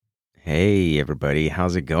Hey everybody,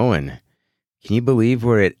 how's it going? Can you believe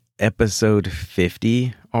we're at episode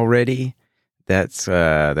 50 already? That's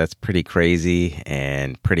pretty crazy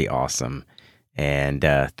and pretty awesome. And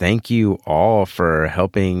thank you all for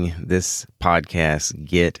helping this podcast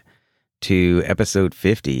get to episode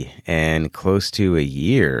 50 and close to a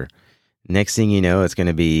year. Next thing you know, it's going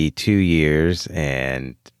to be 2 years,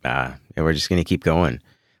 and we're just going to keep going.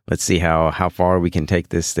 Let's see how far we can take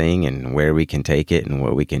this thing and where we can take it and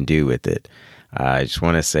what we can do with it. I just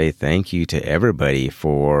want to say thank you to everybody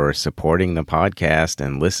for supporting the podcast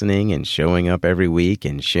and listening and showing up every week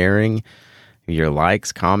and sharing your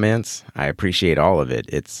likes, comments. I appreciate all of it.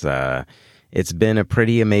 It's been a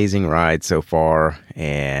pretty amazing ride so far,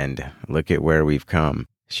 and look at where we've come.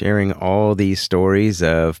 Sharing all these stories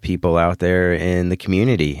of people out there in the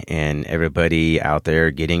community and everybody out there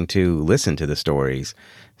getting to listen to the stories.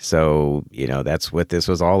 So, that's what this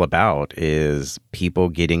was all about, is people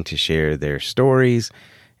getting to share their stories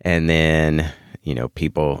and then,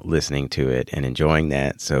 people listening to it and enjoying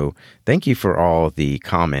that. So thank you for all the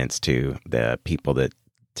comments to the people that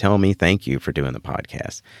tell me thank you for doing the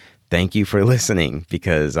podcast. Thank you for listening,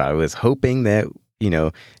 because I was hoping that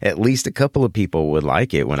at least a couple of people would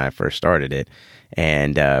like it when I first started it.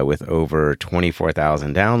 And with over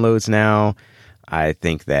 24,000 downloads now, I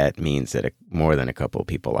think that means that more than a couple of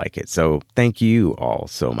people like it. So thank you all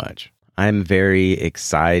so much. I'm very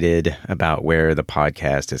excited about where the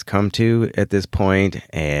podcast has come to at this point,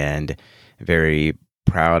 and very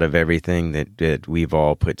proud of everything that we've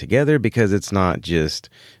all put together, because it's not just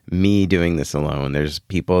me doing this alone. There's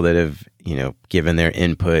people that have, given their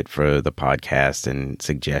input for the podcast and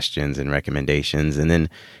suggestions and recommendations, and then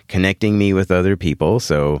connecting me with other people.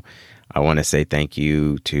 So I want to say thank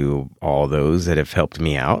you to all those that have helped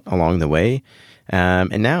me out along the way.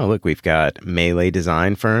 And now, look, we've got Melee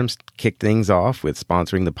Design Firms kick things off with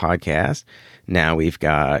sponsoring the podcast. Now we've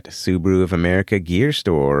got Subaru of America Gear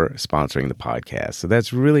Store sponsoring the podcast. So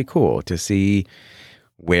that's really cool to see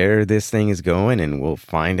where this thing is going, and we'll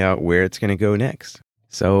find out where it's going to go next.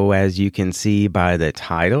 So as you can see by the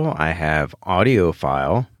title, I have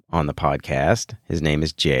audiophile on the podcast. His name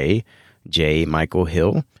is J. Michael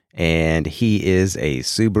Hill, and he is a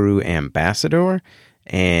Subaru ambassador,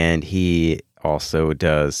 and he also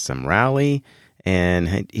does some rally,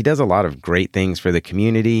 and he does a lot of great things for the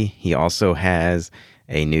community. He also has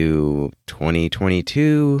a new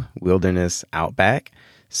 2022 Wilderness Outback.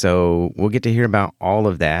 So we'll get to hear about all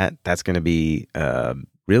of that. That's going to be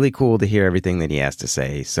really cool to hear everything that he has to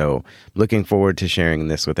say. So looking forward to sharing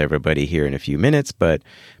this with everybody here in a few minutes. But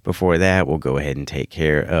before that, we'll go ahead and take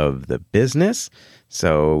care of the business.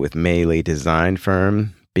 So with Melee Design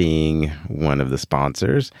Firm being one of the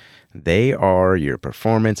sponsors, they are your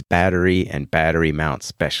performance battery and battery mount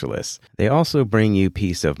specialists. They also bring you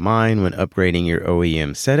peace of mind when upgrading your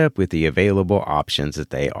OEM setup with the available options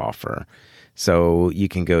that they offer. So you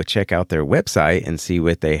can go check out their website and see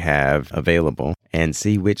what they have available and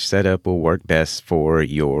see which setup will work best for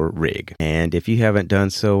your rig. And if you haven't done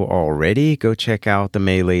so already, go check out the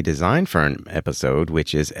Melee Design Firm episode,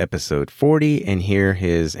 which is episode 40, and hear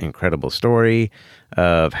his incredible story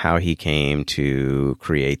of how he came to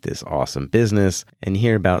create this awesome business, and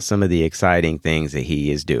hear about some of the exciting things that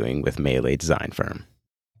he is doing with Melee Design Firm.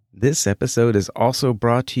 This episode is also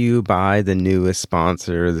brought to you by the newest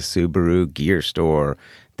sponsor, the Subaru Gear Store.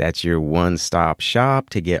 That's your one-stop shop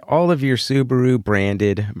to get all of your Subaru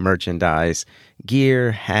branded merchandise,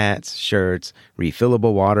 gear, hats, shirts,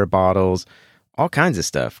 refillable water bottles, all kinds of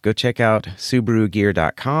stuff. Go check out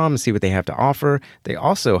SubaruGear.com and see what they have to offer. They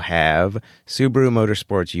also have Subaru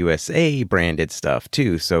Motorsports USA branded stuff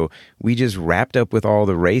too. So we just wrapped up with all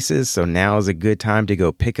the races, so now is a good time to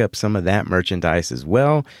go pick up some of that merchandise as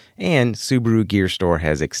well. And Subaru Gear Store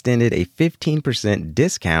has extended a 15%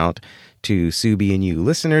 discount to Subi and You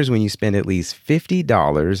listeners when you spend at least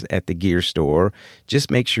 $50 at the Gear Store.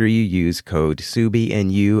 Just make sure you use code Subi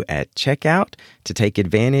and You at checkout to take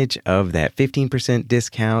advantage of that 15%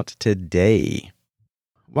 discount today.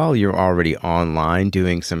 While you're already online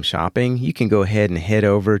doing some shopping, you can go ahead and head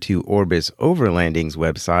over to Orbis Overlanding's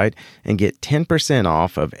website and get 10%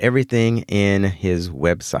 off of everything in his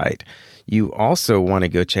website. You also want to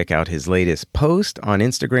go check out his latest post on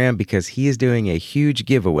Instagram, because he is doing a huge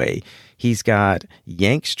giveaway. He's got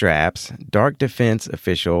Yank Straps, Dark Defense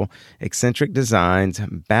Official, Eccentric Designs,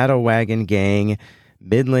 Battle Wagon Gang,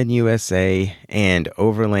 Midland USA, and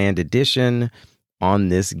Overland Edition on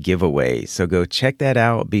this giveaway. So go check that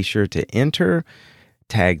out. Be sure to enter,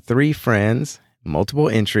 tag 3 friends, multiple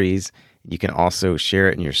entries, You can also share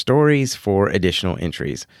it in your stories for additional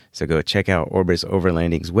entries. So go check out Orbis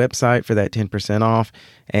Overlanding's website for that 10% off,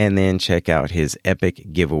 and then check out his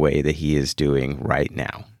epic giveaway that he is doing right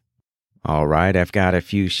now. All right, I've got a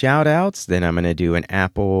few shout outs, then I'm going to do an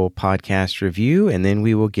Apple podcast review, and then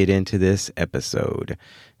we will get into this episode.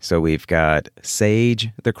 So we've got Sage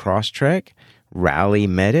the Crosstrek, Rally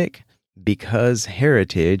Medic, Because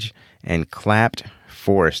Heritage, and Clapped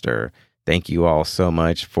Forester. Thank you all so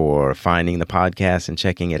much for finding the podcast and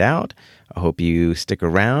checking it out. I hope you stick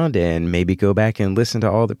around and maybe go back and listen to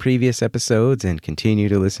all the previous episodes and continue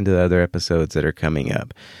to listen to the other episodes that are coming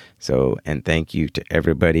up. So, and thank you to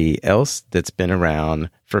everybody else that's been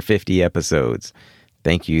around for 50 episodes.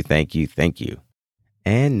 Thank you, thank you, thank you.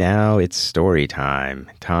 And now it's story time.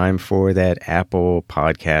 Time for that Apple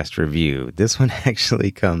podcast review. This one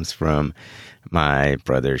actually comes from my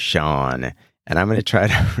brother Sean, and I'm going to try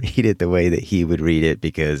to read it the way that he would read it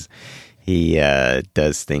because he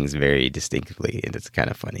does things very distinctively, and it's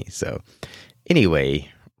kind of funny. So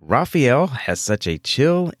anyway, Raphael has such a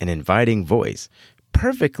chill and inviting voice,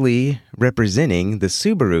 perfectly representing the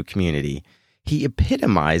Subaru community. He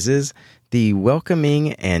epitomizes the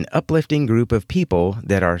welcoming and uplifting group of people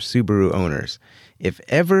that are Subaru owners. If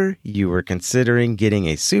ever you were considering getting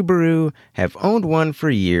a Subaru, have owned one for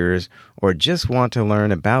years, or just want to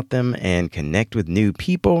learn about them and connect with new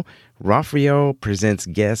people, Raphael presents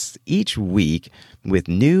guests each week with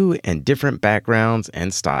new and different backgrounds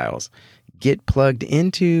and styles. Get plugged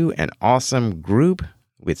into an awesome group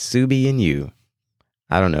with Subi and you.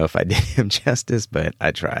 I don't know if I did him justice, but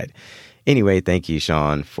I tried. Anyway, thank you,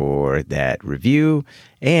 Sean, for that review.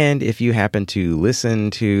 And if you happen to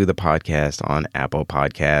listen to the podcast on Apple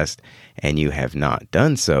Podcast and you have not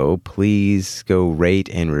done so, please go rate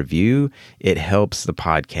and review. It helps the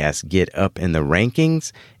podcast get up in the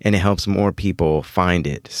rankings and it helps more people find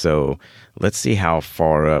it. So let's see how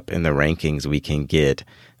far up in the rankings we can get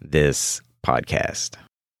this podcast.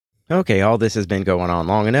 Okay, all this has been going on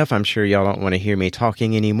long enough. I'm sure y'all don't want to hear me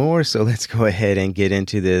talking anymore, so let's go ahead and get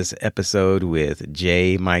into this episode with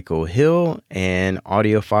J. Michael Hill, an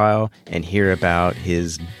audiophile, and hear about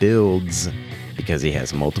his builds because he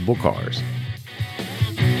has multiple cars.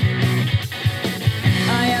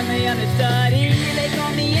 I am a understudy, they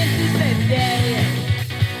call me Instant Day.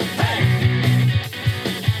 Hey!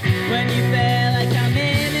 When you fail, I come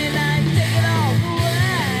in and I take it all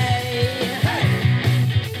away. Hey!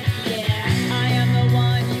 Yeah, I am the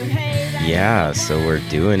one you hate. Yeah, so we're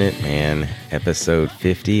doing it, man. Episode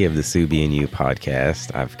 50 of the Subi and You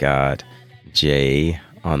podcast. I've got Jay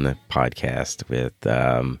on the podcast with,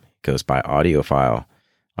 goes by Audiophile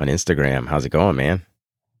on Instagram. How's it going, man?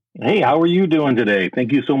 Hey, how are you doing today?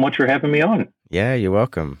 Thank you so much for having me on. Yeah, you're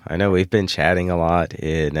welcome. I know we've been chatting a lot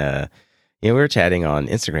we were chatting on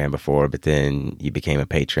Instagram before, but then you became a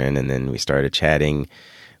patron and then we started chatting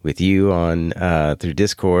with you on, through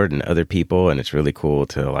Discord and other people. And it's really cool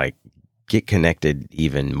to like get connected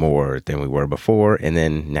even more than we were before. And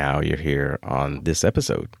then now you're here on this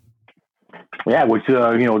episode. Yeah, which,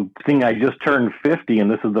 seeing I just turned 50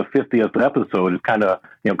 and this is the 50th episode is kind of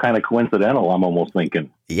coincidental, I'm almost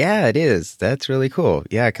thinking. Yeah, it is. That's really cool.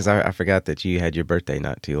 Yeah, because I forgot that you had your birthday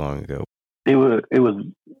not too long ago. It was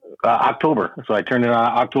October. So I turned it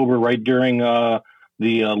on October right during the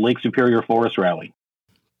Lake Superior Forest Rally.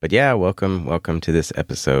 But yeah, welcome to this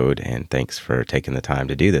episode, and thanks for taking the time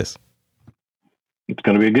to do this. It's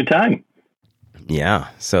going to be a good time. Yeah,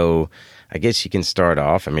 so I guess you can start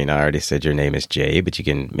off. I mean, I already said your name is Jay, but you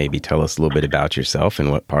can maybe tell us a little bit about yourself and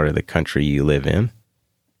what part of the country you live in.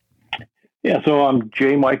 Yeah, so I'm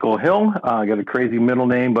J. Michael Hill. I got a crazy middle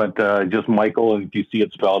name, but just Michael. And if you see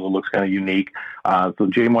it spelled, it looks kind of unique. So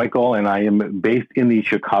J. Michael, and I am based in the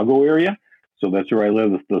Chicago area. So that's where I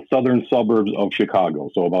live. It's the southern suburbs of Chicago.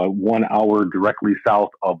 So about 1 hour directly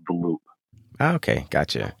south of the Loop. Okay,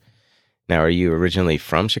 gotcha. Now, are you originally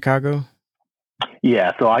from Chicago?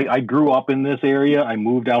 Yeah, so I grew up in this area. I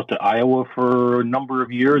moved out to Iowa for a number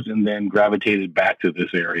of years and then gravitated back to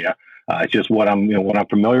this area. It's just what I'm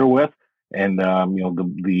familiar with. And,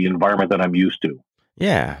 the environment that I'm used to.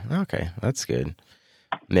 Yeah. Okay. That's good.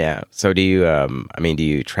 Yeah. So do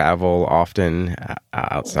you travel often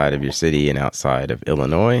outside of your city and outside of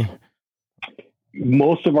Illinois?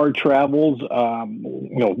 Most of our travels,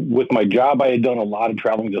 with my job, I had done a lot of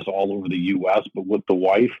traveling just all over the U.S., but with the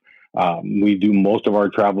wife, we do most of our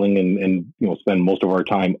traveling and spend most of our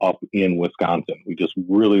time up in Wisconsin. We just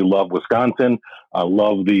really love Wisconsin. I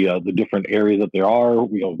love the different areas that there are,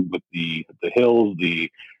 with the hills,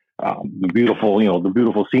 the beautiful, the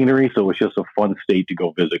beautiful scenery. So it's just a fun state to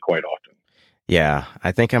go visit quite often. Yeah,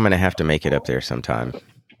 I think I'm going to have to make it up there sometime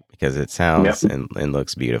because it sounds and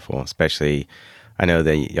looks beautiful. Especially, I know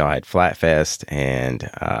that y'all had Flatfest, and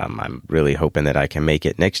I'm really hoping that I can make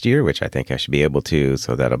it next year, which I think I should be able to.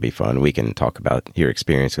 So that'll be fun. We can talk about your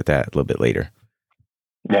experience with that a little bit later.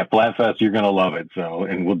 Yeah, Flatfest, you're going to love it. So,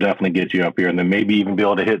 and we'll definitely get you up here, and then maybe even be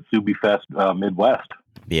able to hit Subi Fest Midwest.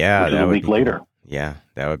 Yeah, that would be later. Cool. Yeah,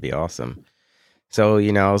 that would be awesome. So,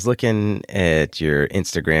 I was looking at your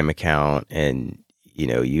Instagram account, and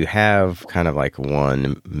you have kind of like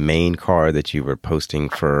one main car that you were posting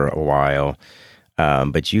for a while,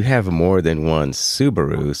 but you have more than one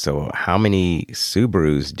Subaru. So, how many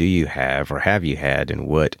Subarus do you have, or have you had, and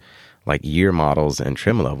what like year models and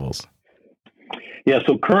trim levels? Yeah,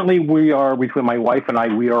 so currently we are, between my wife and I,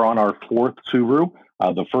 we are on our fourth Subaru.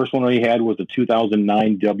 The first one we had was a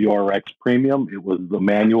 2009 WRX Premium. It was the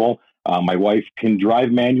manual. My wife can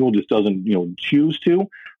drive manual, just doesn't, choose to.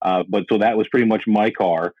 But so that was pretty much my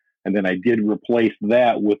car. And then I did replace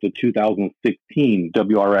that with the 2016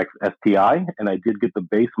 WRX STI. And I did get the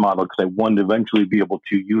base model because I wanted to eventually be able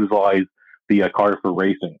to utilize the car for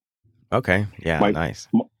racing. Okay. Yeah, nice.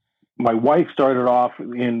 My wife started off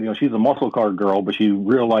in, she's a muscle car girl, but she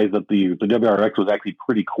realized that the WRX was actually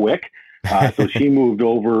pretty quick. So she moved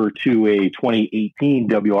over to a 2018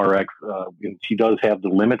 WRX, and she does have the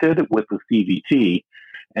Limited with the CVT.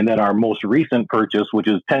 And then our most recent purchase, which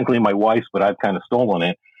is technically my wife's, but I've kind of stolen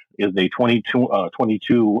it, is a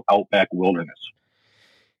 22 Outback Wilderness.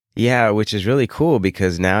 Yeah, which is really cool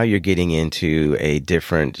because now you're getting into a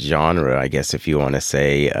different genre, I guess, if you want to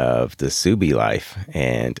say, of the Subi life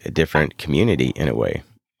and a different community in a way.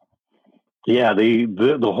 Yeah,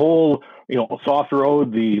 the whole, soft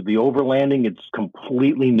road, the overlanding, it's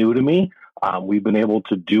completely new to me. We've been able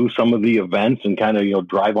to do some of the events and kind of,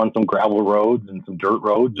 drive on some gravel roads and some dirt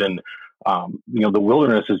roads. And, the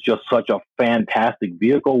Wilderness is just such a fantastic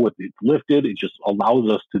vehicle with it lifted. It just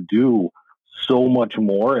allows us to do so much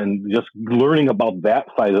more. And just learning about that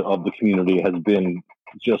side of the community has been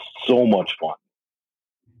just so much fun.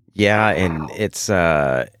 Yeah. And it's,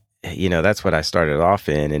 that's what I started off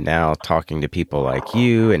in. And now talking to people like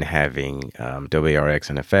you and having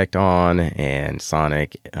WRX in effect on and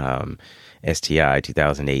Sonic STI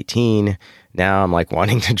 2018. Now I'm like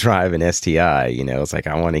wanting to drive an STI, it's like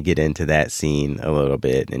I want to get into that scene a little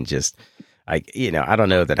bit and just, I don't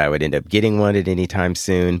know that I would end up getting one at any time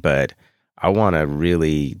soon, but I want to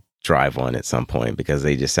really drive one at some point because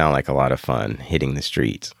they just sound like a lot of fun hitting the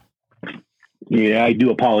streets. Yeah, I do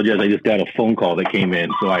apologize. I just got a phone call that came in,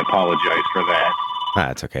 so I apologize for that.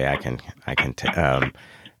 It's okay.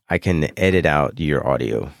 I can edit out your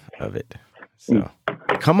audio of it. So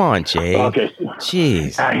come on, Jay. Okay.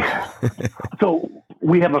 Jeez. So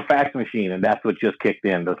we have a fax machine, and that's what just kicked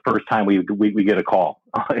in. The first time we get a call,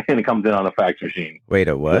 and it comes in on a fax machine. Wait,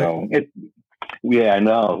 a what? So yeah, I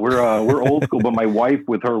know. We're old school, but my wife,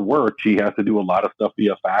 with her work, she has to do a lot of stuff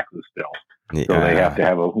via faxes still. So they have to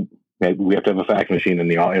have we have to have a fax machine in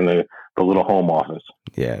the little home office.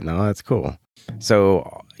 Yeah, no, that's cool.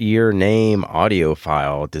 So your name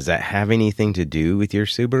Audiophile, does that have anything to do with your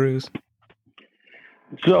Subarus?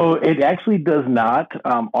 So it actually does not.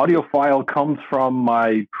 Audiophile comes from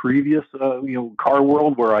my previous, car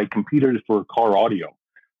world where I competed for car audio.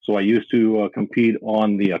 So I used to compete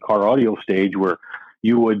on the car audio stage where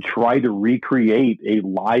you would try to recreate a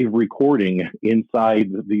live recording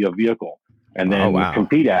inside the vehicle and then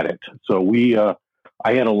compete at it. So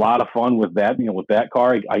I had a lot of fun with that. With that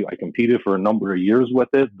car, I competed for a number of years with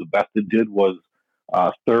it. The best it did was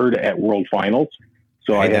third at World Finals.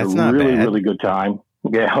 So I had a really good time.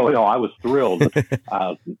 Yeah, I was thrilled.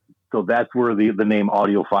 So that's where the name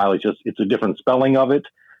Audiophile is it's a different spelling of it,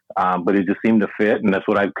 but it just seemed to fit, and that's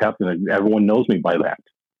what I've kept, and everyone knows me by that.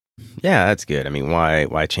 Yeah, that's good. I mean,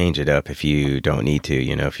 why change it up if you don't need to?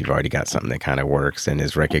 If you've already got something that kind of works and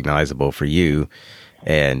is recognizable for you,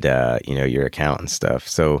 and your account and stuff.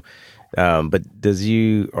 So, but do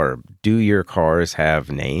your cars have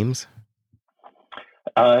names?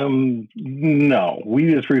 No,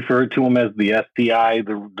 we just refer to them as the STI,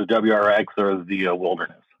 the WRX, or the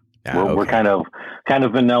Wilderness. We're kind of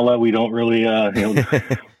vanilla. We don't really,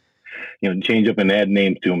 change up and add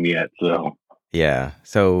names to them yet. So yeah.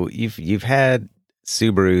 So you've had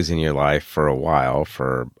Subarus in your life for a while,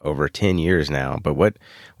 for over 10 years now. But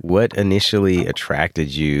what initially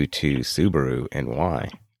attracted you to Subaru and why?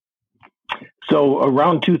 So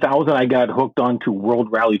around 2000, I got hooked onto World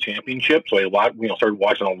Rally Championship. So I started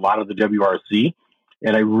watching a lot of the WRC,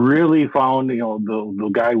 and I really found the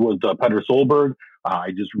guy was Petter Solberg.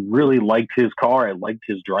 I just really liked his car. I liked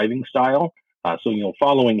his driving style. So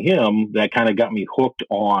following him, that kind of got me hooked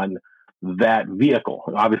on that vehicle.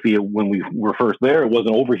 Obviously, when we were first there, it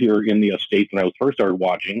wasn't over here in the States when I was first started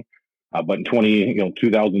watching. But in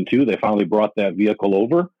 2002, they finally brought that vehicle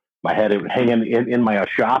over. I had it hanging in my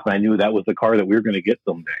shop, and I knew that was the car that we were going to get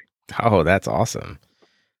someday. Oh, that's awesome.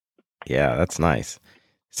 Yeah, that's nice.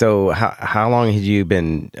 So how long had you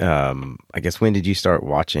been, I guess, when did you start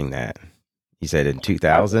watching that? You said in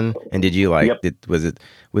 2000, and did you Yep.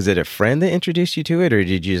 was it a friend that introduced you to it, or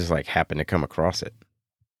did you just like happen to come across it?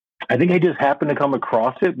 I think I just happened to come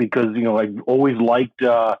across it because, I always liked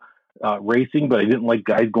racing, but I didn't like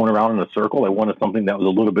guys going around in a circle. I wanted something that was a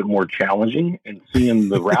little bit more challenging. And seeing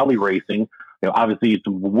the rally racing, obviously it's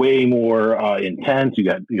way more intense. You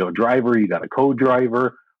got, a driver, you got a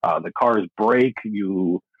co-driver, the cars brake,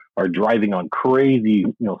 you are driving on crazy,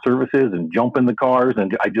 surfaces and jumping the cars.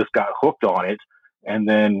 And I just got hooked on it. And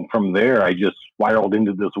then from there, I just spiraled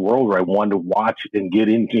into this world where I wanted to watch and get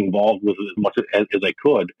involved with as much as I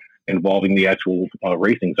could, involving the actual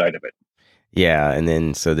racing side of it. Yeah, and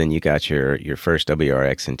then you got your first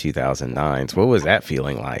WRX in 2009. So what was that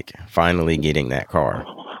feeling like? Finally getting that car.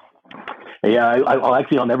 Yeah,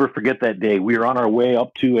 I'll never forget that day. We were on our way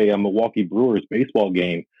up to a Milwaukee Brewers baseball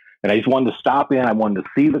game, and I just wanted to stop in. I wanted to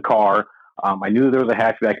see the car. I knew there was a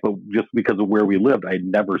hatchback, but just because of where we lived, I had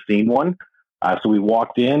never seen one. So we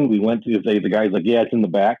walked in. We went to say the guy's like, "Yeah, it's in the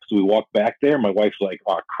back." So we walked back there. My wife's like,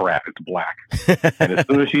 "Oh crap, it's black." And as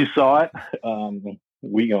soon as she saw it,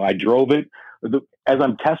 I drove it. As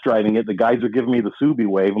I'm test driving it, the guys are giving me the Subi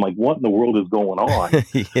wave. I'm like, "What in the world is going on?"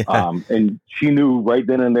 Yeah. And she knew right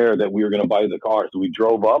then and there that we were going to buy the car. So we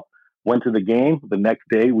drove up, went to the game. The next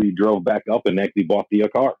day, we drove back up and actually bought the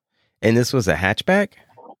car. And this was a hatchback?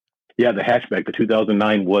 Yeah, the hatchback. The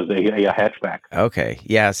 2009 was a hatchback. Okay.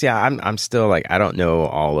 Yeah. See, I'm still like, I don't know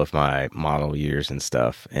all of my model years and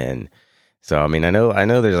stuff. And so, I mean, I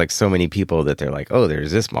know there's like so many people that they're like, oh,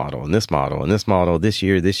 there's this model and this model and this model this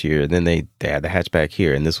year. And then they had the hatchback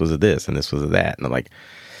here and this was a this and this was a that. And I'm like,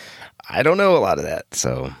 I don't know a lot of that.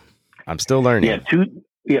 So I'm still learning.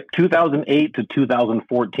 Yeah, 2008 to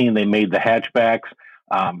 2014, they made the hatchbacks.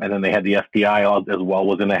 And then they had the STI as well,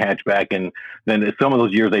 was in the hatchback. And then some of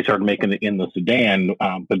those years they started making it in the sedan.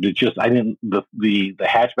 But it's just, the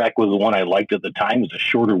hatchback was the one I liked at the time. It was a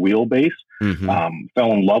shorter wheelbase. Mm-hmm.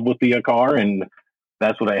 Fell in love with the car, and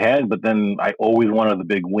that's what I had. But then I always wanted the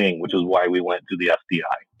big wing, which is why we went to the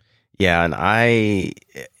STI. Yeah. And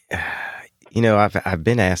I've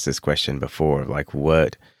been asked this question before, like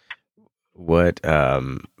when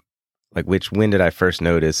did I first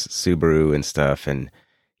notice Subaru and stuff? And,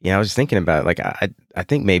 I was just thinking about like, I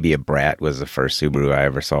think maybe a Brat was the first Subaru I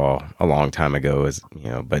ever saw a long time ago,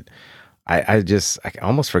 but I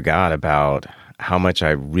almost forgot about how much I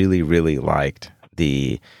really, really liked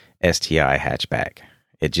the STI hatchback.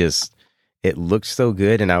 It looked so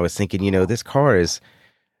good. And I was thinking, this car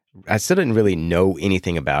I still didn't really know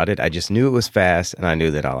anything about it. I just knew it was fast and I knew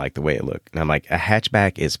that I liked the way it looked. And I'm like, a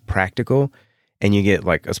hatchback is practical. And you get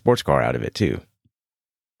like a sports car out of it too.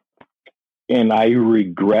 And I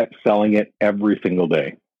regret selling it every single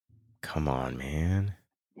day. Come on, man.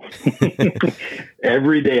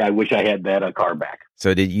 Every day I wish I had that car back.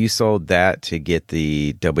 So did you sold that to get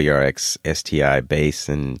the WRX STI base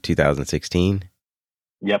in 2016?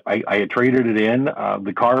 Yep, I had traded it in.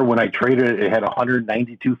 The car, when I traded it, it had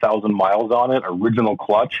 192,000 miles on it, original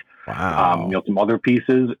clutch. Wow. Some other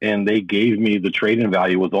pieces, and they gave me the trade-in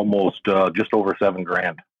value was almost just over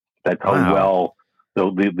 $7,000. That's how well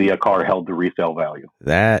the car held the resale value.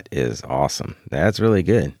 That is awesome. That's really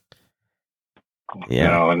good.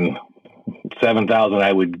 Yeah, and $7,000,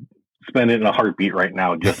 I would spend it in a heartbeat right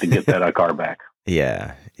now just to get that car back.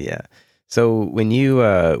 Yeah. So when you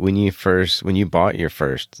bought your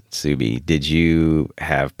first Subi, did you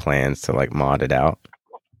have plans to like mod it out?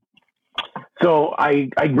 So I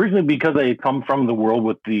originally, because I come from the world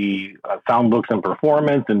with the sound, looks, and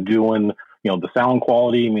performance, and doing the sound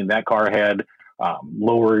quality. I mean, that car had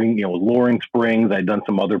lowering springs. I'd done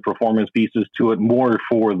some other performance pieces to it, more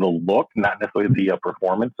for the look, not necessarily the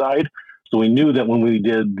performance side. So we knew that when we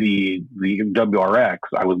did the WRX,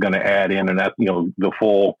 I was going to add in, and that's the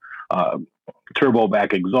full turbo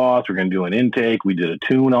back exhaust. We're going to do an intake. We did a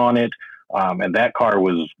tune on it, and that car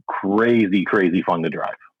was crazy fun to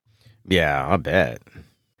drive. Yeah, I bet.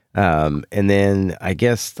 And then I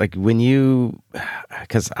guess like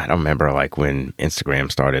because I don't remember like when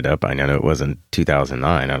Instagram started up. I know it wasn't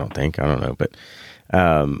 2009. I don't know. But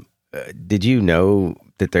did you know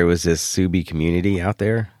that there was this Subi community out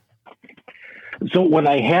there? So when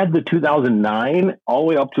I had the 2009 all the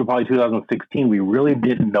way up to probably 2016, we really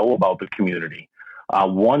didn't know about the community.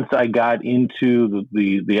 Once I got into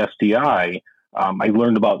the STI, I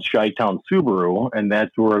learned about Chi-Town Subaru, and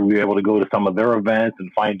that's where we were able to go to some of their events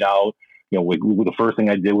and find out. The first thing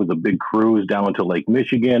I did was a big cruise down to Lake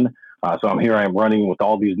Michigan. So I'm running with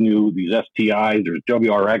all these STIs. There's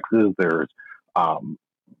WRXs, there's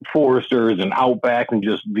Foresters and Outback, and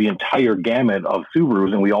just the entire gamut of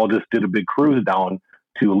Subarus. And we all just did a big cruise down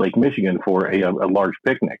to Lake Michigan for a large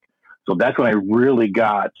picnic. So that's when I really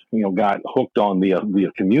got hooked on the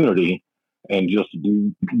community, and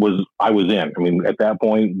I was in. I mean, at that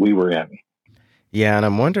point we were in. Yeah, and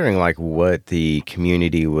I'm wondering like what the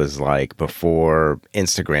community was like before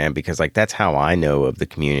Instagram, because like that's how I know of the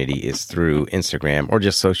community is through Instagram or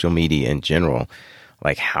just social media in general.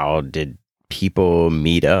 Like, how did people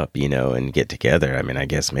meet up, and get together? I mean, I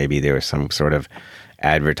guess maybe there was some sort of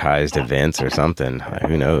advertised events or something.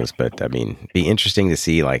 Who knows? But I mean, it'd be interesting to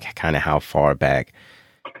see like kind of how far back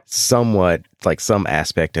somewhat like some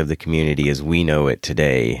aspect of the community as we know it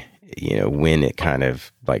today, when it kind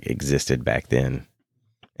of like existed back then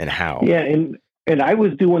and how. Yeah. And I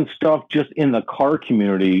was doing stuff just in the car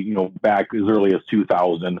community, back as early as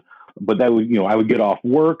 2000, but that would, I would get off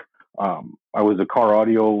work. I was a car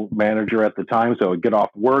audio manager at the time, so I would get off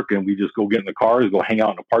work and we just go get in the cars, go hang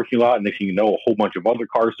out in the parking lot. And next thing you know, a whole bunch of other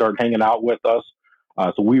cars started hanging out with us.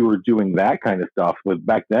 So we were doing that kind of stuff. But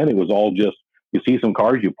back then it was all just, you see some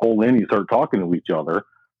cars, you pull in, you start talking to each other.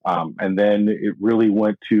 And then it really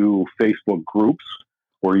went to Facebook groups,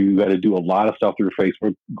 where you got to do a lot of stuff through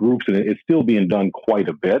Facebook groups, and it's still being done quite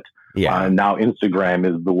a bit. Yeah. And now Instagram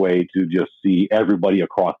is the way to just see everybody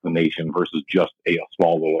across the nation versus just a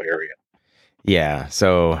small little area. Yeah.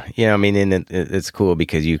 So, I mean, and it's cool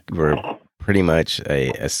because you were pretty much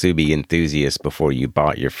a Subi enthusiast before you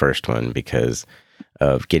bought your first one because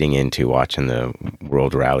of getting into watching the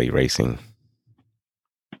World Rally racing.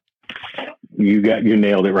 You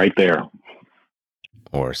nailed it right there.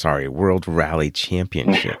 Or sorry, World Rally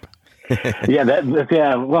Championship.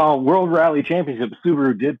 Well, World Rally Championship,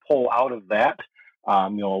 Subaru did pull out of that.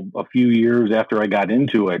 A few years after I got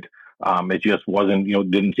into it, it just wasn't,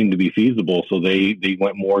 didn't seem to be feasible. So they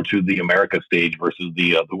went more to the America stage versus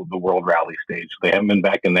the World Rally stage. They haven't been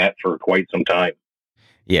back in that for quite some time.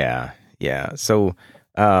 Yeah. So,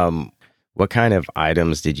 what kind of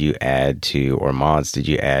items did you add to, or mods did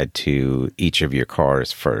you add to each of your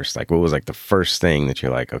cars first? Like, what was like the first thing that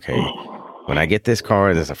you're like, okay, when I get this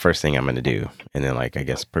car, that's the first thing I'm going to do. And then like, I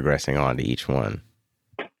guess progressing on to each one.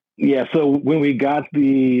 Yeah. So when we got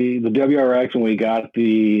the WRX, when we got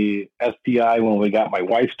the STI, when we got my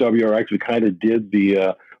wife's WRX, we kind of did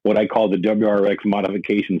the, what I call the WRX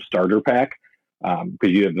modification starter pack.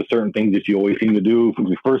 Because you have the certain things that you always seem to do.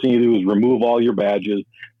 The first thing you do is remove all your badges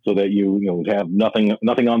so that you have nothing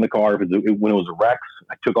on the car. When it was a Rex,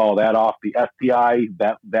 I took all that off. The STI,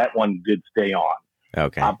 that one did stay on.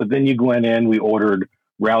 Okay. But then you went in, we ordered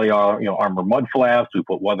Rally Armor mud flaps. We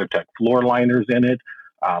put WeatherTech floor liners in it,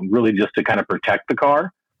 really just to kind of protect the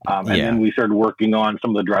car. And then we started working on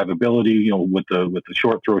some of the drivability, with the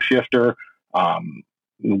short throw shifter.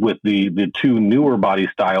 With the two newer body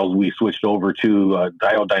styles, we switched over to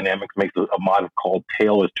Diode Dynamics makes a mod called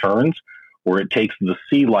Tail as Turns, where it takes the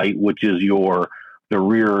C light, which is the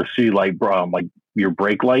rear C light, like your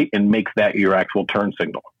brake light, and makes that your actual turn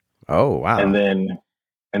signal. Oh, wow. And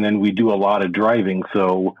then we do a lot of driving.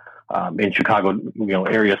 So in Chicago,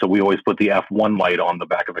 area, so we always put the F1 light on the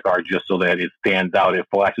back of the car just so that it stands out. It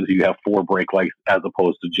flashes. You have 4 brake lights as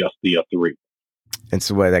opposed to just the 3. And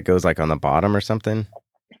so that goes like on the bottom or something?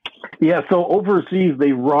 Yeah, so overseas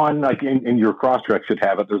they run like in your Crosstrek should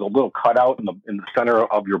have it. There's a little cutout in the center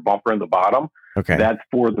of your bumper in the bottom. Okay, that's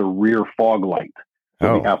for the rear fog light.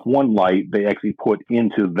 So the F1 light they actually put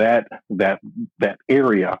into that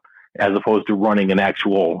area as opposed to running an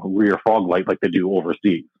actual rear fog light like they do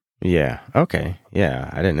overseas. Yeah. Okay. Yeah,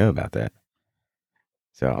 I didn't know about that.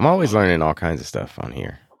 So I'm always learning all kinds of stuff on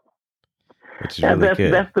here, which is really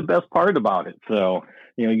good. That's the best part about it. So.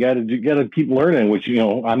 You got to keep learning, which,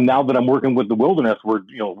 now that I'm working with the Wilderness, we're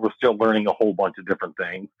still learning a whole bunch of different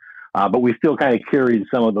things. But we still kind of carried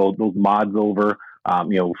some of those mods over.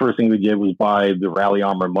 First thing we did was buy the Rally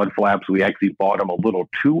Armor mud flaps. We actually bought them a little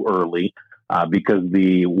too early because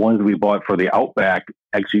the ones we bought for the Outback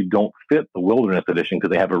actually don't fit the Wilderness edition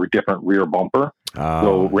because they have a different rear bumper.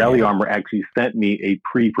 So Rally Armor actually sent me a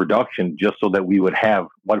pre-production just so that we would have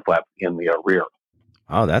mud flaps in the rear.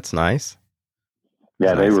 Oh, that's nice.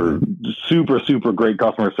 Yeah, they were super, super great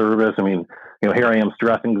customer service. I mean, here I am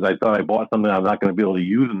stressing because I thought I bought something I was not going to be able to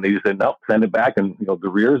use, and they just said, "Nope, send it back, and the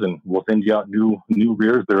rears, and we'll send you out new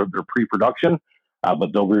rears. They're pre-production,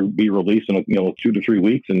 but they'll be released in 2 to 3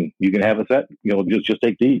 weeks, and you can have a set. Just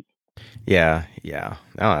take these." Yeah, yeah.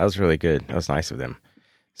 Oh, that was really good. That was nice of them.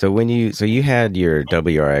 So you had your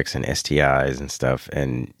WRX and STIs and stuff,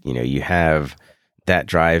 and you have that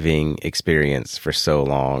driving experience for so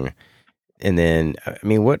long, and then I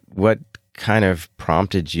mean, what kind of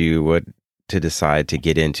prompted you what to decide to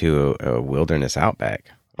get into a wilderness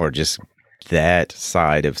outback or just that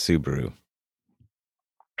side of Subaru?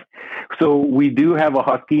 So we do have a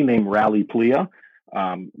husky named Rally Plea.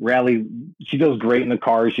 Rally, she does great in the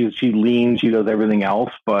car. She leans, she does everything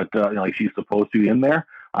else, but like she's supposed to be in there.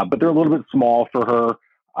 But they're a little bit small for her.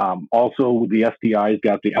 Also, the STI's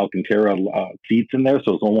got the Alcantara seats in there,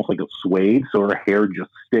 so it's almost like a suede. So her hair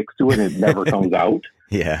just sticks to it and it never comes out.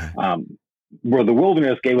 Yeah. Where the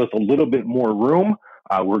Wilderness gave us a little bit more room,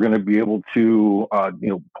 we're going to be able to,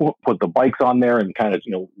 put the bikes on there and kind of,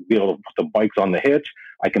 be able to put the bikes on the hitch.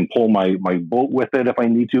 I can pull my boat with it if I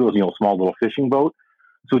need to, a small little fishing boat.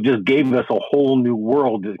 So it just gave us a whole new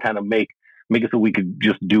world to kind of make it so we could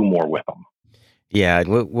just do more with them. Yeah.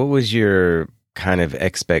 What was your kind of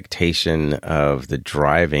expectation of the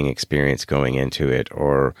driving experience going into it?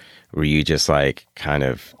 Or were you just like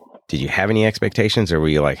did you have any expectations, or were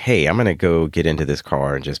you like, hey, I'm going to go get into this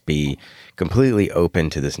car and just be completely open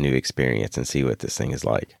to this new experience and see what this thing is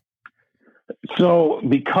like? So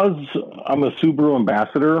because I'm a Subaru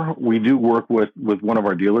ambassador, we do work with one of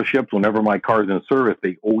our dealerships. Whenever my car's in service,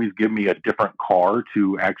 they always give me a different car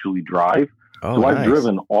to actually drive. Oh, so nice. I've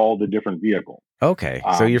driven all the different vehicles. Okay.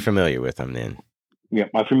 So you're familiar with them then? Yeah,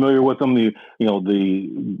 I'm familiar with them. The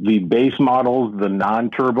base models, the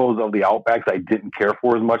non-turbos of the Outbacks, I didn't care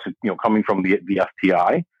for as much, coming from the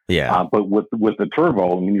STI. Yeah. But with the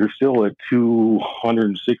turbo, I mean, you're still at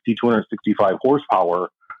 265 horsepower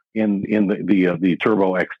in the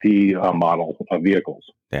Turbo XT model of vehicles.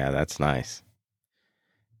 Yeah, that's nice.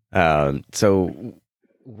 So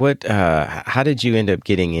what? How did you end up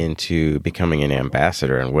getting into becoming an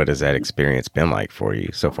ambassador, and what has that experience been like for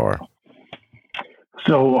you so far?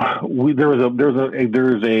 So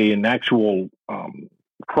there's an actual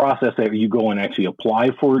process that you go and actually apply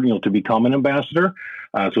for, to become an ambassador.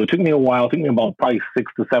 So it took me a while. It took me about probably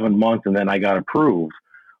 6 to 7 months, and then I got approved.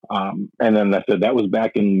 And then I said that was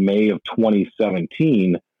back in May of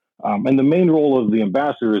 2017. And the main role of the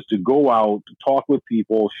ambassador is to go out, talk with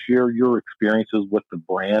people, share your experiences with the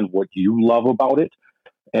brand, what you love about it.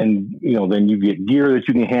 And, then you get gear that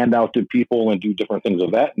you can hand out to people and do different things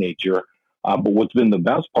of that nature. But what's been the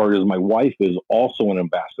best part is my wife is also an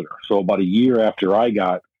ambassador. So about a year after I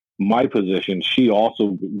got my position, she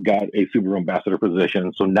also got a Subaru ambassador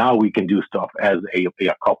position. So now we can do stuff as a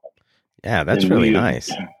couple. Yeah, that's really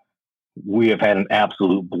nice. We have had an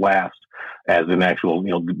absolute blast as an actual,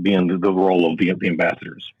 being the role of the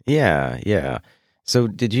ambassadors. Yeah, yeah. So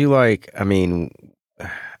did you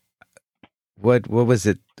what was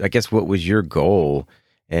it? I guess what was your goal,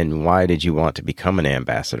 and why did you want to become an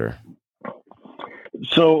ambassador?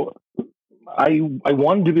 So I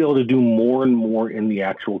wanted to be able to do more and more in the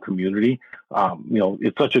actual community.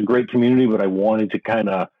 It's such a great community, but I wanted to kind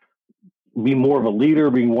of be more of a leader,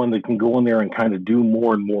 being one that can go in there and kind of do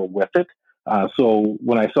more and more with it. So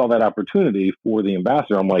when I saw that opportunity for the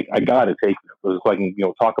ambassador, I'm like, I got to take this so I can,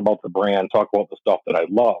 talk about the brand, talk about the stuff that I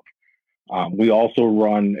love. We also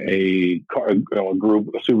run a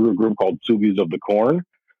Subaru group called Subies of the Corn.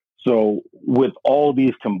 So with all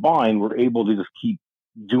these combined, we're able to just keep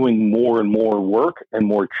doing more and more work and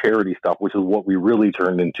more charity stuff, which is what we really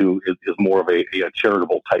turned into is more of a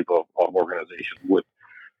charitable type of organization, with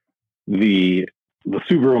the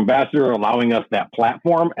Subaru ambassador allowing us that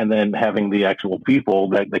platform, and then having the actual people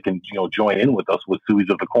that can join in with us with Subies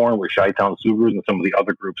of the Corn, with Chi-Town Subarus, and some of the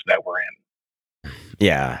other groups that we're in.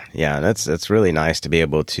 Yeah, that's really nice to be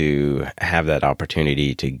able to have that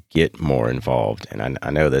opportunity to get more involved, and I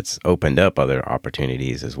know that's opened up other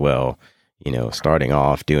opportunities as well. Starting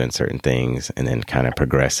off doing certain things and then kind of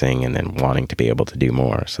progressing and then wanting to be able to do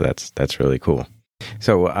more. So that's really cool.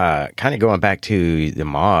 So kind of going back to the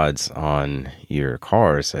mods on your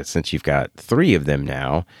cars, since you've got 3 of them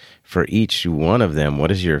now, for each one of them, what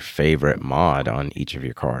is your favorite mod on each of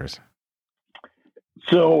your cars?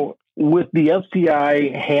 So with the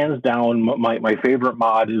STI, hands down, my favorite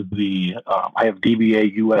mod is I have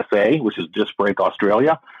DBA USA, which is Disc Brake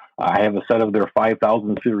Australia. I have a set of their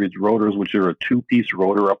 5000 series rotors, which are a 2-piece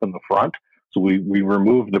rotor up in the front. So we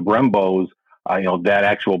removed the Brembos, that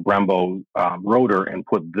actual Brembo rotor, and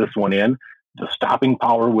put this one in. The stopping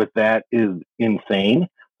power with that is insane.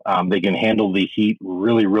 They can handle the heat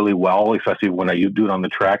really, really well, especially when I do it on the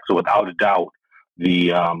track. So without a doubt,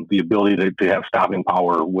 the ability to have stopping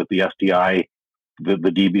power with the STI, the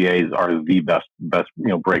DBAs are the best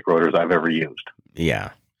brake rotors I've ever used.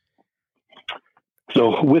 Yeah.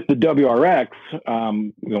 So with the WRX,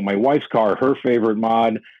 my wife's car, her favorite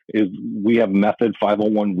mod is we have Method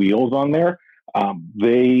 501 wheels on there.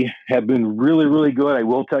 They have been really, really good. I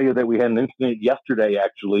will tell you that we had an incident yesterday,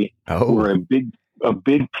 actually, where a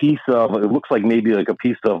big piece of, it looks like maybe like a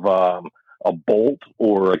piece of a bolt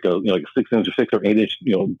or like like a 6 inch or 6 or 8 inch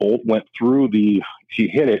bolt went through she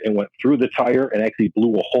hit it and went through the tire and actually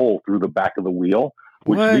blew a hole through the back of the wheel,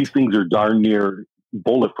 which these things are darn near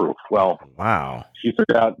bulletproof. Well, wow. She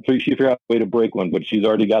figured out a way to break one, but she's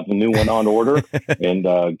already got the new one on order and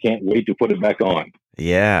can't wait to put it back on.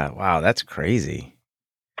 Yeah. Wow. That's crazy.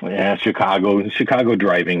 Yeah. Chicago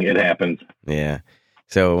driving. It happens. Yeah.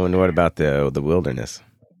 So, and what about the Wilderness?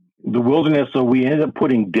 The Wilderness. So we ended up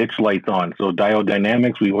putting ditch lights on. So Diode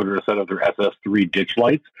Dynamics, we ordered a set of their SS3 ditch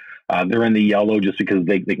lights. They're in the yellow just because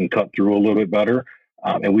they can cut through a little bit better.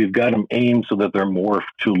 And we've got them aimed so that they're more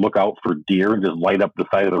to look out for deer and just light up the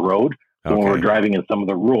side of the road. So when we're driving in some of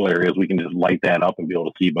the rural areas, we can just light that up and be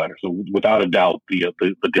able to see better. So without a doubt, the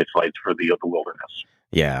ditch lights for the Wilderness.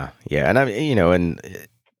 Yeah, yeah, and I mean, and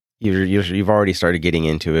you've already started getting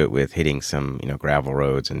into it with hitting some gravel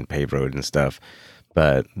roads and paved roads and stuff.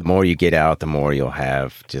 But the more you get out, the more you'll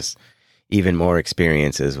have just even more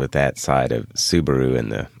experiences with that side of Subaru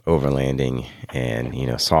and the overlanding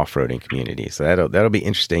and soft roading community. So that'll be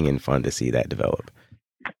interesting and fun to see that develop.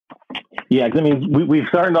 Yeah, I mean, we've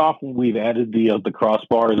started off. We've added the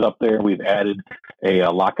crossbars up there. We've added a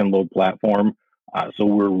lock and load platform. So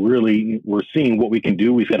we're seeing what we can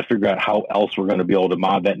do. We've got to figure out how else we're going to be able to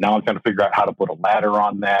mod that. Now I'm trying to figure out how to put a ladder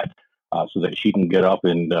on that so that she can get up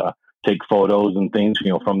and take photos and things,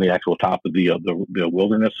 from the actual top of the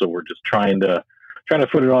Wilderness. So we're just trying to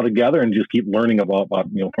put it all together and just keep learning about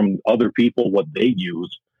from other people what they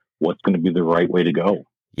use, what's going to be the right way to go.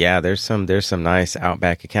 Yeah, there's some nice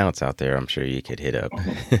Outback accounts out there. I'm sure you could hit up.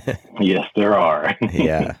 Yes, there are.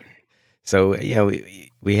 Yeah. So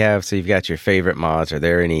we have. So you've got your favorite mods. Are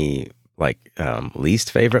there any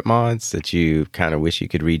least favorite mods that you kind of wish you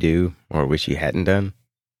could redo or wish you hadn't done?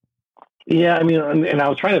 Yeah, I mean, and I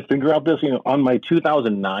was trying to figure out this. On my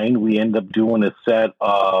 2009, we ended up doing a set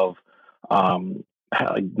of I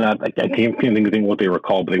can't think of what they were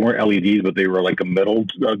called, but they weren't LEDs, but they were like a middle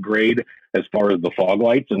grade as far as the fog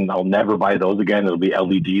lights, and I'll never buy those again. It'll be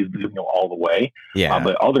LEDs, all the way. Yeah.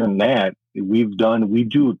 But other than that, we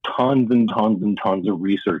do tons and tons and tons of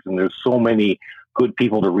research, and there's so many good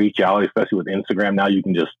people to reach out, especially with Instagram. Now you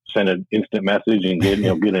can just send an instant message and get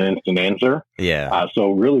an instant answer. Yeah.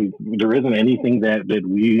 So really, there isn't anything that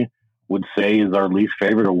we would say is our least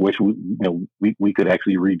favorite or wish we could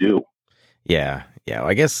actually redo. Yeah. Yeah. Well,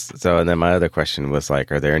 I guess so. And then my other question was are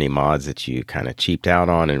there any mods that you kind of cheaped out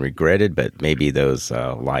on and regretted, but maybe those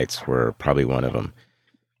lights were probably one of them?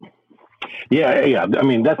 Yeah. I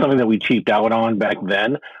mean, that's something that we cheaped out on back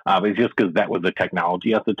then. It's just because that was the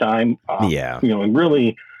technology at the time. And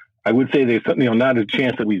really, I would say there's not a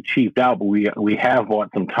chance that we've cheaped out, but we have bought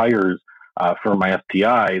some tires for my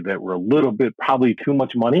STI that were a little bit probably too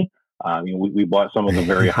much money. We bought some of the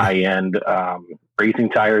very high end racing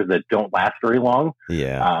tires that don't last very long.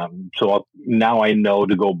 Yeah. So now I know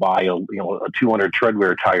to go buy a 200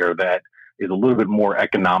 treadwear tire that is a little bit more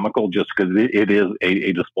economical, just because it is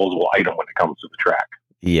a disposable item when it comes to the track.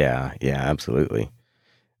 Yeah. Yeah. Absolutely.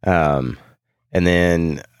 And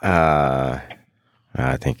then I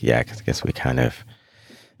think I guess we kind of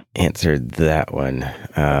answered that one.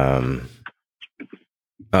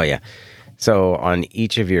 Oh yeah. So on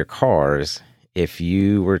each of your cars, if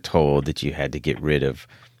you were told that you had to get rid of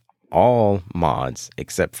all mods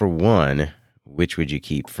except for one, which would you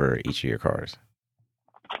keep for each of your cars?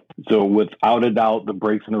 So without a doubt, the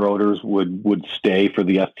brakes and the rotors would stay for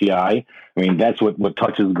the STI. I mean, that's what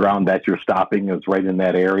touches the ground that you're stopping is right in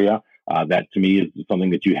that area. That to me is something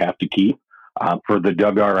that you have to keep. For the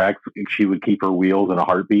WRX, she would keep her wheels in a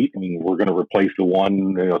heartbeat. I mean, we're going to replace the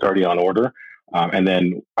one it's already on order. And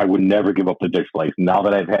then I would never give up the ditch lights. Now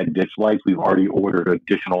that I've had ditch lights, we've already ordered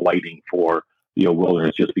additional lighting for the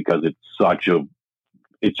Wilderness just because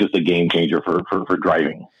it's just a game changer for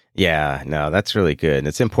driving. Yeah, no, that's really good. And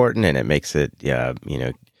it's important, and it makes it,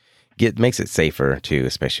 makes it safer too,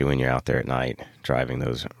 especially when you're out there at night driving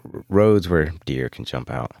those roads where deer can jump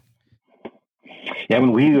out. Yeah,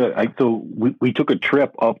 when we took a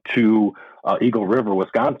trip up to Eagle River,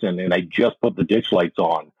 Wisconsin, and I just put the ditch lights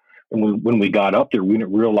on. And when we got up there, we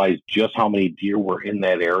didn't realize just how many deer were in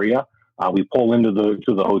that area. We pull into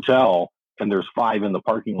the hotel, and there's 5 in the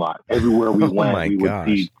parking lot. Everywhere we went, we would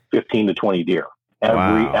see 15 to 20 deer.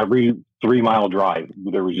 Every 3 mile drive,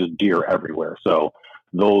 there was just deer everywhere. So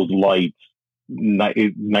those lights night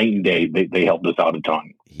and day. They helped us out a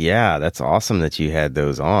ton. Yeah, that's awesome that you had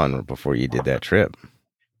those on before you did that trip.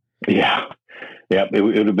 Yeah. Yeah, it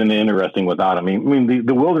would have been interesting without them. I mean,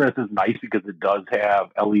 the Wilderness is nice because it does have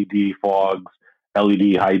LED fogs,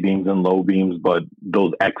 LED high beams and low beams, but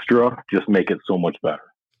those extra just make it so much better.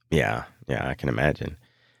 Yeah, I can imagine.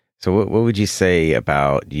 So what would you say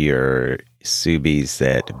about your Subies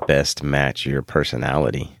that best match your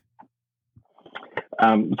personality?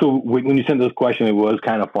 So when you sent this question, it was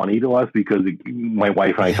kind of funny to us because my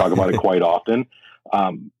wife and I talk about it quite often.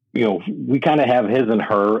 We kind of have his and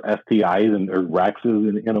her STIs and or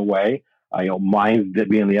Rexes in a way. Mine's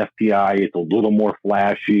being the STI, it's a little more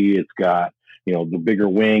flashy. It's got, the bigger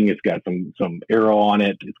wing. It's got some arrow on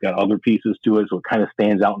it. It's got other pieces to it. So it kind of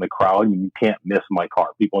stands out in the crowd. And you can't miss my car.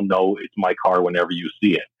 People know it's my car whenever you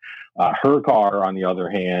see it. Her car, on the other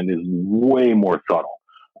hand, is way more subtle.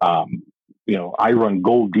 I run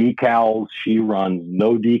gold decals. She runs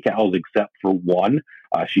no decals except for one.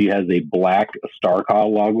 She has a black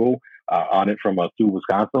StarCal logo on it from Sue,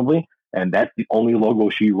 Wisconsin, and that's the only logo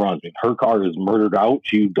she runs. I mean, her car is murdered out.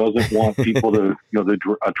 She doesn't want people to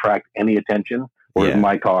attract any attention, whereas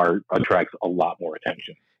my car attracts a lot more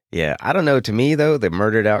attention. Yeah, I don't know. To me, though, the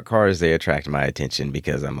murdered out cars, they attract my attention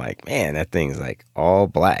because I'm like, man, that thing's like all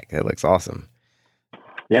black. That looks awesome.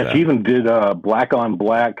 Yeah, so. She even did black on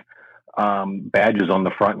black badges on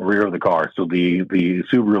the front and rear of the car. So the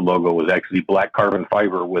Subaru logo was actually black carbon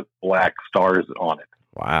fiber with black stars on it.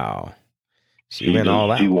 Wow. She went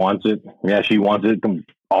all out. She wants it. Yeah, she wants it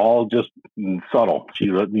all just subtle. She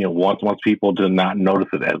wants people to not notice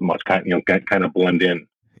it as much, kind of blend in.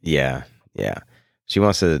 Yeah. She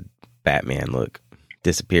wants a Batman look,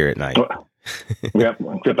 disappear at night. Yeah,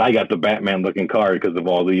 except I got the Batman looking car because of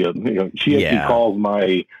all the she actually calls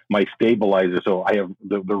my stabilizer. So I have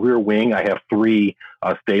the rear wing. I have 3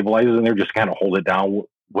 stabilizers in there, just kind of hold it down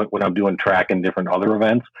when I'm doing track and different other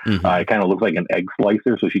events. Mm-hmm. It kind of looks like an egg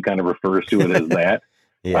slicer, so she kind of refers to it as that.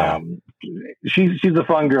 Yeah. She's a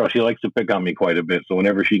fun girl. She likes to pick on me quite a bit. So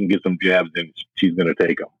whenever she can get some jabs in, she's going to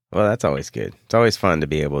take them. Well, that's always good. It's always fun to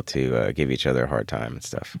be able to give each other a hard time and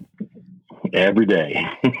stuff. Every day.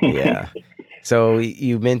 Yeah. So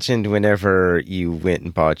you mentioned whenever you went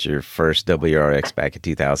and bought your first WRX back in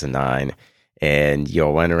 2009 and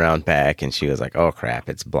y'all went around back and she was like, oh crap,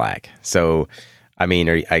 it's black. So, I mean,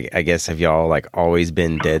 I guess have y'all like always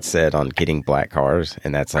been dead set on getting black cars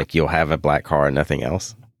and that's like, you'll have a black car and nothing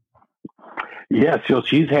else? Yeah. So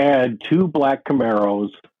she's had 2 black Camaros.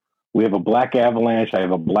 We have a black Avalanche. I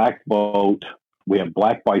have a black boat. We have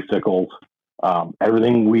black bicycles.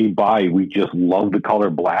 Everything we buy, we just love the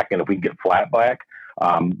color black, and if we can get flat black,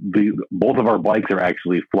 both of our bikes are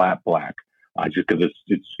actually flat black, just because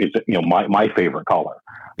it's my favorite color.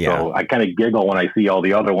 Yeah. So I kind of giggle when I see all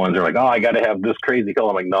the other ones. They're like, oh, I got to have this crazy color.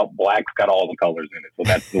 I'm like, no, black's got all the colors in it, so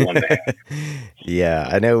that's the one to have. Yeah,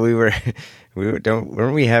 I know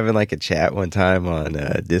weren't we having like a chat one time on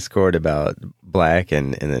Discord about black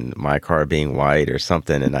and then my car being white or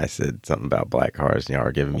something, and I said something about black cars, and y'all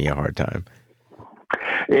are giving me a hard time.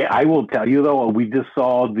 Yeah, I will tell you, though, we just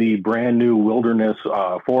saw the brand new Wilderness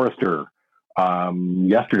Forester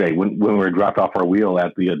yesterday when we were dropped off our wheel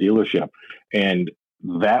at the dealership. And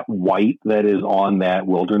that white that is on that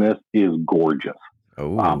Wilderness is gorgeous.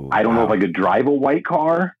 Oh, I don't know if I could drive a white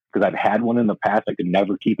car because I've had one in the past. I could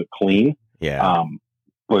never keep it clean. Yeah.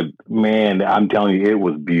 But, man, I'm telling you, it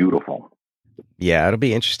was beautiful. Yeah, it'll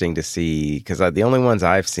be interesting to see because the only ones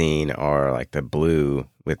I've seen are like the blue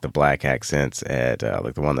with the black accents at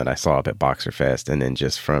like the one that I saw up at Boxer Fest, and then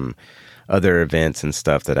just from other events and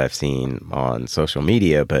stuff that I've seen on social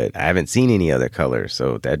media, but I haven't seen any other colors.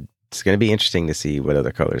 So that's going to be interesting to see what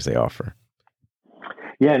other colors they offer.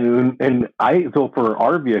 Yeah, so for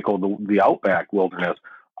our vehicle, the Outback Wilderness,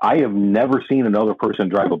 I have never seen another person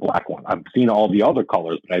drive a black one. I've seen all the other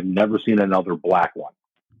colors, but I've never seen another black one.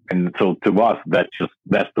 And so to us,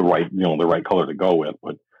 that's the right, the right color to go with.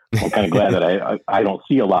 But I'm kind of glad that I don't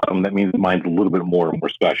see a lot of them. That means mine's a little bit more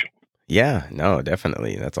special. Yeah, no,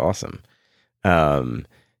 definitely. That's awesome.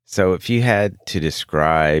 So if you had to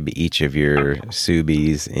describe each of your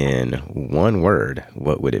Subies in one word,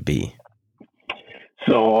 what would it be?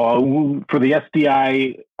 So for the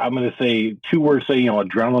STI, I'm going to say 2 words, say,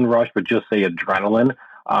 adrenaline rush, but just say adrenaline.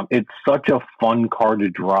 It's such a fun car to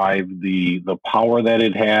drive. The power that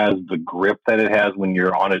it has, the grip that it has when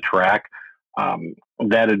you're on a track,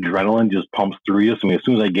 that adrenaline just pumps through you. So, I mean, as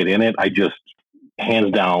soon as I get in it, I just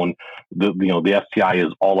hands down the STI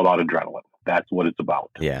is all about adrenaline. That's what it's about.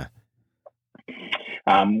 Yeah.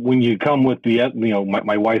 When you come with the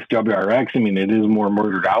my wife's WRX, I mean, it is more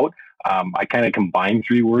murdered out. I kind of combine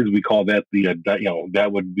three words. We call that that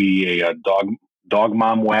would be a dog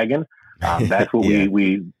mom wagon. That's what Yeah.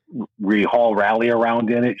 we haul Rally around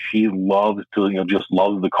in it. She loves to, just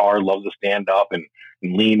loves the car, loves to stand up and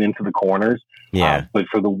lean into the corners. Yeah. But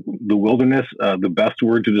for the wilderness, the best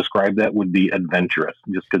word to describe that would be adventurous,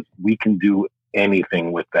 just because we can do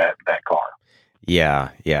anything with that car. Yeah.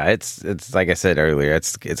 Yeah. It's like I said earlier,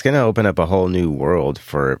 it's going to open up a whole new world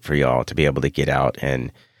for y'all to be able to get out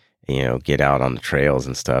and, get out on the trails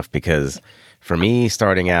and stuff. Because for me,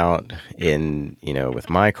 starting out in, with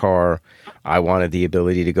my car, I wanted the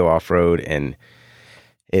ability to go off road, and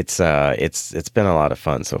it's been a lot of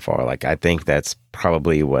fun so far. Like, I think that's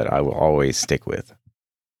probably what I will always stick with.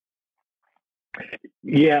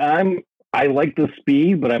 Yeah, I like the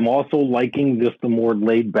speed, but I'm also liking just the more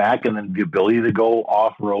laid back and then the ability to go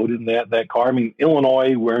off road in that car. I mean,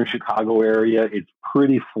 Illinois, we're in Chicago area. It's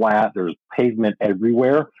pretty flat. There's pavement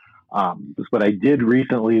everywhere. But I did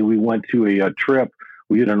recently, we went to a trip.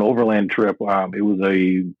 We did an overland trip. It was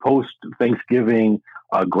a post-Thanksgiving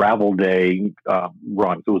gravel day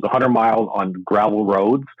run. So it was 100 miles on gravel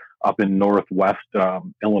roads up in northwest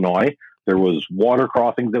Illinois. There was water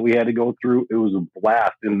crossings that we had to go through. It was a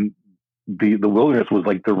blast. And the wilderness was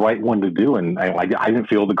like the right one to do. And I didn't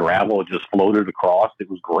feel the gravel. It just floated across. It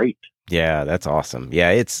was great. Yeah, that's awesome.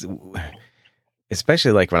 Yeah, it's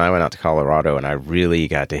especially like when I went out to Colorado and I really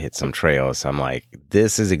got to hit some trails. I'm like,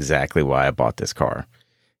 this is exactly why I bought this car,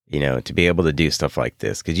 to be able to do stuff like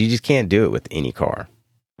this, because you just can't do it with any car.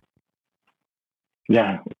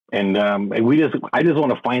 Yeah. And I just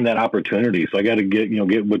want to find that opportunity. So I got to get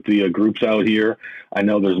with the groups out here. I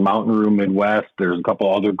know there's Mountain Room Midwest. There's a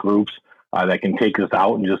couple other groups that can take us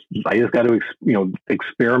out, and I just got to,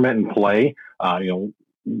 experiment and play.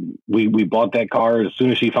 We bought that car as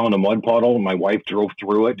soon as she found a mud puddle. My wife drove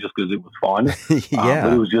through it just because it was fun. Yeah.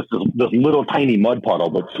 But it was just this little tiny mud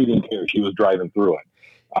puddle, but she didn't care. She was driving through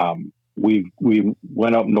it. We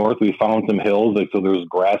went up north. We found some hills. So there was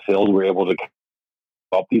grass hills. We were able to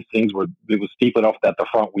up these things where it was steep enough that the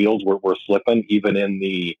front wheels were slipping, even in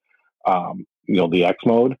the the X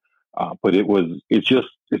mode. But it's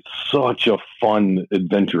such a fun,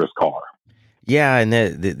 adventurous car. Yeah, and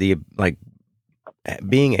the like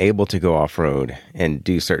being able to go off road and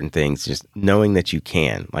do certain things, just knowing that you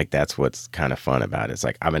can, like, that's what's kind of fun about it. It's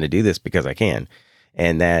like, I'm going to do this because I can,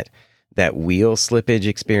 and that wheel slippage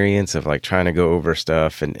experience of like trying to go over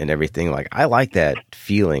stuff and everything. Like, I like that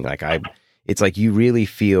feeling. Like, it's like you really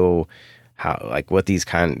feel how, like, what these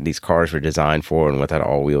cars were designed for and what that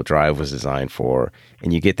all-wheel drive was designed for,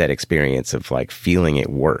 and you get that experience of like feeling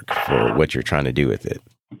it work for what you're trying to do with it.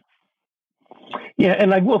 Yeah,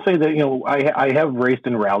 and I will say that I have raced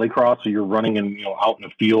in rallycross, so you're running out in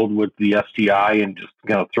the field with the STI and just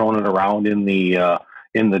kind of throwing it around in the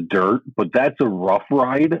dirt. But that's a rough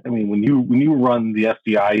ride. I mean, when you run the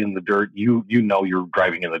STI in the dirt, you're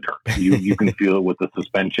driving in the dirt. You can feel it with the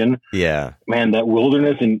suspension. Yeah, man, that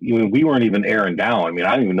wilderness, and we weren't even airing down. I mean,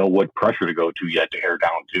 I don't even know what pressure to go to yet to air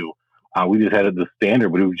down to. We just had it the standard,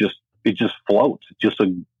 but it just floats. It's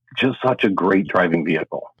just such a great driving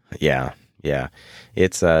vehicle. Yeah. Yeah,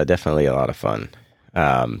 it's definitely a lot of fun.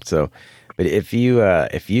 But if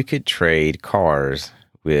you could trade cars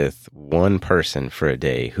with one person for a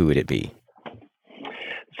day, who would it be?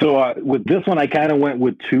 So with this one, I kind of went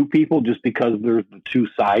with two people just because there's the two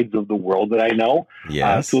sides of the world that I know.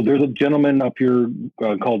 Yes. So there's a gentleman up here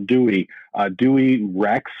called Dewey. Dewey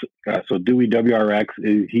Rex. So Dewey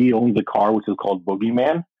WRX. He owns a car which is called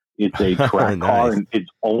Boogeyman. It's a track car, and it's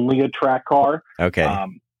only a track car. Okay.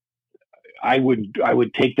 I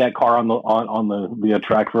would take that car on the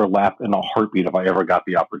track for a lap in a heartbeat if I ever got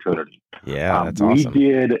the opportunity. Yeah, that's awesome.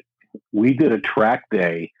 We did a track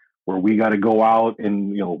day where we got to go out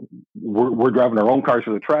and we're driving our own cars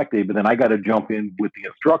for the track day, but then I got to jump in with the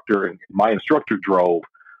instructor, and my instructor drove.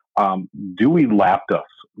 Dewey lapped us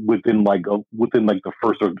within the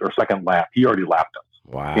first or second lap. He already lapped us.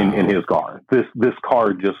 Wow. In his car. This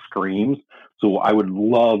car just screams. So I would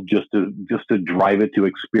love just to drive it to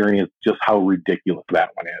experience just how ridiculous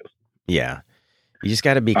that one is. Yeah. You just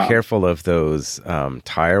got to be careful of those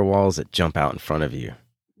tire walls that jump out in front of you.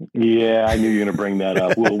 Yeah, I knew you were going to bring that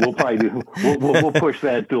up. We'll probably we'll push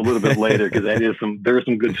that to a little bit later, because there are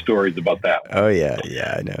some good stories about that one. Oh yeah,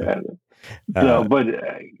 I know. So, but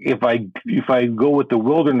if I go with the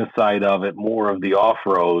wilderness side of it, more of the off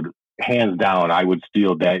road, hands down, I would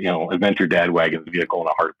steal that Adventure Dad Wagon's vehicle in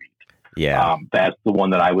a heartbeat. Yeah, that's the one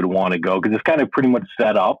that I would want to go, because it's kind of pretty much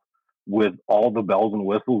set up with all the bells and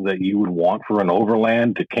whistles that you would want for an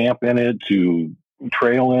overland, to camp in it, to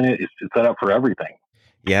trail in it. It's set up for everything.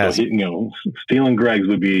 Yeah. So, stealing Greg's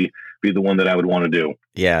would be be the one that I would want to do.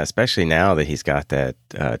 Yeah, especially now that he's got that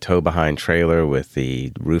tow behind trailer with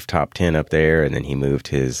the rooftop tent up there, and then he moved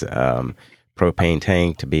his propane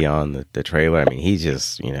tank to be on the trailer. I mean, he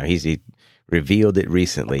just, he revealed it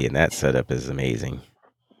recently, and that setup is amazing.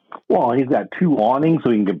 Well, he's got 2 awnings,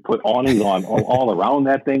 so he can put awnings on all around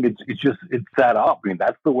that thing. It's set up. I mean,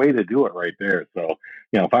 that's the way to do it right there. So,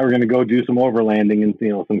 if I were going to go do some overlanding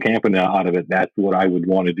and, some camping out of it, that's what I would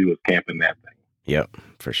want to do, is camping that thing. Yep,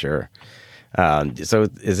 for sure. So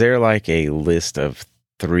is there like a list of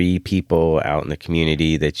 3 people out in the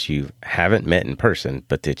community that you haven't met in person,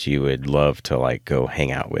 but that you would love to like go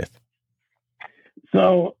hang out with?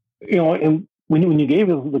 So, and when you gave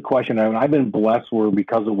us the question, I've been blessed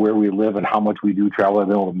because of where we live and how much we do travel, I've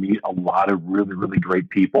been able to meet a lot of really, really great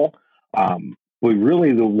people. But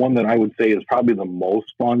really the one that I would say is probably the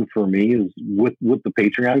most fun for me is with the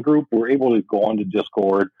Patreon group. We're able to go onto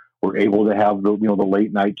Discord. We're able to have the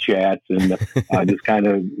late night chats and just kind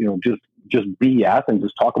of, just BS and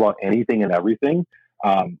just talk about anything and everything.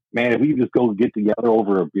 Man, if we could just go get together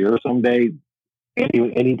over a beer someday,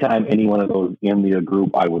 anytime any one of those in the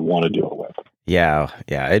group, I would want to do it with. Yeah,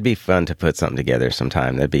 it'd be fun to put something together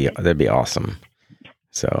sometime. That'd be awesome.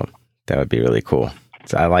 So that would be really cool.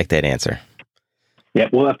 So I like that answer. Yeah,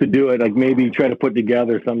 we'll have to do it. Like maybe try to put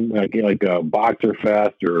together some like a Boxer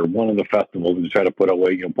Fest or one of the festivals and try to put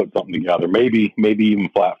something together. Maybe even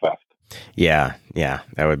Flat Fest. Yeah,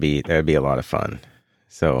 that would be a lot of fun.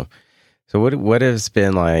 So what has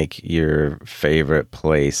been like your favorite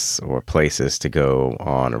place or places to go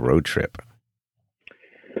on a road trip?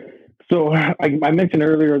 So I mentioned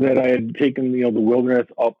earlier that I had taken the wilderness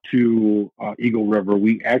up to Eagle River.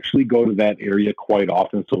 We actually go to that area quite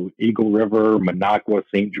often. So Eagle River, Minocqua,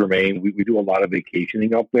 St. Germain, we do a lot of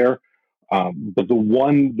vacationing up there. But the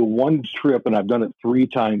one trip, and I've done it 3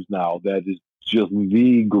 times now, that is just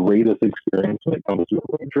the greatest experience when it comes to a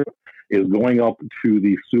road trip, is going up to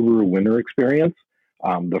the Subaru Winter Experience.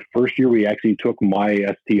 The first year we actually took my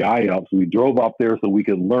STI up, so we drove up there so we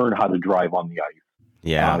could learn how to drive on the ice.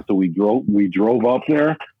 Yeah. So we drove up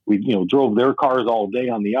there. We, drove their cars all day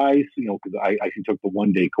on the ice, because I actually took the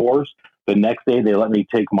 1-day course. The next day they let me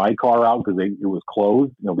take my car out because it was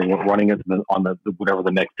closed. They weren't running it on the whatever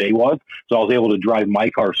the next day was. So I was able to drive my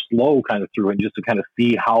car slow kind of through it just to kind of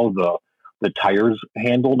see how the tires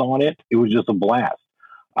handled on it. It was just a blast.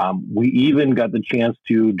 We even got the chance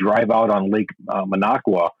to drive out on Lake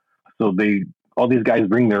Minocqua. So all these guys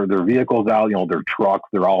bring their vehicles out, their trucks,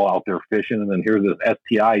 they're all out there fishing. And then here's this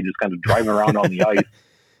STI just kind of driving around on the ice.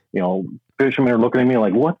 Fishermen are looking at me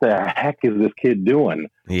like, what the heck is this kid doing?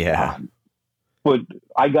 Yeah. But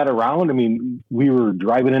I got around. I mean, we were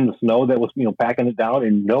driving in the snow that was, packing it down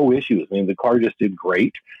and no issues. I mean, the car just did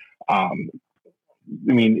great.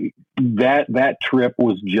 That trip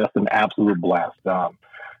was just an absolute blast.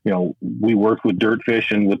 We worked with Dirtfish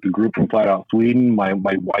and with the group from Flat Out Sweden. My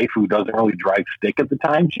wife, who doesn't really drive stick at the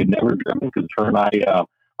time, she'd never driven because her and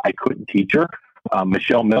I couldn't teach her.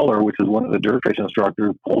 Michelle Miller, which is one of the Dirtfish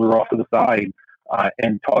instructors, pulled her off to the side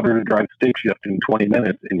and taught her to drive stick shift in 20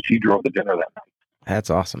 minutes, and she drove the dinner that night. That's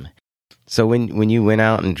awesome. So when you went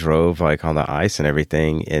out and drove like on the ice and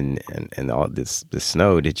everything and all the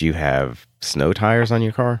snow, did you have snow tires on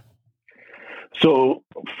your car? So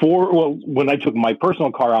when I took my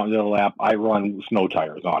personal car out into the lap, I run snow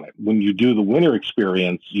tires on it. When you do the winter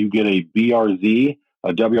experience, you get a BRZ,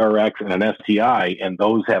 a WRX, and an STI, and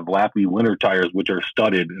those have lappy winter tires, which are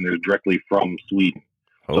studded, and they're directly from Sweden.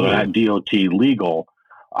 Oh. So they're not DOT legal,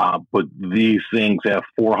 but these things have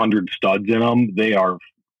 400 studs in them. They are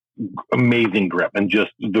amazing grip and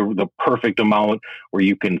just the perfect amount where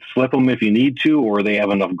you can slip them if you need to, or they have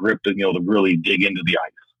enough grip to, to really dig into the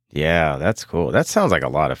ice. Yeah, that's cool. That sounds like a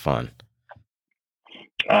lot of fun.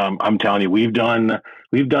 I'm telling you, we've done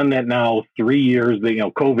that now 3 years.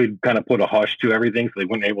 COVID kind of put a hush to everything, so they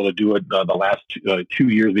weren't able to do it the last 2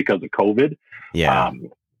 years because of COVID. Yeah.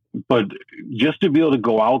 But just to be able to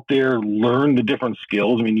go out there, learn the different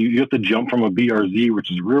skills. I mean, you have to jump from a BRZ,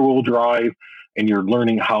 which is rear wheel drive, and you're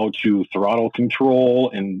learning how to throttle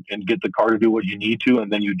control and get the car to do what you need to.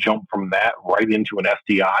 And then you jump from that right into an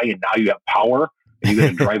STI, and now you have power. And you're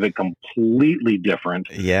going to drive it completely different.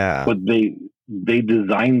 Yeah. But they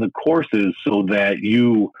design the courses so that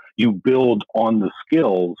you build on the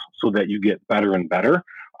skills so that you get better and better.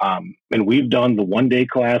 And we've done the 1-day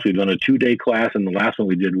class, we've done a 2-day class, and the last one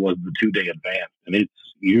we did was the 2-day advanced. And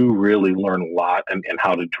you really learn a lot and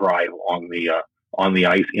how to drive on the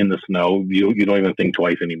ice in the snow. You don't even think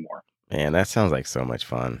twice anymore. Man, that sounds like so much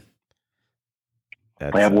fun.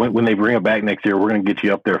 When they bring it back next year, we're going to get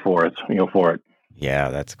you up there for it. Yeah,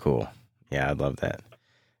 that's cool. Yeah, I'd love that.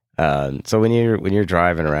 So when you're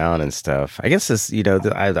driving around and stuff, I guess this,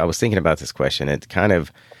 I was thinking about this question. It kind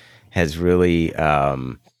of has really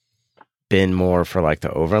been more for like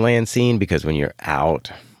the overland scene because when you're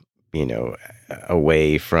out, you know,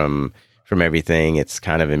 away from everything, it's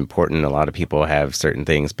kind of important. A lot of people have certain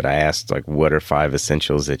things, but I asked like, what are 5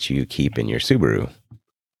 essentials that you keep in your Subaru?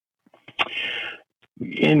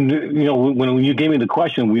 And when you gave me the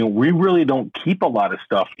question, we really don't keep a lot of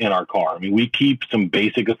stuff in our car. I mean, we keep some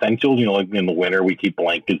basic essentials. Like in the winter, we keep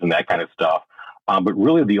blankets and that kind of stuff. But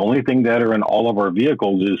really, the only thing that are in all of our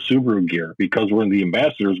vehicles is Subaru gear. Because we're in the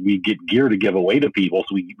ambassadors, we get gear to give away to people.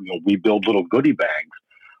 So we build little goodie bags,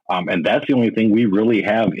 and that's the only thing we really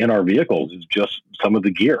have in our vehicles is just some of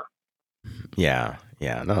the gear. Yeah,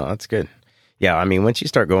 no, that's good. Yeah, I mean, once you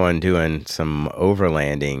start doing some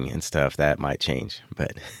overlanding and stuff, that might change.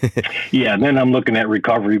 But yeah, and then I'm looking at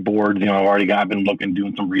recovery boards. I've been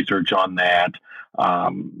doing some research on that.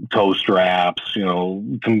 Toe straps,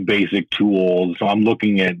 some basic tools. So I'm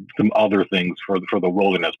looking at some other things for the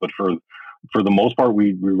wilderness. But for the most part,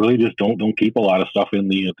 we really just don't keep a lot of stuff in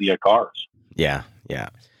the cars. Yeah. And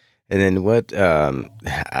then what?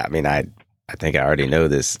 I mean, I think I already know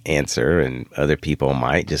this answer, and other people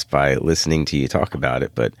might just by listening to you talk about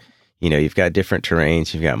it. But, you've got different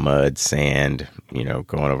terrains. You've got mud, sand,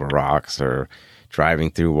 going over rocks or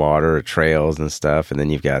driving through water or trails and stuff. And then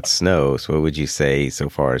you've got snow. So what would you say so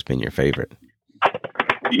far has been your favorite?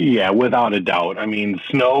 Yeah, without a doubt. I mean,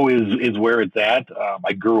 snow is where it's at.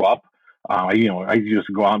 I grew up. I used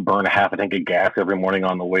to go out and burn a half a tank of gas every morning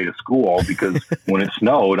on the way to school because when it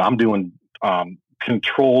snowed, I'm doing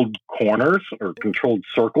controlled corners or controlled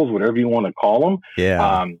circles, whatever you want to call them.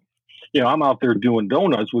 Yeah. I'm out there doing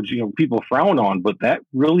donuts, which, people frown on, but that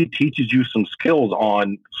really teaches you some skills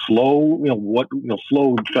on slow,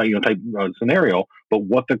 slow type scenario, but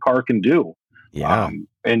what the car can do. Yeah.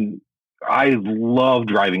 And I love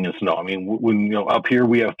driving in snow. I mean, when up here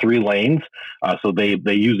we have 3 lanes, so they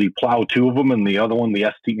usually plow 2 of them, and the other one, the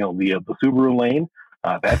the Subaru lane.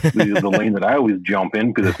 That's the lane that I always jump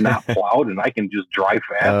in because it's not plowed, and I can just drive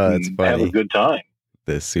fast and have a good time.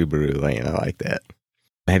 The Subaru lane, I like that.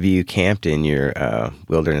 Have you camped in your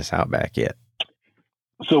Wilderness Outback yet?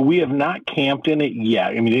 So we have not camped in it yet.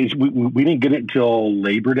 I mean, we didn't get it until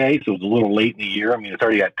Labor Day, so it was a little late in the year. I mean, it's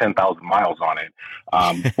already got 10,000 miles on it.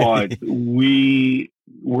 But we're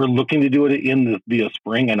looking to do it in the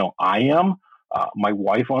spring. I know I am. My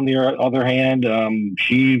wife, on the other hand,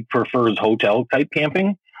 she prefers hotel type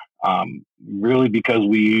camping. Really, because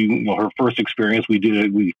her first experience, we did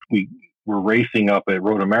it. We were racing up at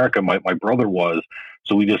Road America. My brother was,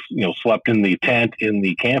 so we just slept in the tent in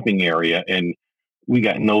the camping area, and we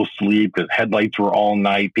got no sleep because headlights were all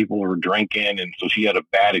night. People were drinking, and so she had a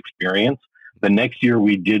bad experience. The next year,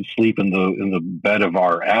 we did sleep in the bed of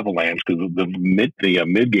our Avalanche because the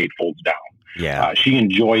midgate folds down. Yeah, she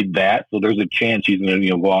enjoyed that, so there's a chance she's going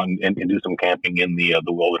to go out and do some camping in the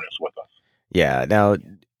wilderness with us. Yeah. Now,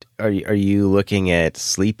 are you looking at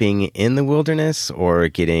sleeping in the wilderness or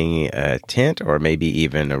getting a tent or maybe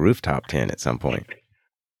even a rooftop tent at some point?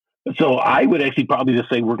 So I would actually probably just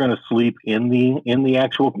say we're going to sleep in the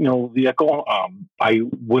actual vehicle.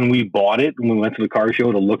 When we bought it, when we went to the car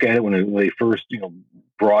show to look at it, when they first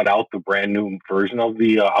brought out the brand new version of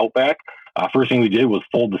the Outback, first thing we did was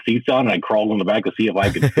fold the seats out, and I crawled in the back to see if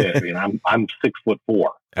I could fit. I mean, I'm 6'4".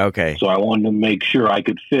 Okay. So I wanted to make sure I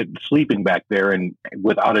could fit sleeping back there, and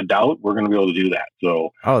without a doubt, we're going to be able to do that.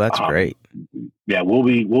 So, that's great. Yeah, we'll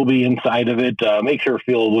be inside of it. Make her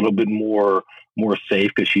feel a little bit more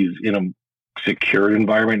safe because she's in a secured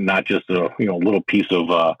environment, not just a little piece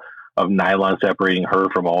of nylon separating her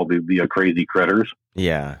from all the crazy critters.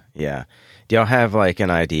 Yeah. Do y'all have like an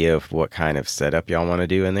idea of what kind of setup y'all want to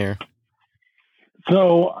do in there?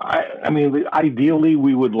 So, I mean, ideally,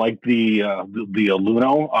 we would like the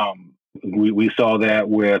Luno. We saw that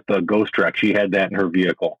with Ghost Trek. She had that in her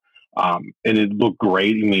vehicle, and it looked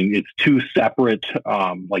great. I mean, it's 2 separate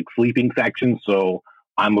like sleeping sections. So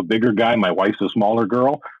I'm a bigger guy. My wife's a smaller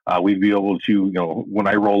girl. We'd be able to, when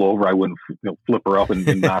I roll over, I wouldn't flip her up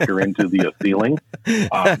and knock her into the ceiling.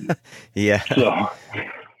 Yeah. So.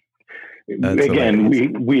 That's again,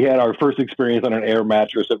 hilarious. we had our first experience on an air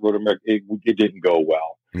mattress at Road America. It didn't go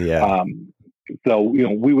well. Yeah. So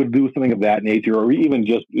we would do something of that nature, or even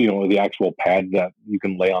just the actual pads that you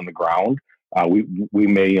can lay on the ground. We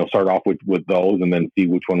may start off with those and then see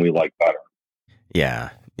which one we like better.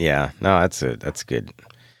 Yeah. No, that's good.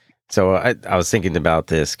 So I was thinking about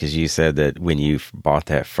this because you said that when you bought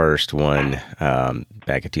that first one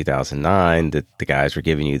back in 2009, that the guys were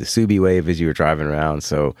giving you the Subi Wave as you were driving around.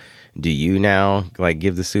 So do you now like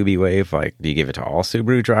give the Subi Wave? Like, do you give it to all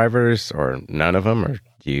Subaru drivers or none of them? Or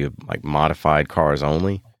do you like modified cars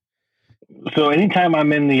only? So anytime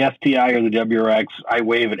I'm in the STI or the WRX, I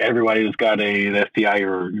wave at everybody that's got an STI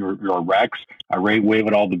or Rex. I wave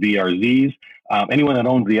at all the BRZs. Anyone that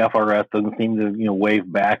owns the FRS doesn't seem to, wave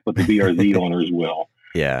back, but the BRZ owners will.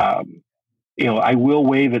 Yeah. I will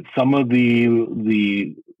wave at some of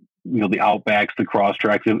the Outbacks, the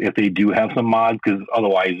Crosstreks, if they do have some mods, because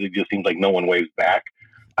otherwise it just seems like no one waves back.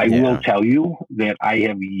 I will tell you that I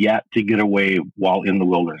have yet to get a wave while in the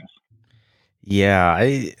wilderness. Yeah,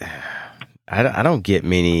 I don't get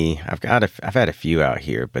many. I've had a few out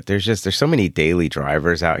here, but there's so many daily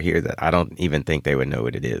drivers out here that I don't even think they would know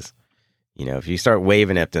what it is. If you start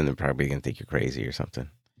waving at them, they're probably gonna think you're crazy or something.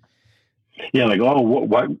 Yeah, like, oh,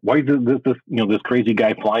 why is this crazy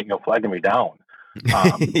guy flagging me down?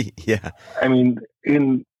 Yeah, I mean,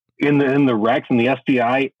 in the Rex and the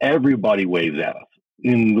STI, everybody waves at us.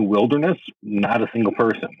 In the wilderness, not a single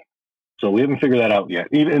person. So we haven't figured that out yet.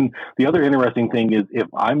 Even the other interesting thing is, if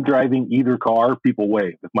I'm driving either car, people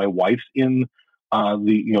wave. If my wife's in her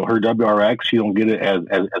WRX, she don't get it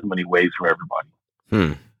as many waves from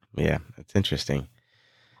everybody. Yeah, that's interesting.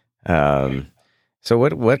 So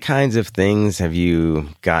what kinds of things have you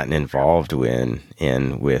gotten involved with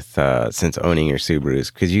since owning your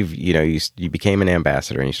Subarus? Because you became an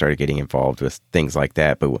ambassador and you started getting involved with things like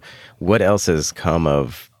that. But what else has come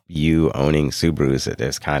of you owning Subarus that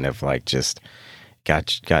has kind of like just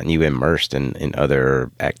gotten you immersed in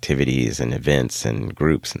other activities and events and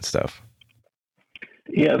groups and stuff?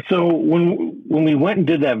 Yeah, so when we went and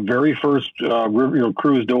did that very first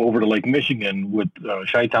cruise over to Lake Michigan with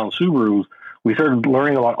Chi-Town Subarus, we started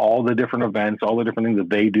learning about all the different events, all the different things that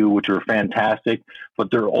they do, which are fantastic,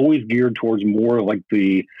 but they're always geared towards more like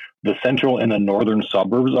the central and the northern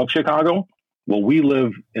suburbs of Chicago. Well, we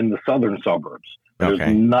live in the southern suburbs.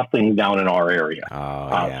 There's nothing down in our area.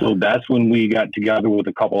 So that's when we got together with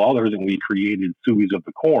a couple others and we created Subis of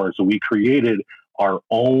the Corn. So we created our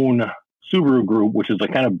own Subaru group, which is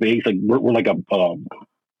like kind of based, like we're like a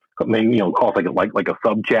maybe call it like a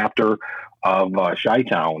sub chapter of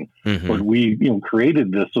Chi-Town. Mm-hmm. But we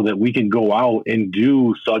created this so that we can go out and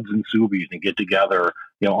do suds and Subis and get together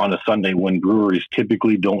on a Sunday when breweries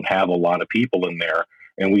typically don't have a lot of people in there,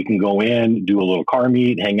 and we can go in, do a little car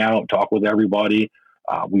meet, hang out, talk with everybody.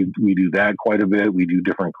 We do that quite a bit. We do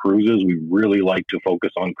different cruises. We really like to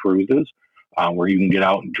focus on cruises where you can get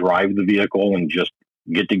out and drive the vehicle and just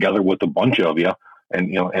get together with a bunch of you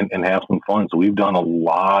and have some fun. So we've done a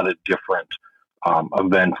lot of different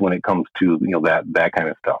events when it comes to that kind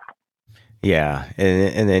of stuff. Yeah,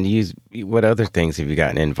 and then what other things have you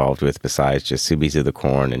gotten involved with besides just Subis of the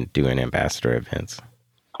Corn and doing ambassador events?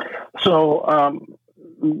 So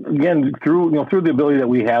again, through the ability that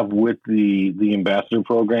we have with the ambassador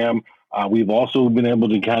program, we've also been able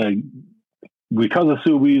to kind of, because of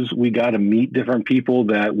Subis, we got to meet different people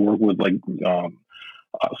that work with like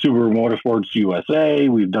Subaru Motorsports USA.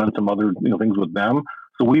 We've done some other things with them.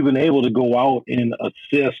 So we've been able to go out and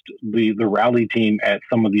assist the rally team at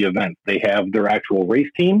some of the events. They have their actual race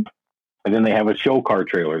team, and then they have a show car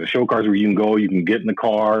trailer. The show cars where you can go, you can get in the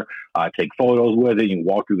car, take photos with it, you can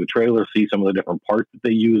walk through the trailer, see some of the different parts that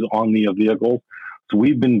they use on the vehicle. So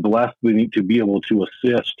we've been blessed to be able to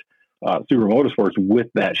assist Subaru Motorsports with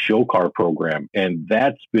that show car program, and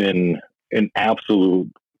that's been an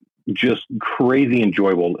absolute, just crazy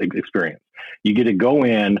enjoyable experience. You get to go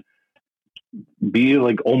in, be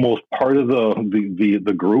like almost part of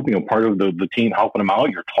the group, part of the team helping them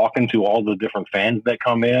out. You're talking to all the different fans that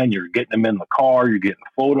come in. You're getting them in the car. You're getting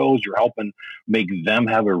photos. You're helping make them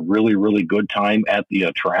have a really, really good time at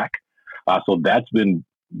the track. So that's been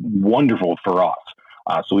wonderful for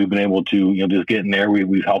us. So we've been able to just get in there.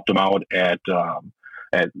 We've helped them out at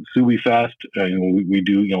Subi Fest. We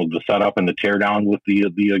do the setup and the tear down with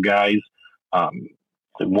the guys.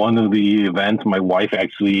 One of the events, my wife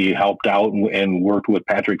actually helped out and worked with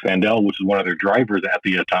Patrick Sandell, which is one of their drivers at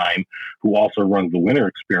the time, who also runs the Winter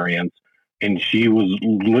Experience. And she was,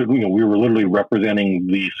 we were literally representing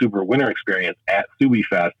the Super Winter Experience at Subi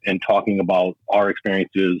Fest and talking about our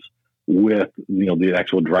experiences with the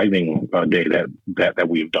actual driving day that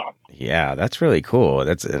we've done. Yeah, that's really cool.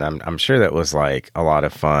 And I'm sure that was like a lot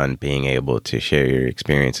of fun being able to share your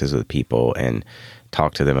experiences with people and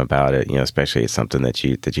talk to them about it, especially it's something that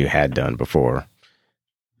you had done before.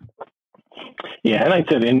 Yeah, and I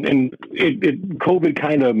said, and COVID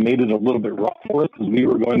kind of made it a little bit rough for us because we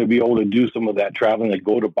were going to be able to do some of that traveling, like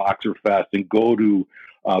go to Boxer Fest and go to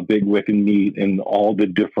Big Wicked Meat and all the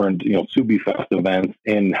different, Subi Fest events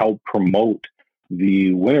and help promote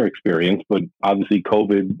the winter experience. But obviously,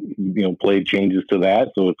 COVID, played changes to that,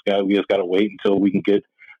 so we just got to wait until we can get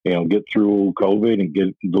through COVID and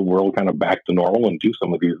get the world kind of back to normal and do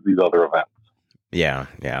some of these other events. Yeah,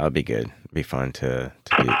 it'll be good. It'll be fun to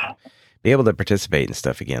be able to participate in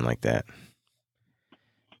stuff again like that.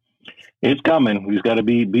 It's coming. We just got to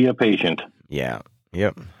be a patient. Yeah.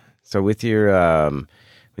 Yep. So with your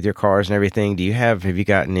cars and everything, have you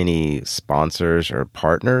gotten any sponsors or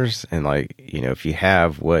partners? And if you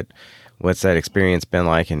have, what's that experience been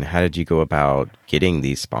like, and how did you go about getting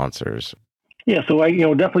these sponsors? Yeah, so I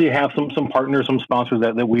definitely have some partners, some sponsors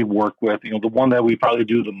that we've worked with. The one that we probably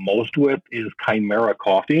do the most with is Chimera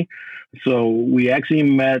Coffee. So we actually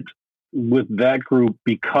met with that group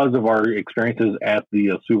because of our experiences at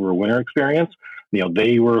the Subaru Winter Experience.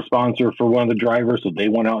 They were a sponsor for one of the drivers, so they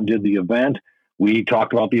went out and did the event. We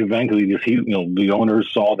talked about the event because the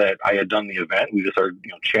owners saw that I had done the event. We just started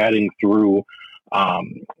chatting through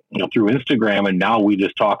through Instagram, and now we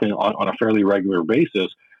just talk on a fairly regular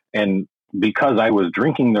basis. And because I was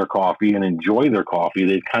drinking their coffee and enjoy their coffee,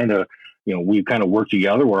 they kind of, we've kind of worked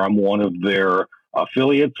together where I'm one of their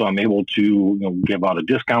affiliates. So I'm able to give out a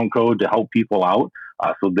discount code to help people out.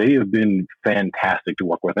 So they have been fantastic to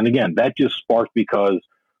work with. And again, that just sparked because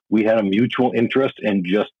we had a mutual interest and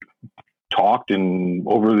just talked, and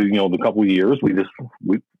over the couple of years, we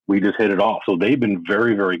just hit it off. So they've been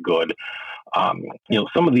very, very good.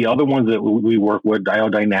 Some of the other ones that we work with,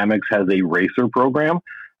 Diodynamics has a racer program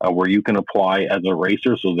where you can apply as a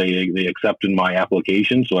racer. So they accepted my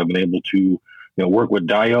application. So I've been able to work with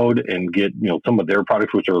Diode and get some of their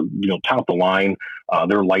products, which are top of the line.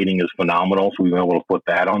 Their lighting is phenomenal, so we've been able to put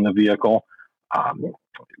that on the vehicle.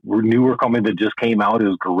 Newer company that just came out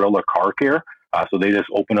is Gorilla Car Care. So they just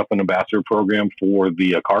opened up an ambassador program for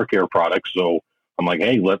the car care products. So I'm like,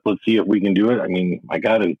 hey, let's see if we can do it. I mean, I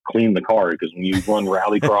got to clean the car because when you run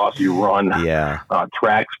rallycross, you run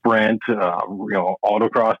track sprint,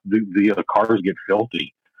 autocross, the cars get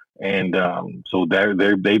filthy. And so they've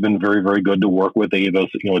been very, very good to work with. They gave us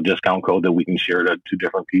a discount code that we can share to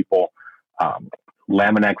different people.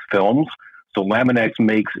 Laminex Films. So Laminex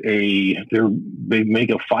makes they make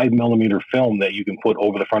a 5mm film that you can put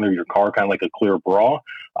over the front of your car, kind of like a clear bra.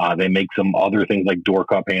 They make some other things like door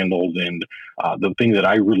cup handles, and the thing that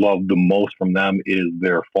I love the most from them is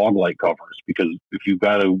their fog light covers. Because if you've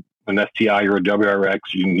got an STI or a WRX,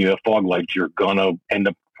 you have fog lights, you're gonna end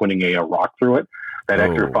up putting a rock through it. That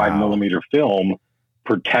extra 5mm film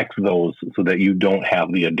protects those so that you don't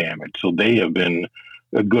have the damage. So they have been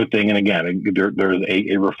a good thing. And again, there's a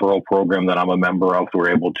referral program that I'm a member of. So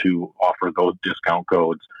we're able to offer those discount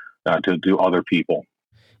codes to other people.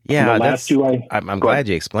 Yeah, I'm glad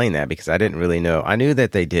you explained that because I didn't really know. I knew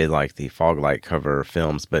that they did like the fog light cover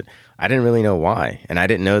films, but I didn't really know why. And I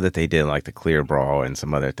didn't know that they did like the clear bra and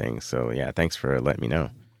some other things. So yeah, thanks for letting me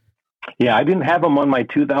know. Yeah, I didn't have them on my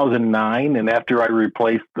 2009, and after I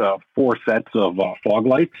replaced 4 sets of fog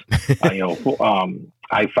lights,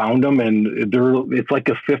 I found them, and it's like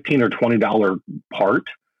a $15 or $20 part.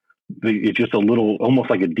 It's just a little, almost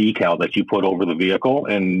like a decal that you put over the vehicle,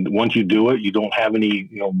 and once you do it, you don't have any,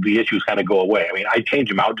 the issues kind of go away. I mean, I change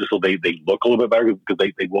them out just so they look a little bit better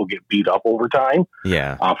because they will get beat up over time.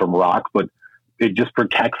 Yeah, from rock, but it just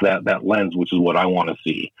protects that lens, which is what I want to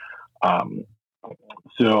see.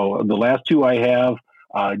 So the last 2 I have,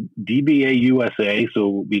 DBA USA.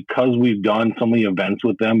 So because we've done so many events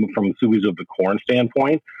with them from Subies of the Corn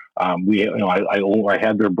standpoint, I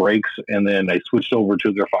had their brakes, and then I switched over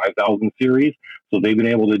to their 5000 series. So they've been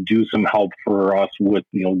able to do some help for us with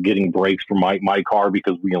getting brakes for my car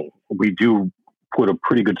because we do put a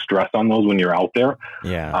pretty good stress on those when you're out there.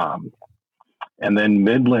 Yeah. And then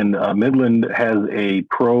Midland has a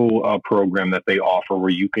pro program that they offer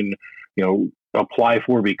where you can apply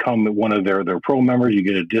for, become one of their pro members. You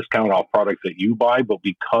get a discount off products that you buy, but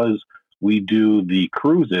because we do the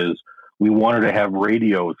cruises, we wanted to have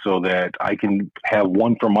radios so that I can have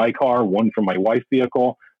one for my car, one for my wife's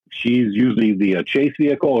vehicle. She's usually the chase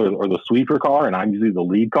vehicle or the sweeper car, and I'm usually the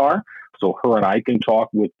lead car. So her and I can talk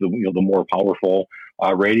with the more powerful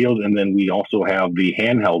radios, and then we also have the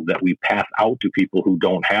handheld that we pass out to people who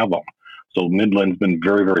don't have them. So Midland's been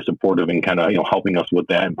very, very supportive in kind of helping us with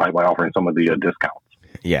that, and by offering some of the discounts.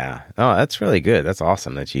 Yeah. Oh, that's really good. That's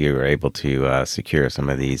awesome that you were able to secure some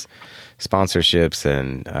of these sponsorships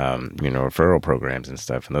and referral programs and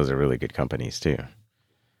stuff. And those are really good companies too.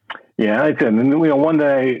 Yeah, I said, and one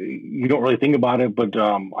that you don't really think about it, but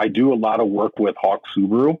I do a lot of work with Hawk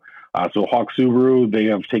Subaru. So Hawk Subaru, they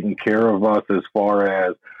have taken care of us as far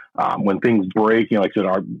as when things break. Like I said,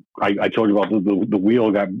 I told you about the wheel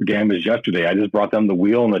got damaged yesterday. I just brought them the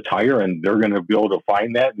wheel and the tire, and they're going to be able to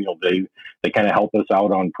find that. They kind of help us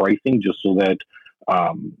out on pricing just so that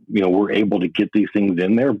we're able to get these things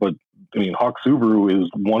in there. But I mean, Hawk Subaru is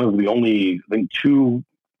one of the only, I think, two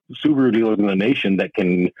Subaru dealers in the nation that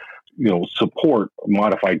can support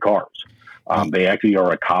modified cars. They actually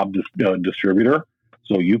are a Cobb distributor,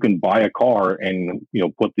 so you can buy a car and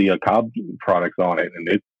put the Cobb products on it, and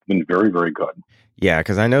it's been very, very good. Yeah,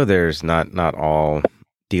 because I know there's not all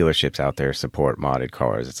dealerships out there support modded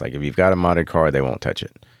cars. It's like if you've got a modded car, they won't touch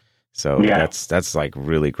it. So Yeah. that's like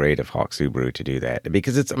really great of Hawk Subaru to do that,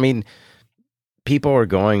 because people are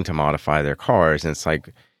going to modify their cars, and it's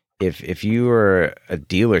like, if you are a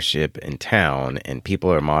dealership in town and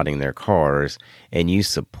people are modding their cars and you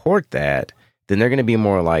support that, then they're going to be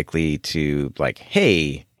more likely to, like,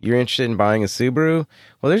 hey, you're interested in buying a Subaru?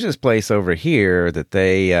 Well, there's this place over here that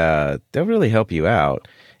they'll really help you out.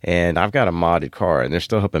 And I've got a modded car and they're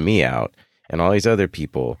still helping me out and all these other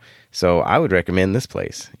people. So I would recommend this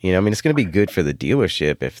place. It's going to be good for the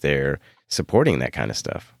dealership if they're supporting that kind of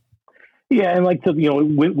stuff. Yeah, and with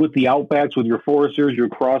the Outbacks, with your Foresters, your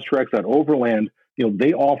Crosstreks, that Overland,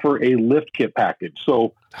 they offer a lift kit package.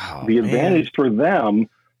 So the advantage for them,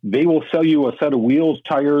 they will sell you a set of wheels,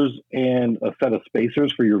 tires, and a set of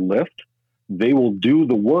spacers for your lift. They will do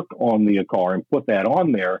the work on the car and put that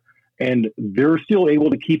on there, and they're still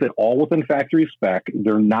able to keep it all within factory spec.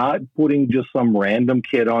 They're not putting just some random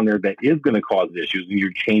kit on there that is going to cause issues, and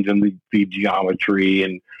you're changing the geometry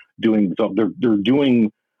and doing so. They're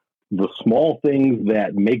doing the small things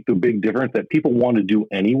that make the big difference that people want to do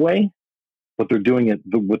anyway, but they're doing it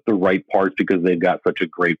with the right parts because they've got such a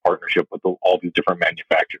great partnership with all these different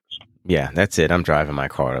manufacturers. Yeah, that's it. I'm driving my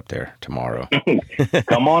car up there tomorrow.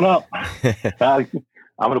 Come on up. I'm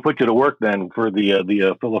going to put you to work then for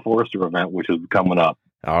the Philip Forester event, which is coming up.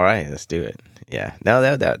 All right, let's do it. Yeah,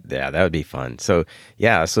 no, that would be fun. So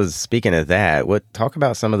yeah, so speaking of that, talk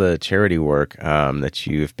about some of the charity work that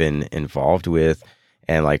you've been involved with,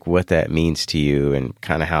 and like what that means to you, and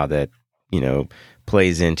kind of how that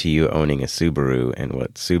plays into you owning a Subaru and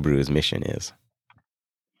what Subaru's mission is.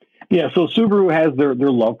 Yeah, so Subaru has their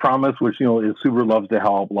love promise, which is Subaru loves to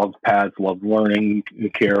help, loves pets, loves learning,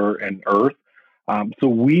 care, and Earth. So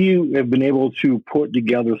we have been able to put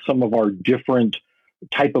together some of our different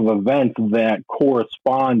type of events that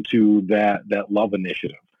correspond to that love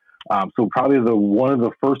initiative. So probably one of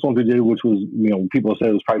the first ones we did, which was, people said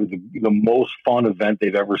it was probably the most fun event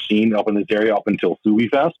they've ever seen up in this area up until Subi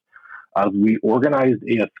Fest. We organized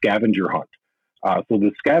a scavenger hunt. So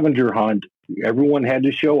the scavenger hunt, everyone had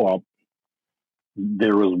to show up.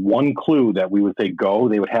 There was one clue that we would say go.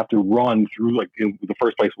 They would have to run through, the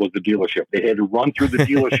first place was the dealership. They had to run through the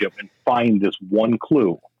dealership and find this one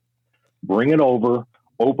clue, bring it over,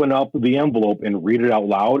 open up the envelope and read it out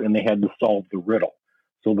loud, and they had to solve the riddle.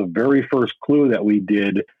 So the very first clue that we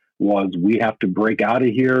did was we have to break out of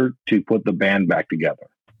here to put the band back together.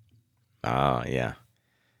 Yeah.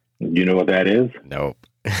 You know what that is? Nope.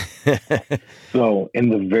 So in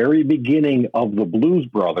the very beginning of the Blues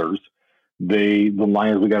Brothers, the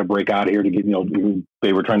line is, we got to break out of here to get,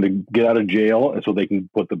 they were trying to get out of jail so they can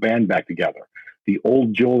put the band back together. The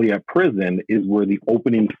old Joliet prison is where the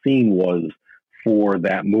opening scene was for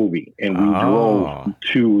that movie. And we drove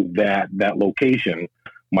to that location.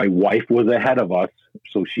 My wife was ahead of us,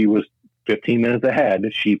 so she was 15 minutes ahead.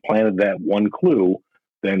 She planted that one clue.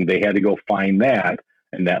 Then they had to go find that,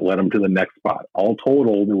 and that led them to the next spot. All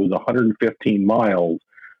total, there was 115 miles.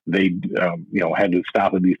 They, had to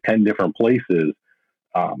stop at these 10 different places.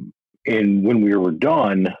 And when we were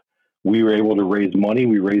done, we were able to raise money.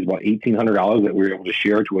 We raised about $1,800 that we were able to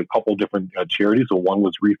share to a couple different charities. So one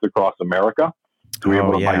was Wreath Across America. So we were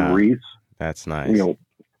able to buy wreaths. That's nice.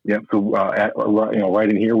 Yeah. So, right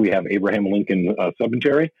in here, we have Abraham Lincoln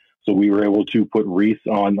Cemetery. So we were able to put wreaths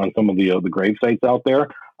on some of the grave sites out there.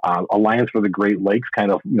 Alliance for the Great Lakes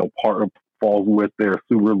kind of, falls with their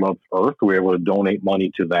Subaru Loves Earth. So we were able to donate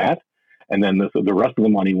money to that. And then the rest of the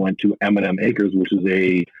money went to M&M Acres, which is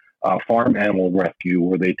a farm animal rescue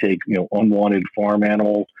where they take, unwanted farm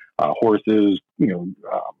animals, horses,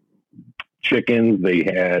 chickens. They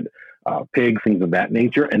had pigs, things of that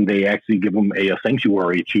nature, and they actually give them a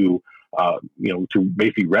sanctuary to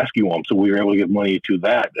basically rescue them. So we were able to give money to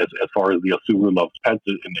that as far as the Subaru Loves Pets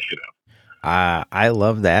initiative. I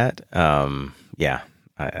love that. Yeah,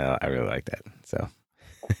 I really like that. So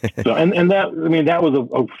So, and that, I mean, that was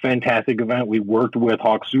a fantastic event. We worked with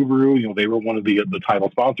Hawk Subaru. They were one of the title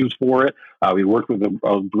sponsors for it. We worked with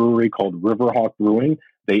a brewery called Riverhawk Brewing.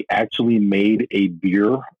 They actually made a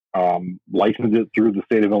beer, licensed it through the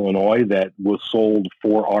state of Illinois, that was sold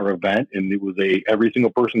for our event. And it was every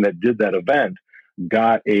single person that did that event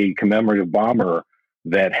got a commemorative bomber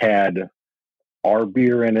that had our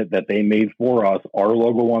beer in it that they made for us, our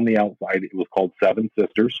logo on the outside. It was called Seven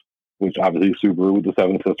Sisters, which obviously Subaru with the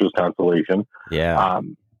Seven Sisters constellation. Yeah.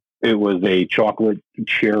 It was a chocolate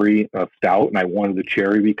cherry stout, and I wanted the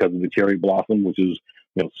cherry because of the cherry blossom, which is,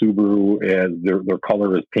 Subaru, as their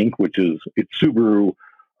color is pink, it's Subaru.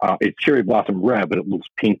 It's cherry blossom red, but it looks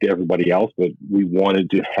pink to everybody else. But we wanted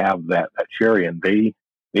to have that cherry, and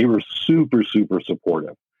they were super, super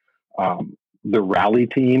supportive. The rally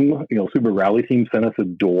team, Subaru rally team, sent us a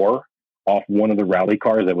door off one of the rally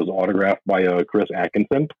cars that was autographed by Chris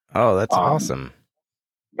Atkinson. Oh, that's awesome.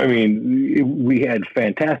 I mean, we had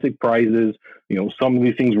fantastic prizes. Some of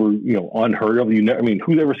these things were, unheard of.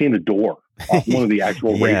 Who's ever seen a door off one of the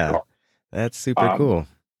actual race cars? That's super cool.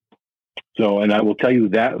 So, and I will tell you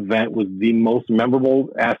that event was the most memorable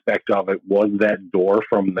aspect of it was that door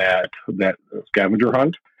from that scavenger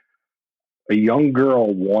hunt. A young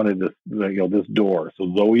girl wanted this door.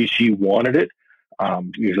 So Zoe, she wanted it.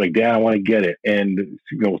 She was like, "Dad, I want to get it." And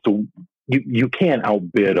so you can't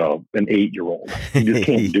outbid an 8-year-old. You just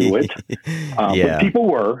can't do it. But people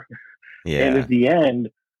were. Yeah. And at the end,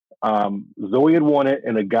 Zoe had won it,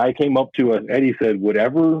 and a guy came up to us. Eddie said,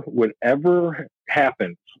 "Whatever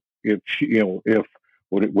happens, if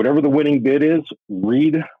whatever the winning bid is,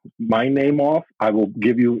 read my name off. I will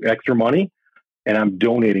give you extra money, and I'm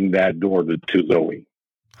donating that door to Zoe."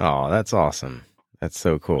 Oh, that's awesome. That's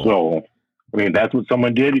so cool. So, that's what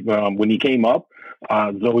someone did when he came up.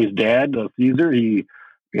 Zoe's dad, Caesar, he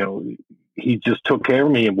just took care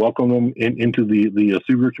of me and welcomed him into the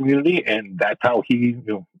Subaru community, and that's how he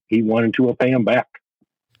wanted to pay him back.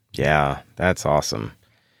 Yeah, that's awesome.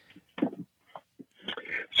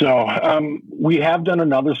 So we have done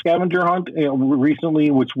another scavenger hunt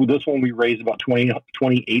recently, which this one we raised about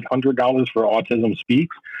 $2,800 for Autism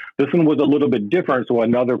Speaks. This one was a little bit different, so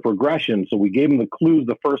another progression. So we gave them the clues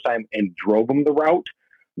the first time and drove them the route.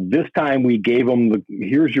 This time we gave them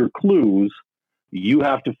here's your clues. You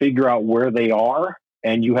have to figure out where they are,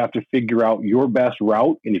 and you have to figure out your best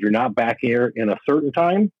route. And if you're not back here in a certain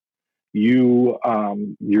time, you're not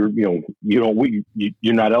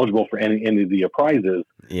eligible for any of the prizes.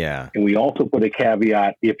 Yeah. And we also put a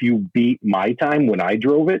caveat: if you beat my time when I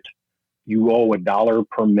drove it, you owe $1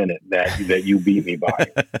 per minute that you beat me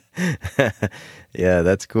by. Yeah,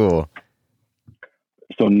 that's cool.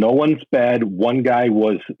 So no one sped. One guy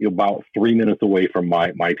was about 3 minutes away from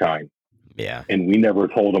my time. Yeah. And we never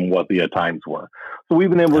told him what the times were. So we've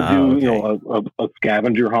been able to do, a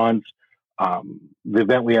scavenger hunt. The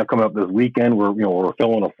event we have coming up this weekend, we're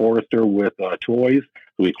filling a Forester with toys.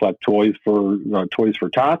 So we collect toys for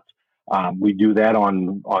tots. We do that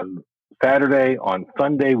on Saturday. On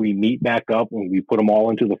Sunday, we meet back up and we put them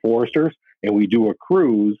all into the Foresters, and we do a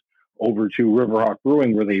cruise over to Riverhawk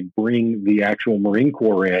Brewing where they bring the actual Marine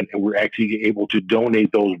Corps in, and we're actually able to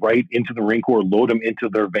donate those right into the Marine Corps, load them into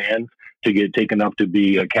their vans to get taken up to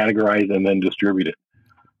be categorized and then distributed.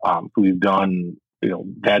 So we've done,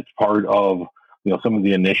 that's part of, some of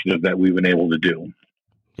the initiatives that we've been able to do.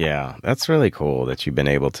 Yeah, that's really cool that you've been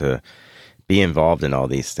able to be involved in all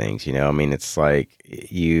these things. It's like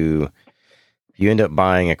you end up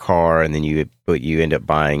buying a car, and then you end up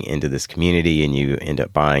buying into this community, and you end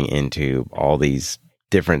up buying into all these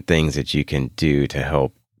different things that you can do to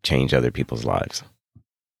help change other people's lives.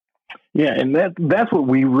 Yeah, and that's what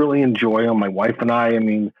we really enjoy. My wife and I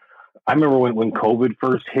remember when COVID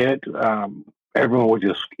first hit, everyone was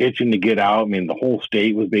just itching to get out. The whole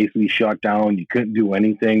state was basically shut down. You couldn't do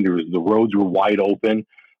anything. The roads were wide open.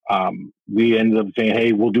 We ended up saying,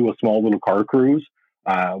 "Hey, we'll do a small little car cruise."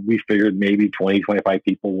 We figured maybe 20, 25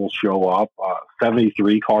 people will show up.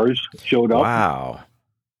 73 cars showed up. Wow.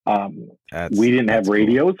 We didn't have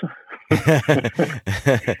radios.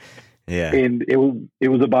 Yeah. And it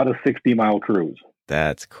was about a 60-mile cruise.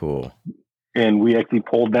 That's cool. And we actually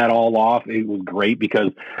pulled that all off. It was great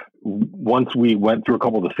because once we went through a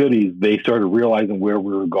couple of the cities, they started realizing where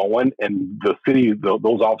we were going. And the city,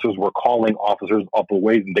 those officers were calling officers up the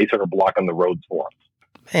ways, and they started blocking the roads for us.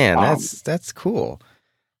 Man, that's cool.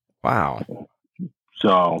 Wow.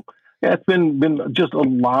 So yeah, it's been just a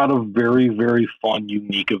lot of very, very fun,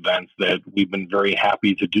 unique events that we've been very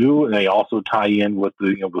happy to do. And they also tie in with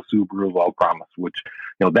the Subaru Love Promise, which,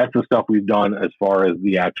 that's the stuff we've done as far as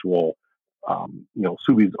the actual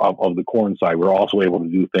Subies of the corn side. We're also able to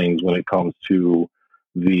do things when it comes to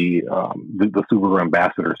the Subaru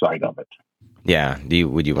ambassador side of it. Yeah.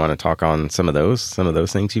 Would you want to talk on some of those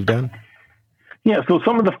things you've done? Yeah. So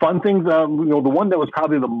some of the fun things, the one that was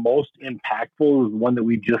probably the most impactful is one that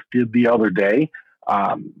we just did the other day.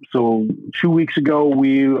 So 2 weeks ago,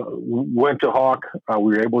 we went to Hawk.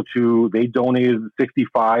 They donated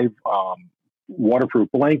 65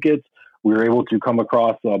 waterproof blankets. We were able to come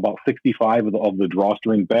across about 65 of the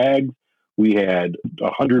drawstring bags. We had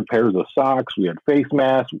 100 pairs of socks. We had face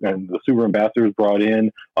masks, and the Subaru ambassadors brought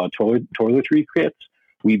in toiletry kits.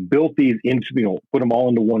 We built these into, put them all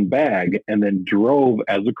into one bag, and then drove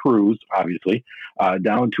as a cruise, obviously,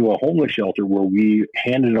 down to a homeless shelter where we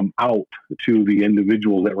handed them out to the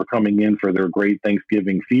individuals that were coming in for their great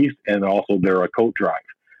Thanksgiving feast and also their coat drive.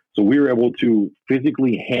 So we were able to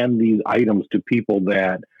physically hand these items to people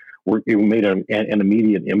that made an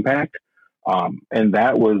immediate impact. And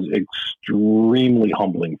that was extremely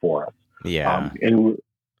humbling for us. Yeah. And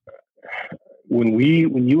when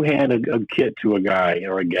you hand a kit to a guy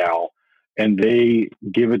or a gal and they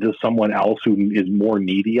give it to someone else who is more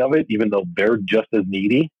needy of it, even though they're just as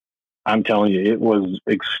needy, I'm telling you, it was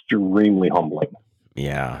extremely humbling.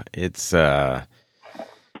 Yeah. It's nice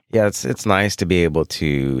to be able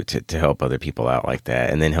to help other people out like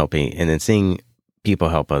that, and then seeing people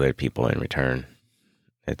help other people in return.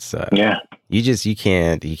 It's you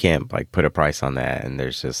can't like put a price on that, and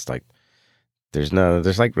there's just like there's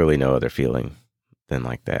really no other feeling than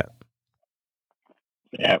like that.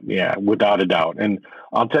 Yeah, without a doubt. And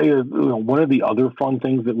I'll tell you, one of the other fun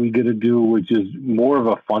things that we get to do, which is more of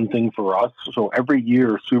a fun thing for us. So every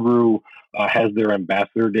year, Subaru has their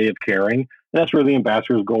Ambassador Day of Caring. That's where the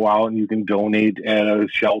ambassadors go out and you can donate at a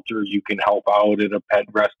shelter. You can help out at a pet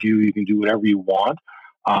rescue. You can do whatever you want.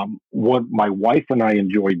 What my wife and I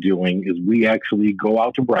enjoy doing is we actually go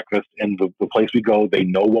out to breakfast, and the place we go, they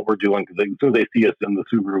know what we're doing because as soon as they see us in the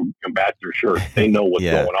Subaru Ambassador shirt, they know what's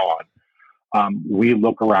going on. We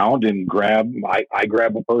look around and I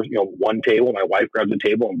grab a person, one table, my wife grabs a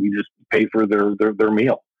table, and we just pay for their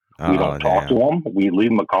meal. We don't talk to them. We leave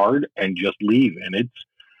them a card and just leave. And it's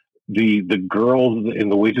the girls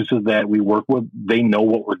and the waitresses that we work with, they know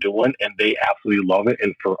what we're doing and they absolutely love it.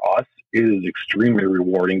 And for us, it is extremely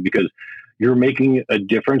rewarding because you're making a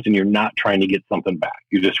difference and you're not trying to get something back.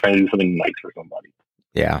 You're just trying to do something nice for somebody.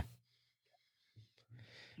 Yeah.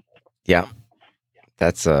 Yeah.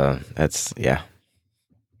 That's yeah.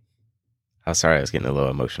 Oh, sorry. I was getting a little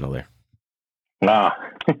emotional there. Nah,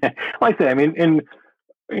 like I said, I mean, and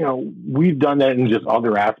we've done that in just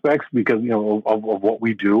other aspects because, of what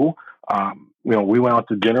we do. We went out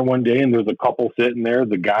to dinner one day and there's a couple sitting there.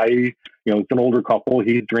 The guy, it's an older couple.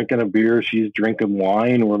 He's drinking a beer. She's drinking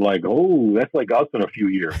wine. We're like, oh, that's like us in a few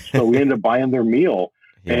years. So we ended up buying their meal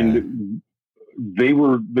and they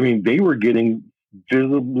were getting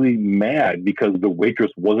visibly mad because the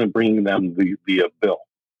waitress wasn't bringing them the bill.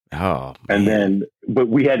 Oh, and then, but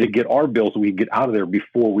we had to get our bill so we could get out of there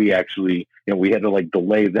before we actually, we had to like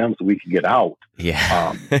delay them so we could get out.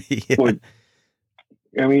 Yeah. But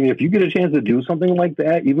I mean, if you get a chance to do something like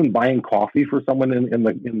that, even buying coffee for someone in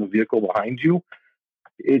the vehicle behind you,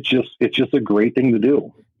 it's just a great thing to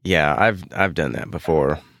do. Yeah, I've done that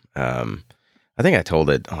before. I think I told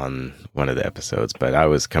it on one of the episodes, but I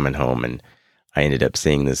was coming home and I ended up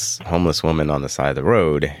seeing this homeless woman on the side of the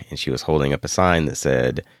road, and she was holding up a sign that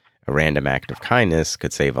said, "A random act of kindness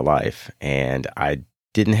could save a life." And I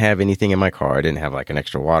didn't have anything in my car. I didn't have like an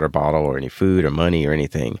extra water bottle or any food or money or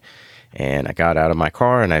anything. And I got out of my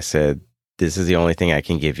car and I said, "This is the only thing I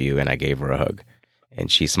can give you." And I gave her a hug. And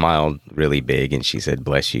she smiled really big and she said,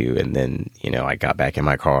 "Bless you." And then, I got back in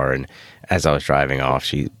my car, and as I was driving off,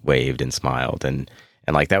 she waved and smiled. And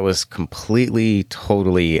like, that was completely,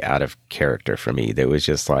 totally out of character for me. That was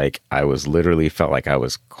just like, I was literally felt like I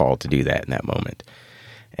was called to do that in that moment.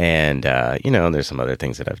 And, there's some other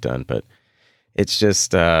things that I've done, but it's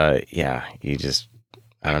just, I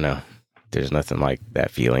don't know. There's nothing like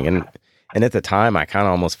that feeling. And at the time, I kind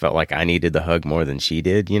of almost felt like I needed the hug more than she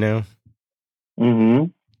did, Mm-hmm.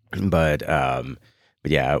 But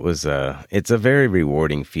yeah, it's a very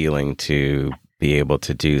rewarding feeling to be able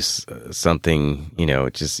to do something,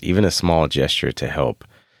 just even a small gesture to help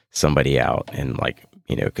somebody out. And like,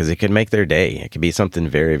 because it could make their day. It could be something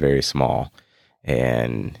very, very small,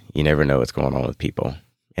 and you never know what's going on with people.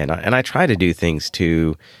 And I try to do things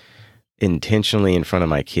too intentionally in front of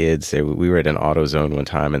my kids. We were at an AutoZone one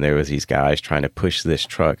time, and there was these guys trying to push this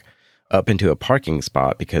truck up into a parking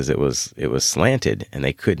spot because it was slanted and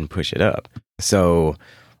they couldn't push it up. So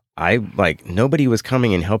nobody was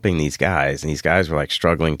coming and helping these guys, and these guys were like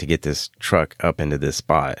struggling to get this truck up into this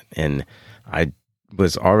spot. And I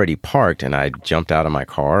was already parked, and I jumped out of my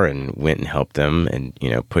car and went and helped them and,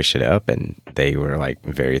 push it up. And they were like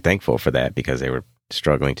very thankful for that because they were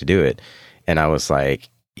struggling to do it. And I was like,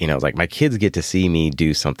 my kids get to see me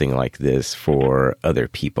do something like this for other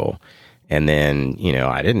people. And then,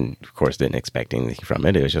 I didn't expect anything from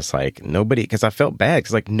it. It was just like nobody, because I felt bad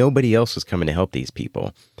because like nobody else was coming to help these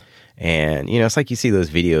people. And, it's like you see those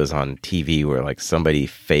videos on TV where like somebody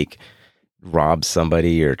fake robs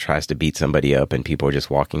somebody or tries to beat somebody up and people are just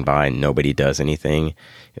walking by and nobody does anything.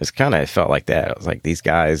 It felt like that. I was like, these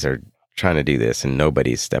guys are trying to do this and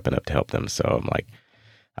nobody's stepping up to help them. So I'm like,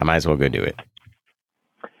 I might as well go do it.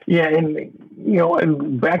 Yeah. And,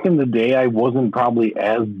 and back in the day, I wasn't probably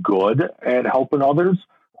as good at helping others.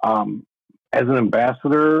 As an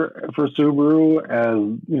ambassador for Subaru,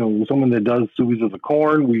 as, someone that does Subies of the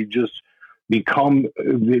Corn, we've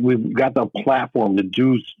got the platform to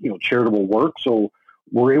do, charitable work. So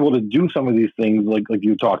we're able to do some of these things like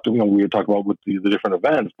you talked to, we were talking about with the different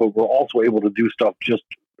events, but we're also able to do stuff just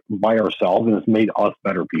by ourselves, and it's made us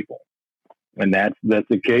better people. And that's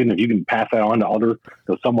the case. And if you can pass that on to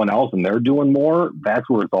someone else and they're doing more, that's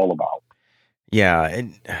what it's all about. Yeah.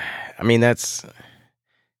 And I mean, that's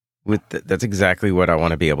exactly what I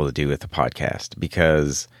want to be able to do with the podcast,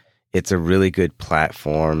 because it's a really good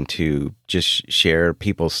platform to just share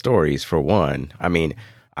people's stories, for one. I mean,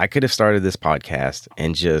 I could have started this podcast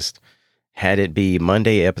and just had it be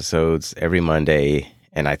Monday episodes every Monday,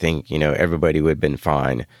 and I think, everybody would have been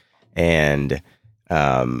fine. And,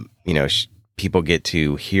 people get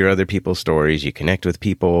to hear other people's stories. You connect with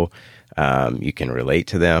people. You can relate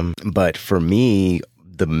to them. But for me,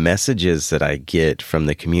 the messages that I get from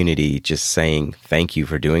the community just saying thank you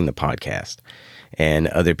for doing the podcast, and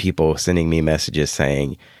other people sending me messages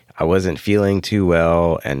saying I wasn't feeling too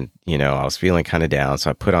well and, I was feeling kind of down.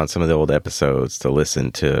 So I put on some of the old episodes to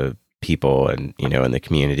listen to people and, in the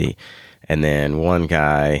community. And then one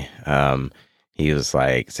guy, he was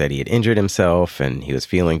said he had injured himself and he was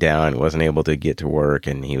feeling down, wasn't able to get to work,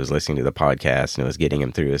 and he was listening to the podcast and it was getting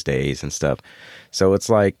him through his days and stuff. So it's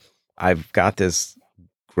like, I've got this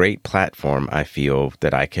great platform, I feel,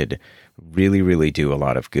 that I could really, really do a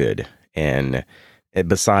lot of good. And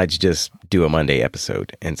besides just do a Monday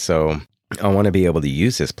episode. And so I want to be able to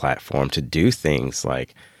use this platform to do things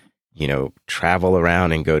like, travel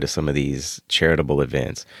around and go to some of these charitable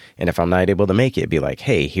events. And if I'm not able to make it, be like,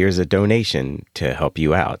 hey, here's a donation to help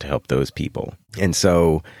you out, to help those people. And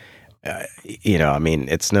so,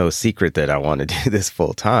 it's no secret that I want to do this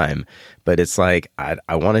full time, but it's like,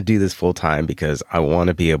 I want to do this full time because I want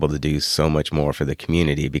to be able to do so much more for the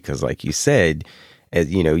community. Because like you said,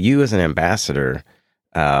 you as an ambassador,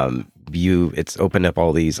 it's opened up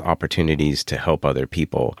all these opportunities to help other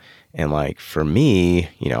people. And like for me,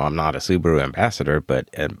 I'm not a Subaru ambassador, but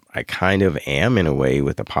I kind of am in a way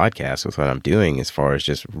with the podcast, with what I'm doing as far as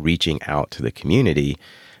just reaching out to the community.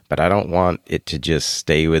 But I don't want it to just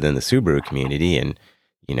stay within the Subaru community. And,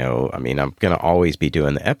 I'm going to always be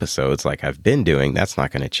doing the episodes like I've been doing. That's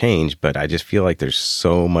not going to change. But I just feel like there's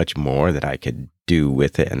so much more that I could do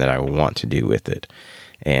with it and that I want to do with it.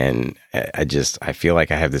 And I feel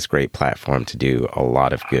like I have this great platform to do a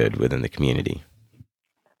lot of good within the community.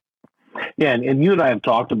 Yeah, and you and I have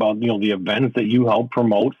talked about, the events that you help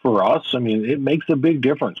promote for us. I mean, it makes a big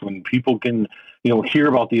difference when people can, hear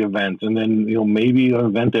about the events, and then, maybe an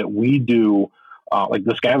event that we do, like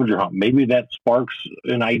the scavenger hunt, maybe that sparks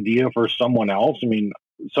an idea for someone else. I mean,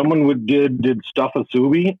 someone did stuff at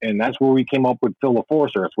Subi, and that's where we came up with Phil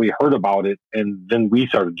LaForce. We heard about it, and then we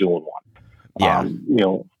started doing one. Yeah.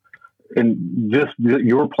 And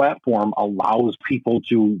your platform allows people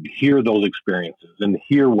to hear those experiences and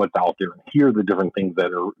hear what's out there and hear the different things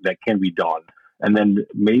that can be done, and then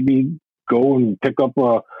maybe go and pick up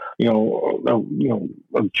a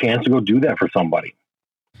chance to go do that for somebody.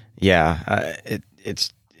 Yeah,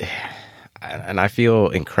 it's, and I feel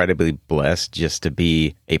incredibly blessed just to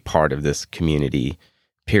be a part of this community,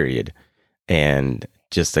 period, and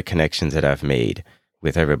just the connections that I've made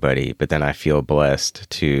with everybody. But then I feel blessed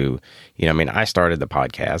to, I started the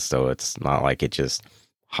podcast, so it's not like it just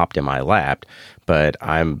hopped in my lap, but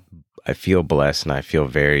I feel blessed and I feel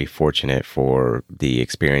very fortunate for the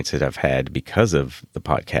experience that I've had because of the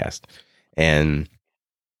podcast. And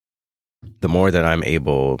the more things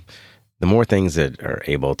that are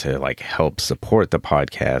able to like help support the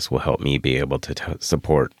podcast will help me be able to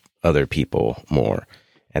support other people more.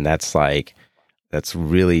 And that's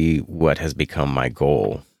really what has become my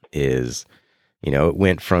goal is, it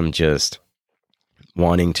went from just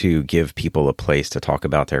wanting to give people a place to talk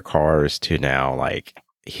about their cars to now like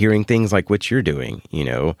hearing things like what you're doing,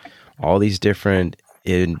 all these different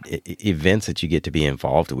events that you get to be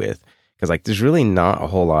involved with. Because like there's really not a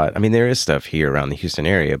whole lot. I mean, there is stuff here around the Houston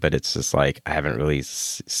area, but it's just like I haven't really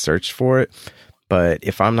searched for it. But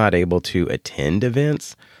if I'm not able to attend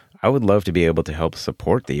events, I would love to be able to help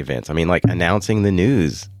support the events. I mean, like announcing the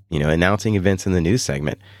news, announcing events in the news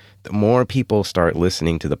segment. The more people start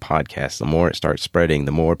listening to the podcast, the more it starts spreading,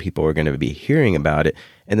 the more people are going to be hearing about it,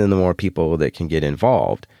 and then the more people that can get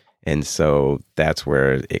involved. And so that's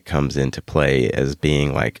where it comes into play as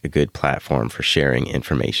being like a good platform for sharing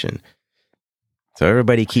information. So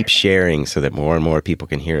everybody keeps sharing so that more and more people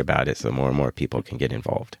can hear about it, so more and more people can get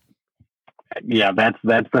involved. Yeah, that's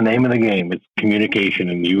the name of the game. It's communication,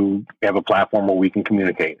 and you have a platform where we can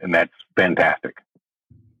communicate, and that's fantastic.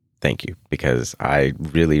 Thank you, because I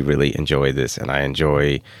really, really enjoy this, and I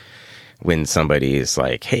enjoy when somebody is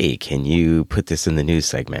like, hey, can you put this in the news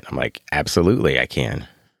segment? I'm like, absolutely, I can.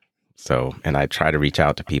 So, and I try to reach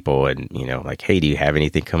out to people and, like, hey, do you have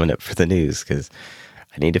anything coming up for the news? Because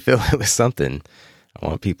I need to fill it with something. I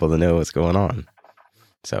want people to know what's going on.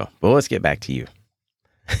 So, well, let's get back to you.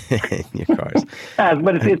 Your cars.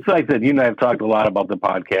 But it's like that. I've talked a lot about the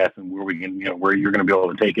podcast and where we can, where you're going to be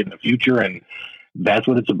able to take it in the future, and that's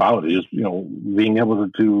what it's about. Is being able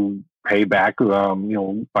to pay back,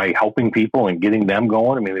 by helping people and getting them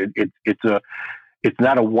going. I mean, it's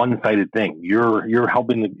not a one-sided thing. You're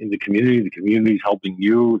helping in the community. The community's helping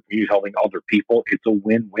you. The community's helping other people. It's a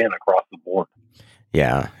win-win across the board.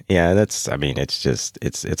 Yeah. It's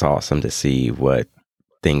awesome to see what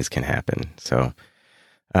things can happen. So.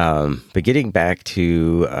 But getting back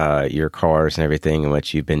to your cars and everything and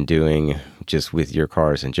what you've been doing just with your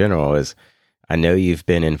cars in general is, I know you've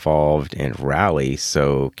been involved in rally.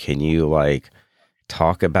 So can you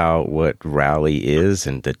talk about what rally is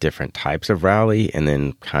and the different types of rally, and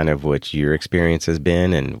then kind of what your experience has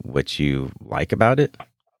been and what you like about it?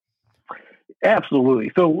 Absolutely.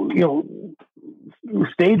 So,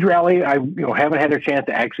 stage rally, I haven't had a chance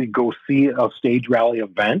to actually go see a stage rally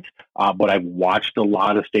event, but I've watched a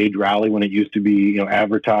lot of stage rally when it used to be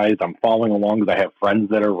advertised. I'm following along because I have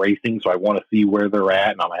friends that are racing, so I want to see where they're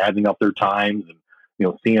at, and I'm adding up their times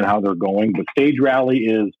and seeing how they're going. But stage rally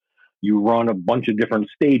is you run a bunch of different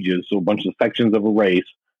stages, so a bunch of sections of a race,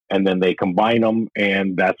 and then they combine them,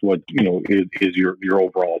 and that's what is your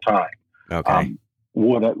overall time. Okay.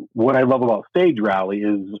 What I love about stage rally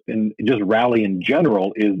is, and just rally in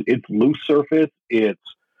general, is it's loose surface, it's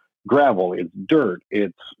gravel, it's dirt,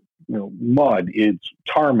 it's mud, it's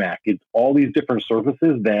tarmac, it's all these different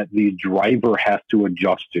surfaces that the driver has to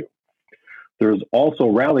adjust to. There's also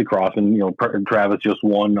rallycross, and Travis just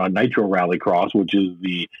won Nitro Rallycross, which is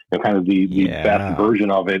the kind of the best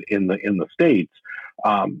version of it in the States.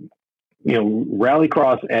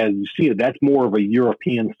 Rallycross, as you see it, that's more of a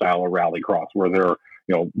European style of rallycross, where there are,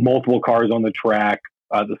 multiple cars on the track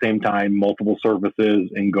at the same time, multiple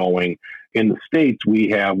surfaces and going. In the States, we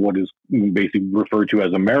have what is basically referred to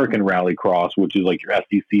as American Rallycross, which is like your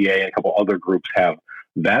SCCA and a couple other groups have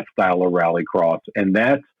that style of rallycross. And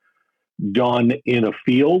that's done in a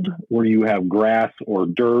field where you have grass or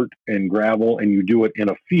dirt and gravel, and you do it in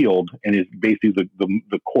a field, and it's basically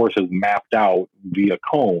the course is mapped out via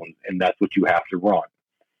cones, and that's what you have to run.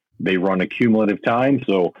 They run a cumulative time,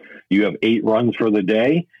 so you have 8 runs for the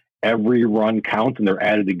day. Every run counts, and they're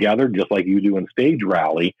added together just like you do in stage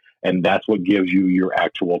rally, and that's what gives you your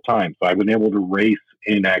actual time. So I've been able to race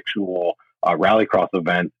in actual rallycross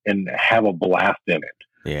events and have a blast in it.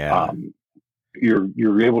 Yeah.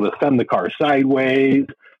 You're able to send the car sideways.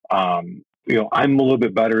 I'm a little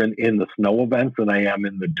bit better in the snow events than I am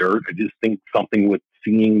in the dirt. I just think something with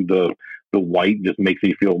seeing the white just makes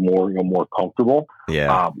me feel more comfortable.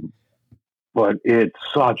 Yeah. But it's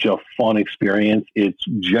such a fun experience. It's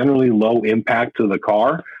generally low impact to the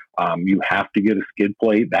car. You have to get a skid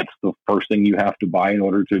plate. That's the first thing you have to buy in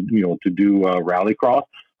order to do rallycross.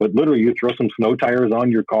 But literally, you throw some snow tires on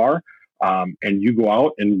your car, and you go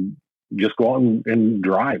out and just go out and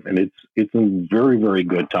drive, and it's a very, very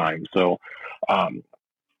good time. So, the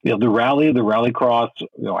rallycross,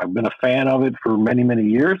 I've been a fan of it for many, many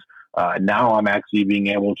years. Now I'm actually being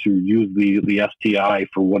able to use the STI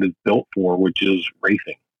for what it's built for, which is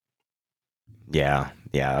racing. Yeah.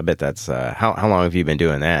 I bet that's how long have you been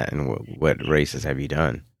doing that, and what races have you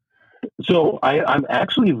done? So I'm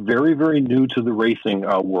actually very, very new to the racing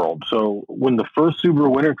world. So when the first Subaru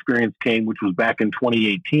Winter Experience came, which was back in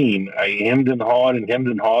 2018, I hemmed and hawed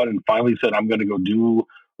and finally said, I'm going to go do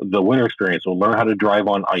the Winter Experience. So learn how to drive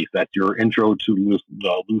on ice. That's your intro to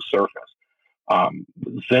the loose surface.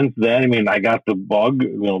 Since then, I mean, I got the bug.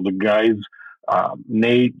 The guys,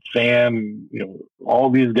 Nate, Sam, all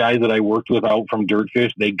these guys that I worked with out from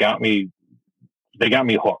Dirtfish, they got me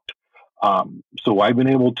hooked. So I've been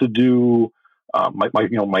able to do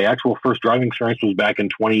my actual first driving experience was back in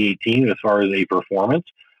 2018 as far as a performance.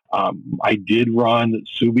 I did run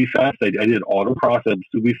SubiFest. I did autocross at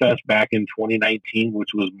SubiFest back in 2019, which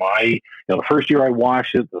was my, the first year I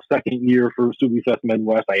watched it. The second year for SubiFest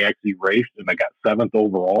Midwest, I actually raced and I got 7th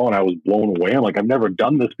overall, and I was blown away. I'm like, I've never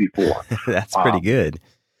done this before. That's pretty good.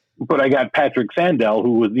 But I got Patrick Sandell,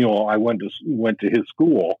 who was, I went to his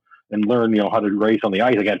school and learned, how to race on the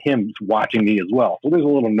ice. I got him watching me as well. So there's a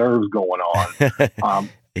little nerves going on.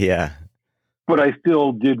 Yeah. But I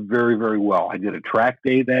still did very, very well. I did a track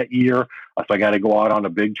day that year. So I got to go out on a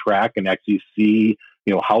big track and actually see,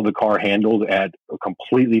 how the car handled at a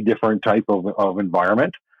completely different type of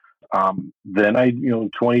environment. Then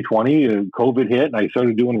 2020, COVID hit, and I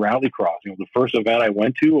started doing rallycross. The first event I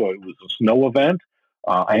went to, it was a snow event.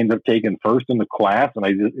 I ended up taking first in the class, and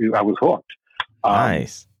I was hooked.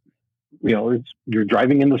 Nice. You're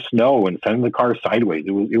driving in the snow and sending the car sideways.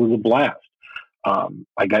 It was a blast.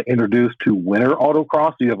 I got introduced to winter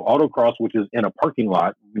autocross. You have autocross, which is in a parking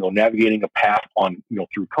lot, navigating a path on,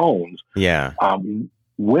 through cones. Yeah.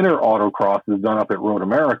 Winter autocross is done up at Road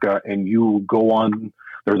America, and you go on,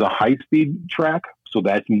 there's a high speed track. So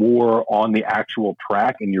that's more on the actual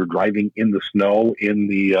track, and you're driving in the snow, in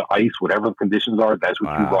the ice, whatever the conditions are. That's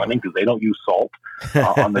what you're running, because they don't use salt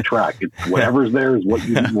on the track. It's whatever's there is what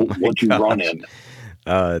you run in.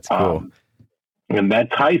 Oh, that's cool. And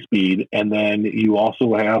that's high speed. And then you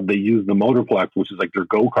also they use the Motorplex, which is like their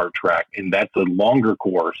go-kart track. And that's a longer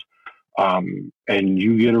course. And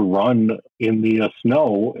you get to run in the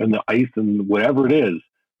snow and the ice and whatever it is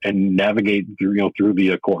and navigate through, through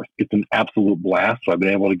the course. It's an absolute blast. So I've been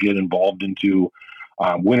able to get involved into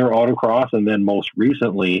winter autocross. And then most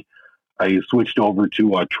recently, I switched over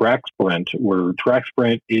to track sprint, where track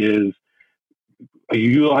sprint is you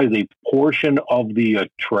utilize a portion of the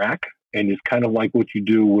track. And it's kind of like what you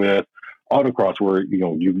do with autocross, where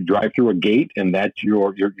you drive through a gate, and that's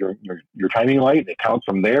your timing light. And it counts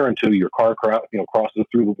from there until your car crosses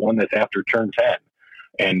through the one that's after turn 10.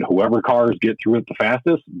 And whoever cars get through it the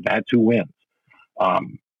fastest, that's who wins.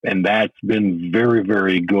 And that's been very,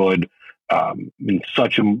 very good. And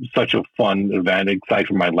such a fun event, aside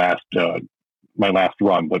from my last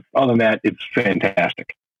run. But other than that, it's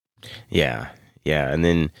fantastic. Yeah, and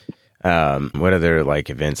then. What other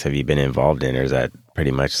events have you been involved in, or is that pretty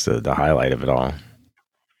much the highlight of it all?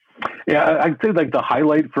 Yeah, I'd say the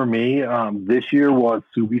highlight for me this year was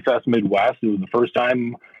SubiFest Midwest. It was the first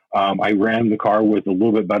time I ran the car with a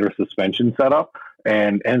little bit better suspension setup,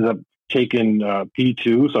 and ended up taking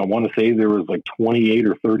P2. So I want to say there was 28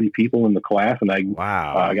 or 30 people in the class, and I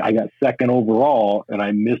got second overall, and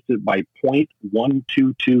I missed it by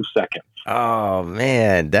 0.122 seconds. Oh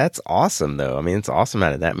man, that's awesome though. I mean, it's awesome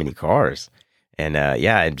out of that many cars. And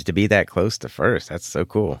to be that close to first, that's so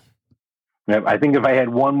cool. Yeah, I think if I had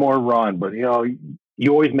one more run, but you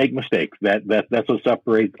always make mistakes. That's what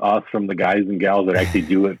separates us from the guys and gals that actually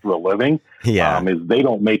do it for a living. Yeah. Is they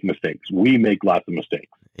don't make mistakes. We make lots of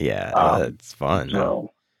mistakes. Yeah. That's fun.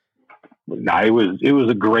 So it was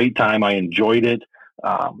a great time. I enjoyed it.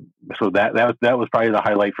 So that was probably the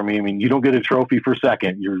highlight for me. I mean, you don't get a trophy for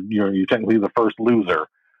second. You're technically the first loser.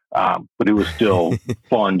 But it was still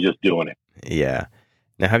fun just doing it. Yeah.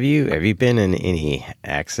 Now, have you been in any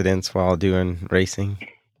accidents while doing racing?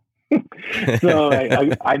 So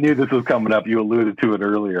I knew this was coming up. You alluded to it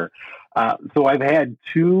earlier. So I've had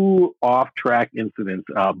 2 off-track incidents.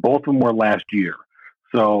 Both of them were last year.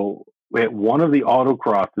 So at one of the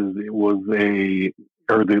autocrosses, it was the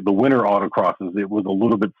winter autocrosses, it was a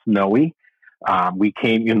little bit snowy. We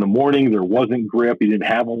came in the morning, there wasn't grip, you didn't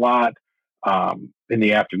have a lot. In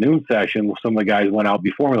the afternoon session, some of the guys went out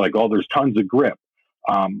before me there's tons of grip.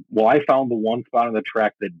 Well, I found the one spot on the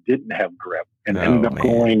track that didn't have grip, and ended up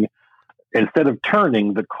going, instead of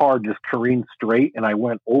turning, the car just careened straight, and I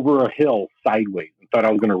went over a hill sideways and thought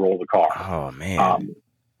I was going to roll the car. Oh man.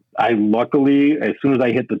 I luckily, as soon as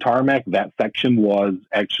I hit the tarmac, that section was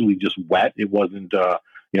actually just wet. It wasn't,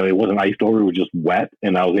 it wasn't iced over. It was just wet,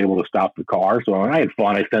 and I was able to stop the car. So I had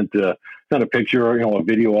fun. I sent a picture, a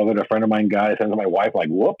video of it. A friend of mine got it. I sent it to my wife.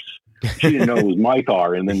 Whoops, she didn't know it was my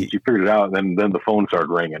car, and then she figured it out. And then the phone started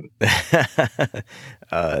ringing.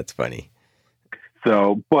 That's funny.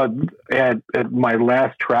 So, but at my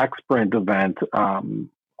last track sprint event,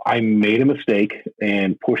 I made a mistake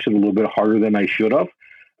and pushed it a little bit harder than I should have.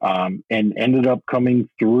 And ended up coming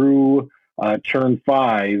through turn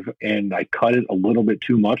 5, and I cut it a little bit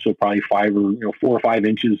too much, so probably 4 or 5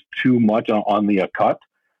 inches too much on the cut.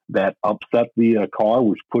 That upset the car,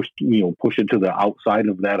 which pushed it to the outside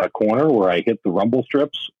of that corner where I hit the rumble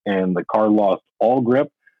strips, and the car lost all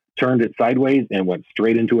grip, turned it sideways, and went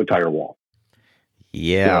straight into a tire wall.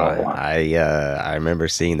 Yeah, So, I remember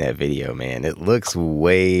seeing that video, man. It looks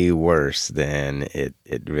way worse than it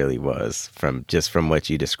really was from what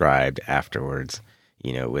you described afterwards,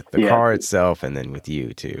 with the car itself and then with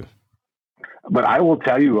you too. But I will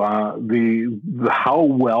tell you, the how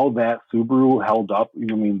well that Subaru held up.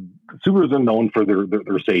 I mean, Subarus are known for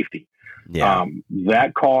their safety. Yeah.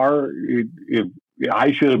 That car,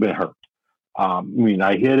 I should have been hurt. I mean,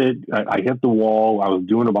 I hit it. I hit the wall. I was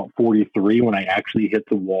doing about 43 when I actually hit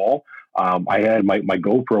the wall. I had my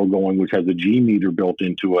GoPro going, which has a G meter built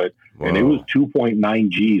into it, Whoa. and it was 2.9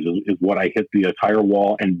 Gs is what I hit the tire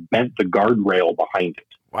wall and bent the guardrail behind it.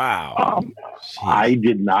 Wow. I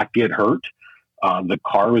did not get hurt. The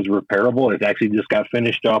car is repairable. It actually just got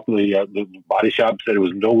finished up. The body shop said it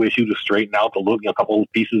was no issue to straighten out a couple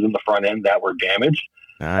of pieces in the front end that were damaged.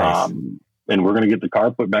 Nice. And we're going to get the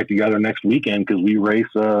car put back together next weekend because we race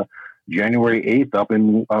January 8th up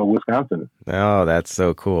in Wisconsin. Oh, that's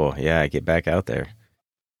so cool. Yeah, get back out there.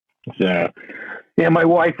 So, yeah, my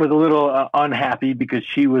wife was a little unhappy because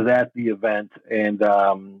she was at the event and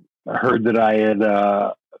heard that I had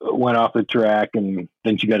went off the track, and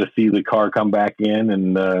then she got to see the car come back in,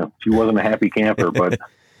 and she wasn't a happy camper. But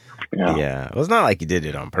yeah, well, it's not like you did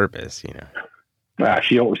it on purpose,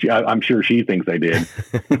 I'm sure she thinks I did,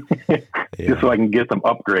 just so I can get some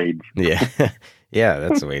upgrades. Yeah, yeah,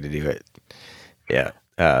 that's the way to do it. Yeah.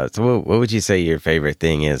 So, what would you say your favorite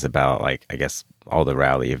thing is about, like, I guess, all the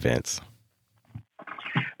rally events?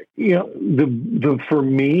 For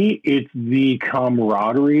me, it's the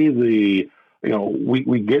camaraderie.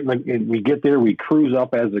 We get there, we cruise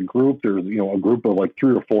up as a group. There's, a group of like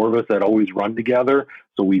 3 or 4 of us that always run together.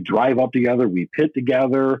 So we drive up together, we pit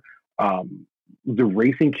together. The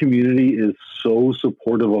racing community is so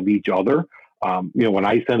supportive of each other. When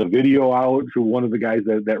I send a video out to one of the guys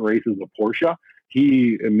that races a Porsche,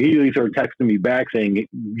 he immediately started texting me back saying,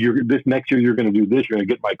 this next year, you're going to do this. You're going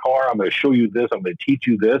to get my car. I'm going to show you this. I'm going to teach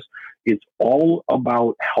you this. It's all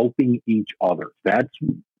about helping each other. That's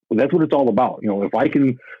what it's all about. If I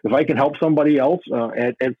can help somebody else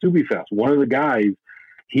at SubiFest, one of the guys,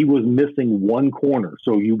 he was missing one corner.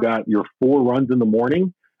 So you got your 4 runs in the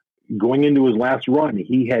morning. Going into his last run,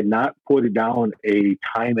 he had not put it down a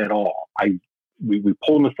time at all. We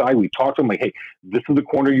pulled him aside. We talked to him like, hey, this is the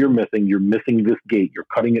corner you're missing. You're missing this gate. You're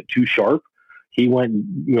cutting it too sharp. He went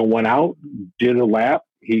out, did a lap.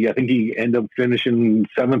 I think he ended up finishing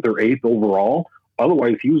 7th or 8th overall.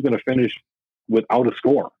 Otherwise, he was going to finish without a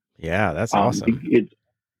score. Yeah, that's awesome.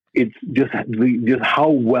 It's just how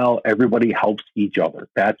well everybody helps each other.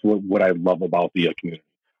 That's what I love about the community.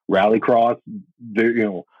 Rallycross,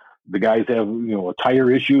 the guys have a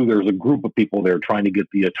tire issue. There's a group of people there trying to get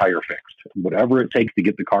the tire fixed. Whatever it takes to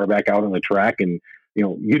get the car back out on the track, and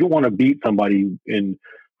you don't want to beat somebody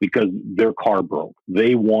because their car broke.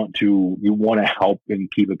 You want to help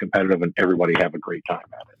and keep it competitive, and everybody have a great time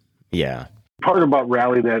at it. Yeah. Part about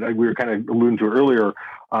rally that we were kind of alluding to earlier,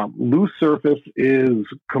 loose surface is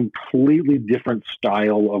completely different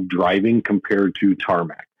style of driving compared to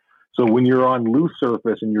tarmac. So when you're on loose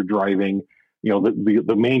surface and you're driving,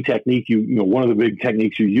 the main technique, one of the big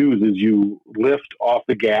techniques you use is you lift off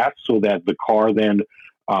the gas so that the car then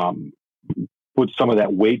puts some of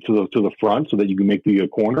that weight to the front so that you can make the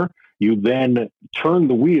corner. You then turn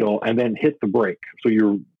the wheel and then hit the brake.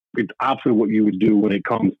 So it's opposite of what you would do when it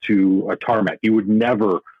comes to a tarmac. You would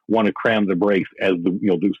never want to cram the brakes as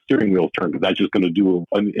the steering wheel turn, because that's just going to do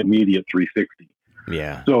an immediate 360.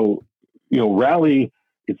 Yeah. So, rally,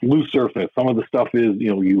 it's loose surface. Some of the stuff is,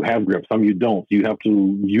 you have grip, some you don't. You have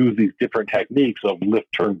to use these different techniques of lift,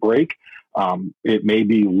 turn, brake. It may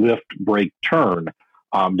be lift, brake, turn,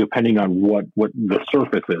 depending on what the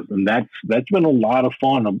surface is. And that's been a lot of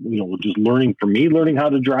fun, just learning how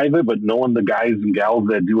to drive it, but knowing the guys and gals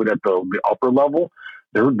that do it at the upper level,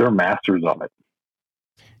 they're masters of it.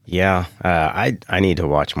 Yeah. I need to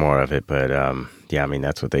watch more of it, but yeah, I mean,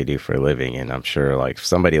 that's what they do for a living. And I'm sure like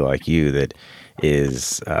somebody like you that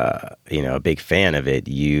is, a big fan of it,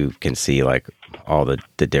 you can see like all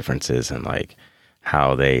the differences and like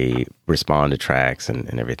how they respond to tracks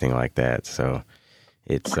and everything like that. So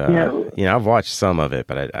it's, I've watched some of it,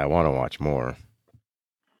 but I want to watch more.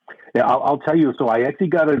 Yeah, I'll tell you. So I actually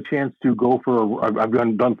got a chance to go for. I've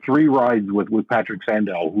done 3 rides with Patrick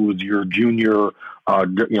Sandell, who was your junior,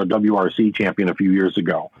 WRC champion a few years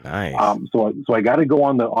ago. Nice. So I got to go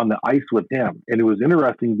on the ice with him, and it was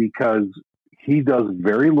interesting because he does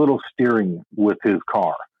very little steering with his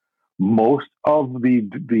car. Most of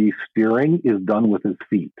the steering is done with his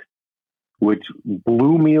feet, which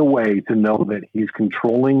blew me away to know that he's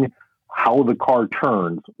controlling how the car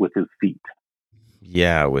turns with his feet.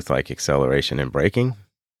 Yeah, with like acceleration and braking.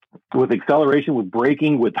 With acceleration, with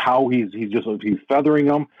braking, with how he's feathering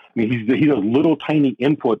them. I mean, he does little tiny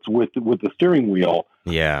inputs with the steering wheel.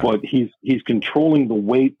 Yeah, but he's controlling the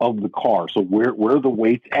weight of the car. So where the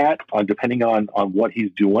weight's at, depending on what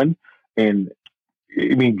he's doing. And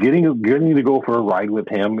I mean, getting to go for a ride with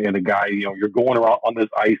him and a guy, you're going around on this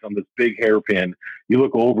ice on this big hairpin. You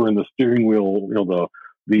look over and the steering wheel,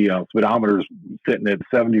 the speedometer's sitting at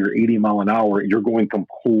 70 or 80 mile an hour, and you're going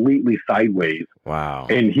completely sideways. Wow.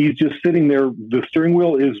 And he's just sitting there. The steering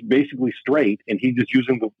wheel is basically straight, and he's just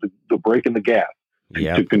using the brake and the gas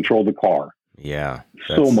to control the car. Yeah.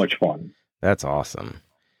 So much fun. That's awesome.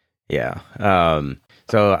 Yeah.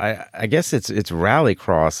 So I guess it's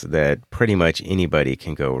Rallycross that pretty much anybody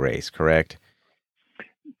can go race, correct?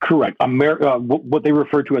 Correct. What they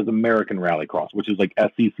refer to as American Rallycross, which is like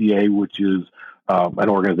SCCA, which is an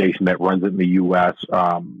organization that runs it in the U.S.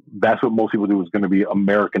 That's what most people do, is going to be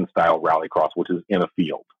American-style Rallycross, which is in a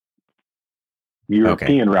field.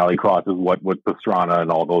 European Rallycross is what Pastrana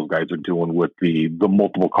and all those guys are doing with the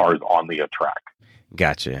multiple cars on the track.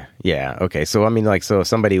 Gotcha. Yeah. Okay. So, I mean, so if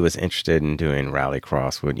somebody was interested in doing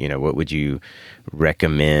Rallycross, what would you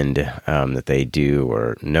recommend that they do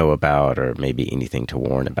or know about, or maybe anything to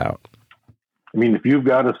warn about? I mean, if you've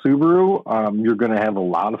got a Subaru, you're going to have a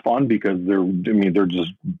lot of fun because they're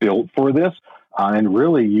just built for this. And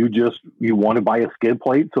really, you want to buy a skid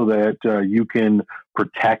plate so that you can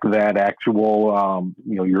protect that actual,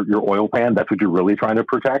 your oil pan. That's what you're really trying to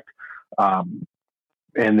protect.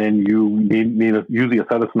 And then you need usually a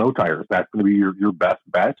set of snow tires. That's going to be your best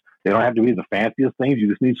bet. They don't have to be the fanciest things. You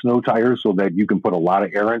just need snow tires so that you can put a lot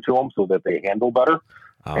of air into them so that they handle better.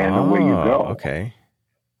 And away you go. Okay.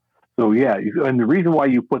 So, yeah. And the reason why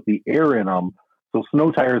you put the air in them, so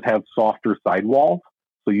snow tires have softer sidewalls.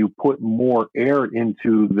 So you put more air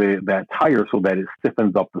into that tire so that it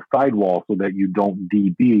stiffens up the sidewall so that you don't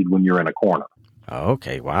de-bead when you're in a corner. Oh,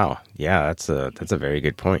 okay. Wow. Yeah, that's a very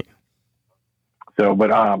good point. So,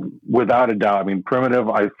 but without a doubt, I mean, Primitive,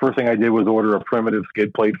 first thing I did was order a Primitive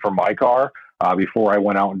skid plate for my car before I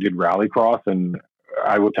went out and did Rallycross. And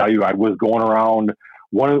I will tell you, I was going around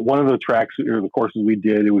one of the tracks or the courses we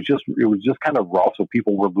did. It was just kind of rough. So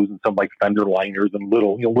people were losing some like fender liners and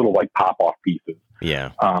little like pop off pieces.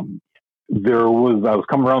 Yeah. I was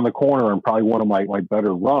coming around the corner and probably one of my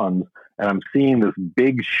better runs, and I'm seeing this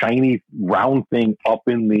big shiny round thing up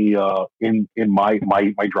in the in my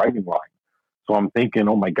driving line. So I'm thinking,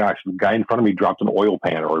 oh my gosh, the guy in front of me dropped an oil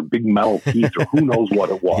pan or a big metal piece or who knows what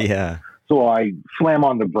it was. Yeah. So I slam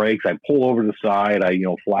on the brakes. I pull over to the side. I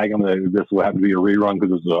flag them that this will have to be a rerun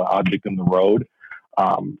because there's an object in the road.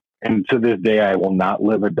 And to this day, I will not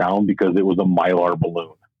live it down because it was a Mylar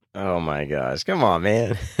balloon. Oh my gosh. Come on,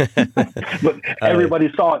 man. But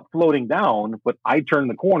everybody saw it floating down, but I turned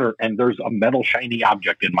the corner and there's a metal shiny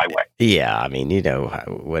object in my way. Yeah. I mean,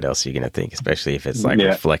 what else are you going to think, especially if it's like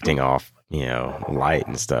reflecting off, light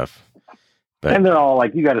and stuff. But, and they're all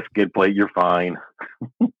like, you got a skid plate, you're fine.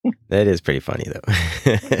 That is pretty funny, though.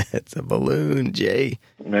 It's a balloon, Jay.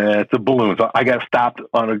 It's a balloon. So I got stopped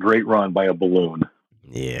on a great run by a balloon.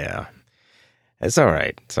 Yeah. It's all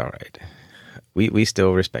right. It's all right. We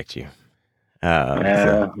still respect you.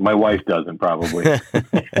 My wife doesn't, probably.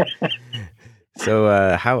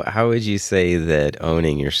 So how would you say that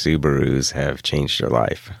owning your Subarus have changed your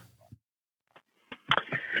life?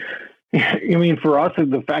 I mean, for us,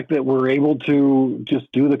 the fact that we're able to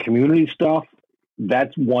just do the community stuff,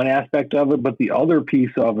 that's one aspect of it. But the other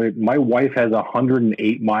piece of it, my wife has a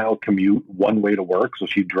 108-mile commute one way to work. So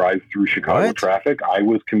she drives through Chicago traffic. I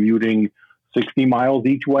was commuting 60 miles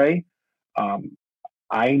each way.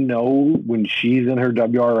 I know when she's in her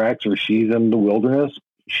WRX or she's in the wilderness,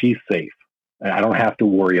 she's safe. And I don't have to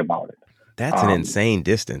worry about it. That's an insane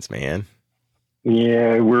distance, man.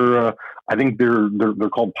 Yeah, I think they're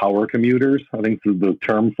called power commuters. I think is the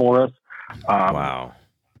term for us. Wow.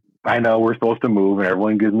 I know we're supposed to move, and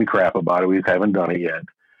everyone gives me crap about it. We just haven't done it yet.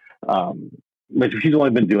 But she's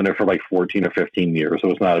only been doing it for like 14 or 15 years, so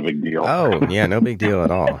it's not a big deal. Oh, yeah, no big deal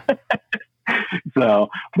at all. So,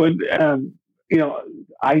 but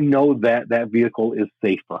I know that vehicle is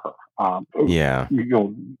safe for her. Yeah.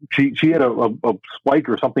 She had a spike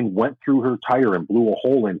or something went through her tire and blew a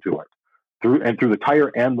hole into it through the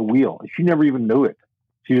tire and the wheel. And she never even knew it.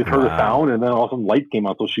 She just heard a sound, and then all of a sudden light came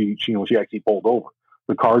out. So she actually pulled over.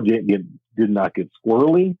 The car did not get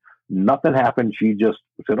squirrely. Nothing happened. She just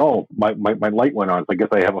said, "Oh, my light went on. So I guess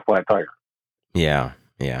I have a flat tire." Yeah.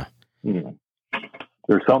 Yeah.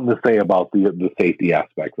 There's something to say about the safety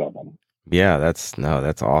aspects of them. Yeah,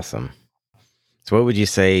 that's awesome. So what would you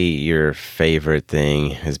say your favorite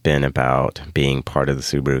thing has been about being part of the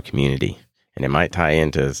Subaru community? And it might tie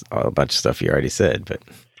into a bunch of stuff you already said, but...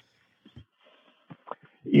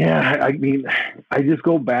 Yeah, I mean, I just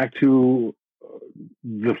go back to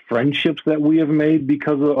the friendships that we have made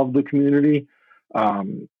because of the community. I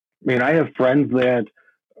mean, I have friends that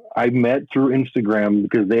I met through Instagram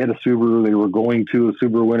because they had a Subaru. They were going to a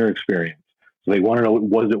Subaru Winter Experience. So they wanted to know,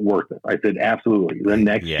 was it worth it? I said, absolutely. The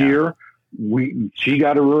next year, she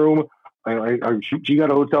got a room. She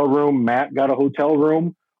got a hotel room. Matt got a hotel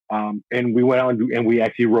room. And we went out and we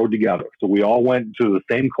actually rode together. So we all went to the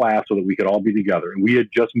same class so that we could all be together. And we had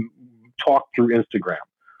just talked through Instagram.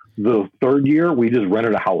 The third year, we just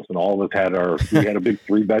rented a house, and all of us we had a big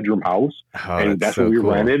 3-bedroom house, and that's what we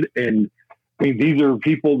rented. And I mean, these are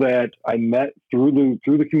people that I met through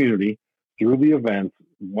the community, through the events.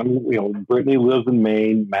 Brittany lives in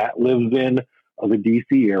Maine, Matt lives in the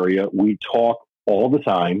DC area. We talk all the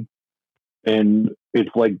time, and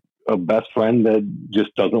it's like a best friend that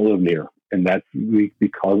just doesn't live near, and that's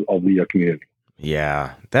because of the community.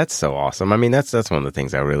 Yeah, that's so awesome. I mean, that's one of the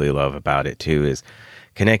things I really love about it too, is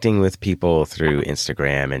connecting with people through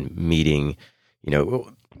Instagram and meeting,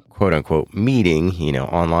 quote unquote meeting,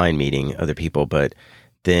 online meeting other people, but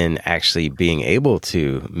then actually being able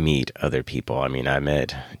to meet other people. I mean, I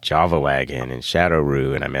met Java Wagon and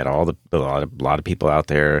Shadowroo, and I met a lot of people out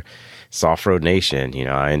there. Soft Road Nation,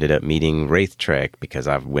 I ended up meeting Wraith Trek because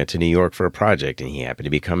I went to New York for a project and he happened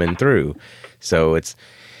to be coming through. So it's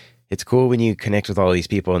cool when you connect with all these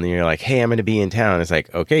people and then you're like, hey, I'm going to be in town. It's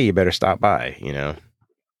like, okay, you better stop by,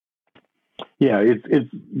 Yeah, it's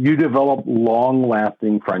you develop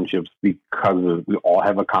long-lasting friendships because we all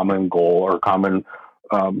have a common goal or common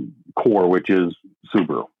core, which is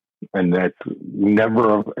Subaru, and that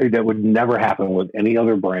would never happen with any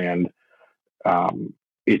other brand.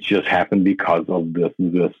 It just happened because of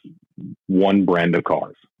this one brand of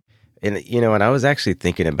cars. And and I was actually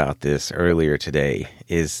thinking about this earlier today,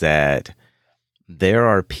 is that there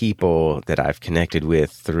are people that I've connected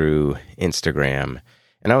with through Instagram.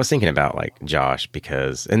 And I was thinking about like Josh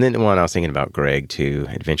and then I was thinking about Greg too,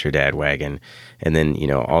 Adventure Dad Wagon, and then,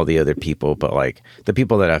 all the other people. But like the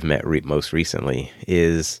people that I've met most recently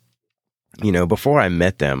is, before I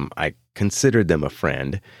met them, I considered them a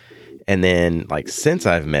friend. And then like, since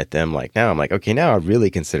I've met them, like now I'm like, okay, now I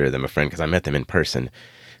really consider them a friend because I met them in person.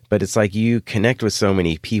 But it's like you connect with so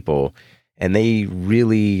many people and they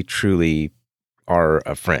really, truly are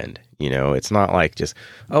a friend. It's not like just,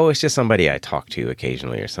 oh, it's just somebody I talk to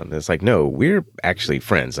occasionally or something. It's like, no, we're actually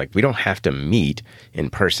friends. Like we don't have to meet in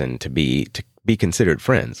person to be considered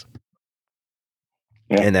friends.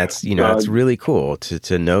 Yeah. And that's, it's really cool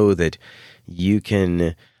to know that you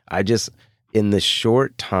can, in the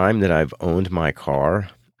short time that I've owned my car,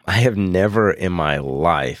 I have never in my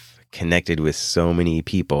life connected with so many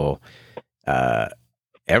people,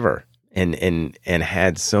 ever. And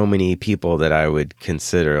had so many people that I would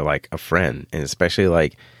consider like a friend. And especially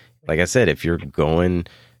like I said, if you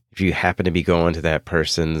happen to be going to that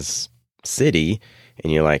person's city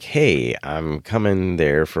and you're like, hey, I'm coming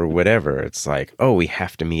there for whatever. It's like, oh, we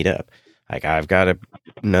have to meet up. Like I've got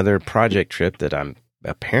another project trip that I'm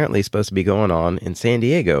apparently supposed to be going on in San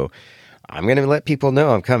Diego. I'm going to let people know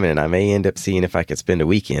I'm coming. I may end up seeing if I could spend a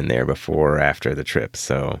weekend there before or after the trip.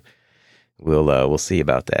 So we'll see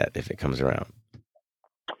about that if it comes around.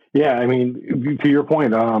 Yeah, I mean, to your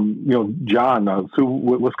point, John,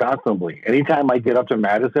 Wisconsin. Anytime I get up to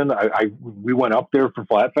Madison, we went up there for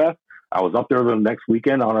Flat Fest. I was up there the next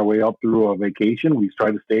weekend on our way up through a vacation. We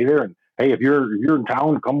tried to stay there, and hey, if you're in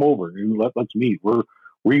town, come over and let's meet.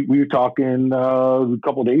 We were talking a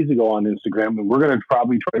couple of days ago on Instagram, and we're going to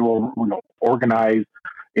probably try to organize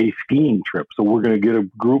a skiing trip. So we're going to get a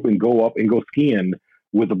group and go up and go skiing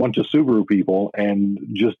with a bunch of Subaru people and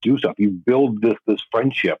just do stuff. You build this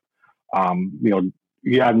friendship. I know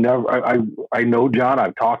John.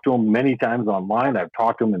 I've talked to him many times online. I've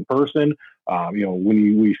talked to him in person.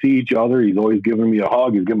 When we see each other, he's always giving me a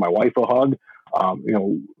hug. He's giving my wife a hug.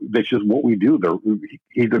 That's just what we do.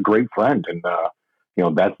 He's a great friend, and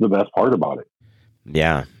that's the best part about it.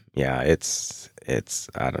 Yeah. It's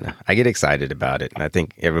I don't know. I get excited about it. And I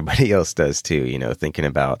think everybody else does too, thinking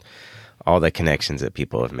about all the connections that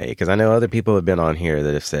people have made. Because I know other people have been on here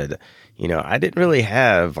that have said, I didn't really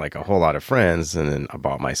have like a whole lot of friends, and then I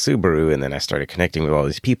bought my Subaru, and then I started connecting with all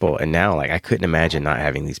these people. And now, like, I couldn't imagine not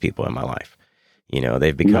having these people in my life.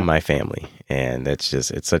 They've become my family. And it's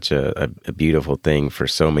such a beautiful thing for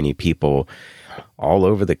so many people all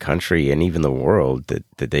over the country and even the world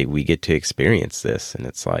that we get to experience this. And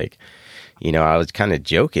it's like, I was kind of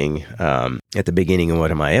joking at the beginning of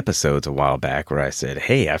one of my episodes a while back where I said,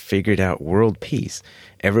 hey, I figured out world peace.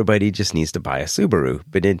 Everybody just needs to buy a Subaru.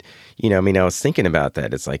 But I was thinking about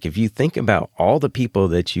that. It's like, if you think about all the people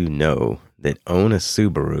that that own a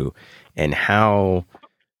Subaru and how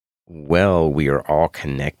well we are all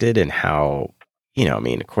connected and how,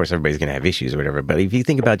 of course, everybody's going to have issues or whatever. But if you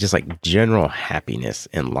think about just like general happiness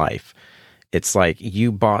in life, it's like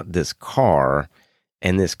you bought this car,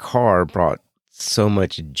 and this car brought so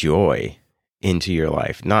much joy into your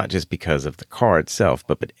life, not just because of the car itself,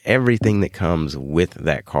 but everything that comes with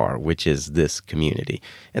that car, which is this community.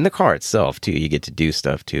 And the car itself, too, you get to do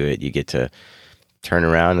stuff to it. You get to turn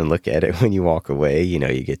around and look at it when you walk away.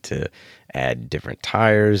 You get to add different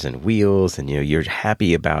tires and wheels, and, you're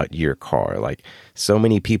happy about your car. Like, so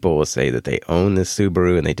many people will say that they own this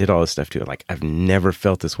Subaru and they did all this stuff to it. Like, I've never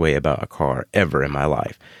felt this way about a car ever in my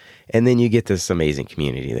life. And then you get this amazing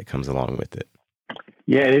community that comes along with it.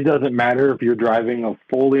 Yeah, it doesn't matter if you're driving a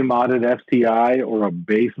fully modded FTI or a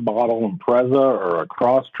base model Impreza or a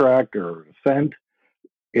Crosstrek or Ascent.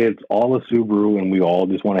 It's all a Subaru, and we all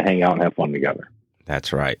just want to hang out and have fun together.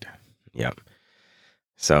 That's right. Yep.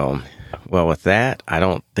 So, well, with that, I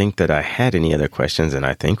don't think that I had any other questions, and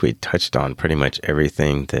I think we touched on pretty much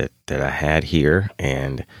everything that I had here.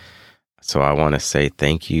 And so I want to say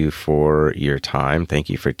thank you for your time. Thank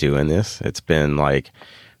you for doing this. It's been like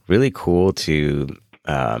really cool to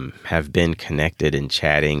have been connected and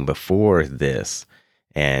chatting before this.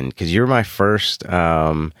 And because you're my first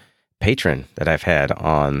patron that I've had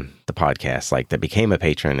on the podcast, like that became a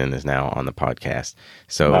patron and is now on the podcast.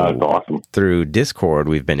 So that's awesome. Through Discord,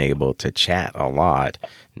 we've been able to chat a lot,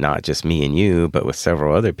 not just me and you, but with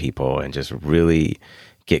several other people, and just really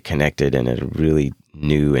get connected in a really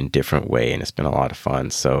new and different way. And it's been a lot of fun.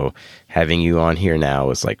 So having you on here now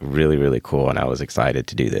was like really, really cool. And I was excited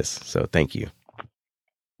to do this. So thank you.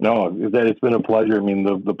 No, it's been a pleasure. I mean,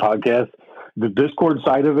 the podcast, the Discord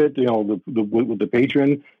side of it, with the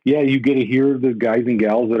patron, yeah, you get to hear the guys and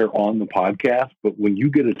gals that are on the podcast, but when you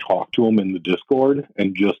get to talk to them in the Discord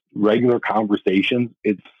and just regular conversations,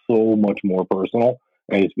 it's so much more personal,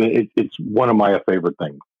 and it's one of my favorite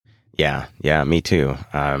things. Yeah, me too.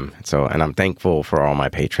 And I'm thankful for all my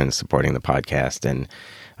patrons supporting the podcast and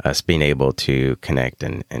us being able to connect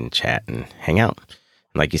and chat and hang out.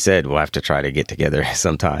 Like you said, we'll have to try to get together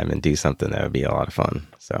sometime and do something that would be a lot of fun.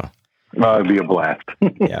 So. It'd be a blast.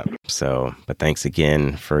 Yeah. So, but thanks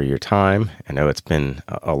again for your time. I know it's been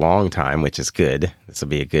a long time, which is good. This will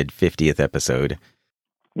be a good 50th episode.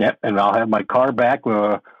 Yep. And I'll have my car back,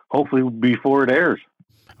 hopefully before it airs.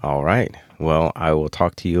 All right. Well, I will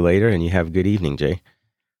talk to you later, and you have a good evening, Jay.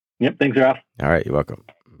 Yep. Thanks, Ralph. All right. You're welcome.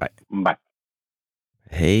 Bye. Bye.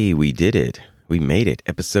 Hey, we did it. We made it.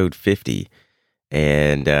 Episode 50.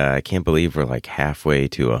 And I can't believe we're like halfway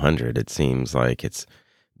to 100. It seems like it's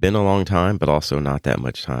been a long time, but also not that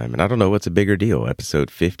much time. And I don't know what's a bigger deal,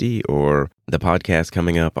 episode 50 or the podcast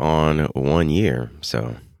coming up on 1 year.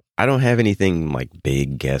 So I don't have anything like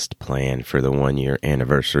big guest planned for the 1 year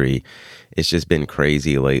anniversary. It's just been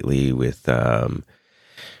crazy lately with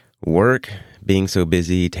work being so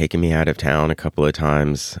busy, taking me out of town a couple of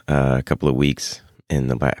times, a couple of weeks in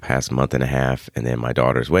the past month and a half, and then my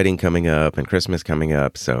daughter's wedding coming up and Christmas coming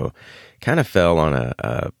up. So kind of fell on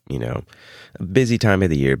a busy time of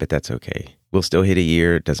the year, but that's okay. We'll still hit a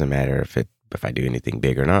year. It doesn't matter if I do anything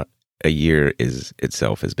big or not. A year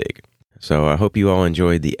itself is big. So I hope you all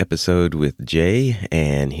enjoyed the episode with Jay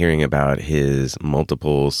and hearing about his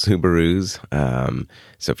multiple Subarus.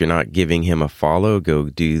 So if you're not giving him a follow, go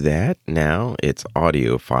do that now. It's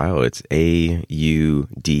Audiophile. It's AUDIO,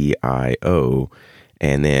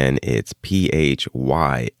 and then it's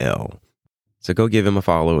PHYL. So go give him a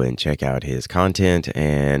follow and check out his content.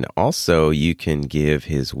 And also you can give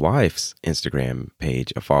his wife's Instagram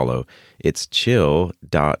page a follow. It's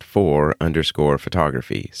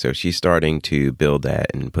chill.for_photography. So she's starting to build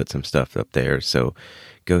that and put some stuff up there. So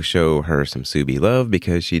go show her some Subi love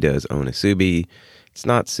because she does own a Subi. It's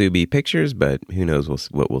not Subi pictures, but who knows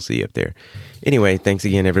what we'll see up there. Anyway, thanks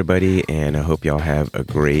again, everybody. And I hope y'all have a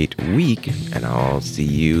great week. And I'll see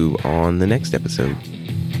you on the next episode.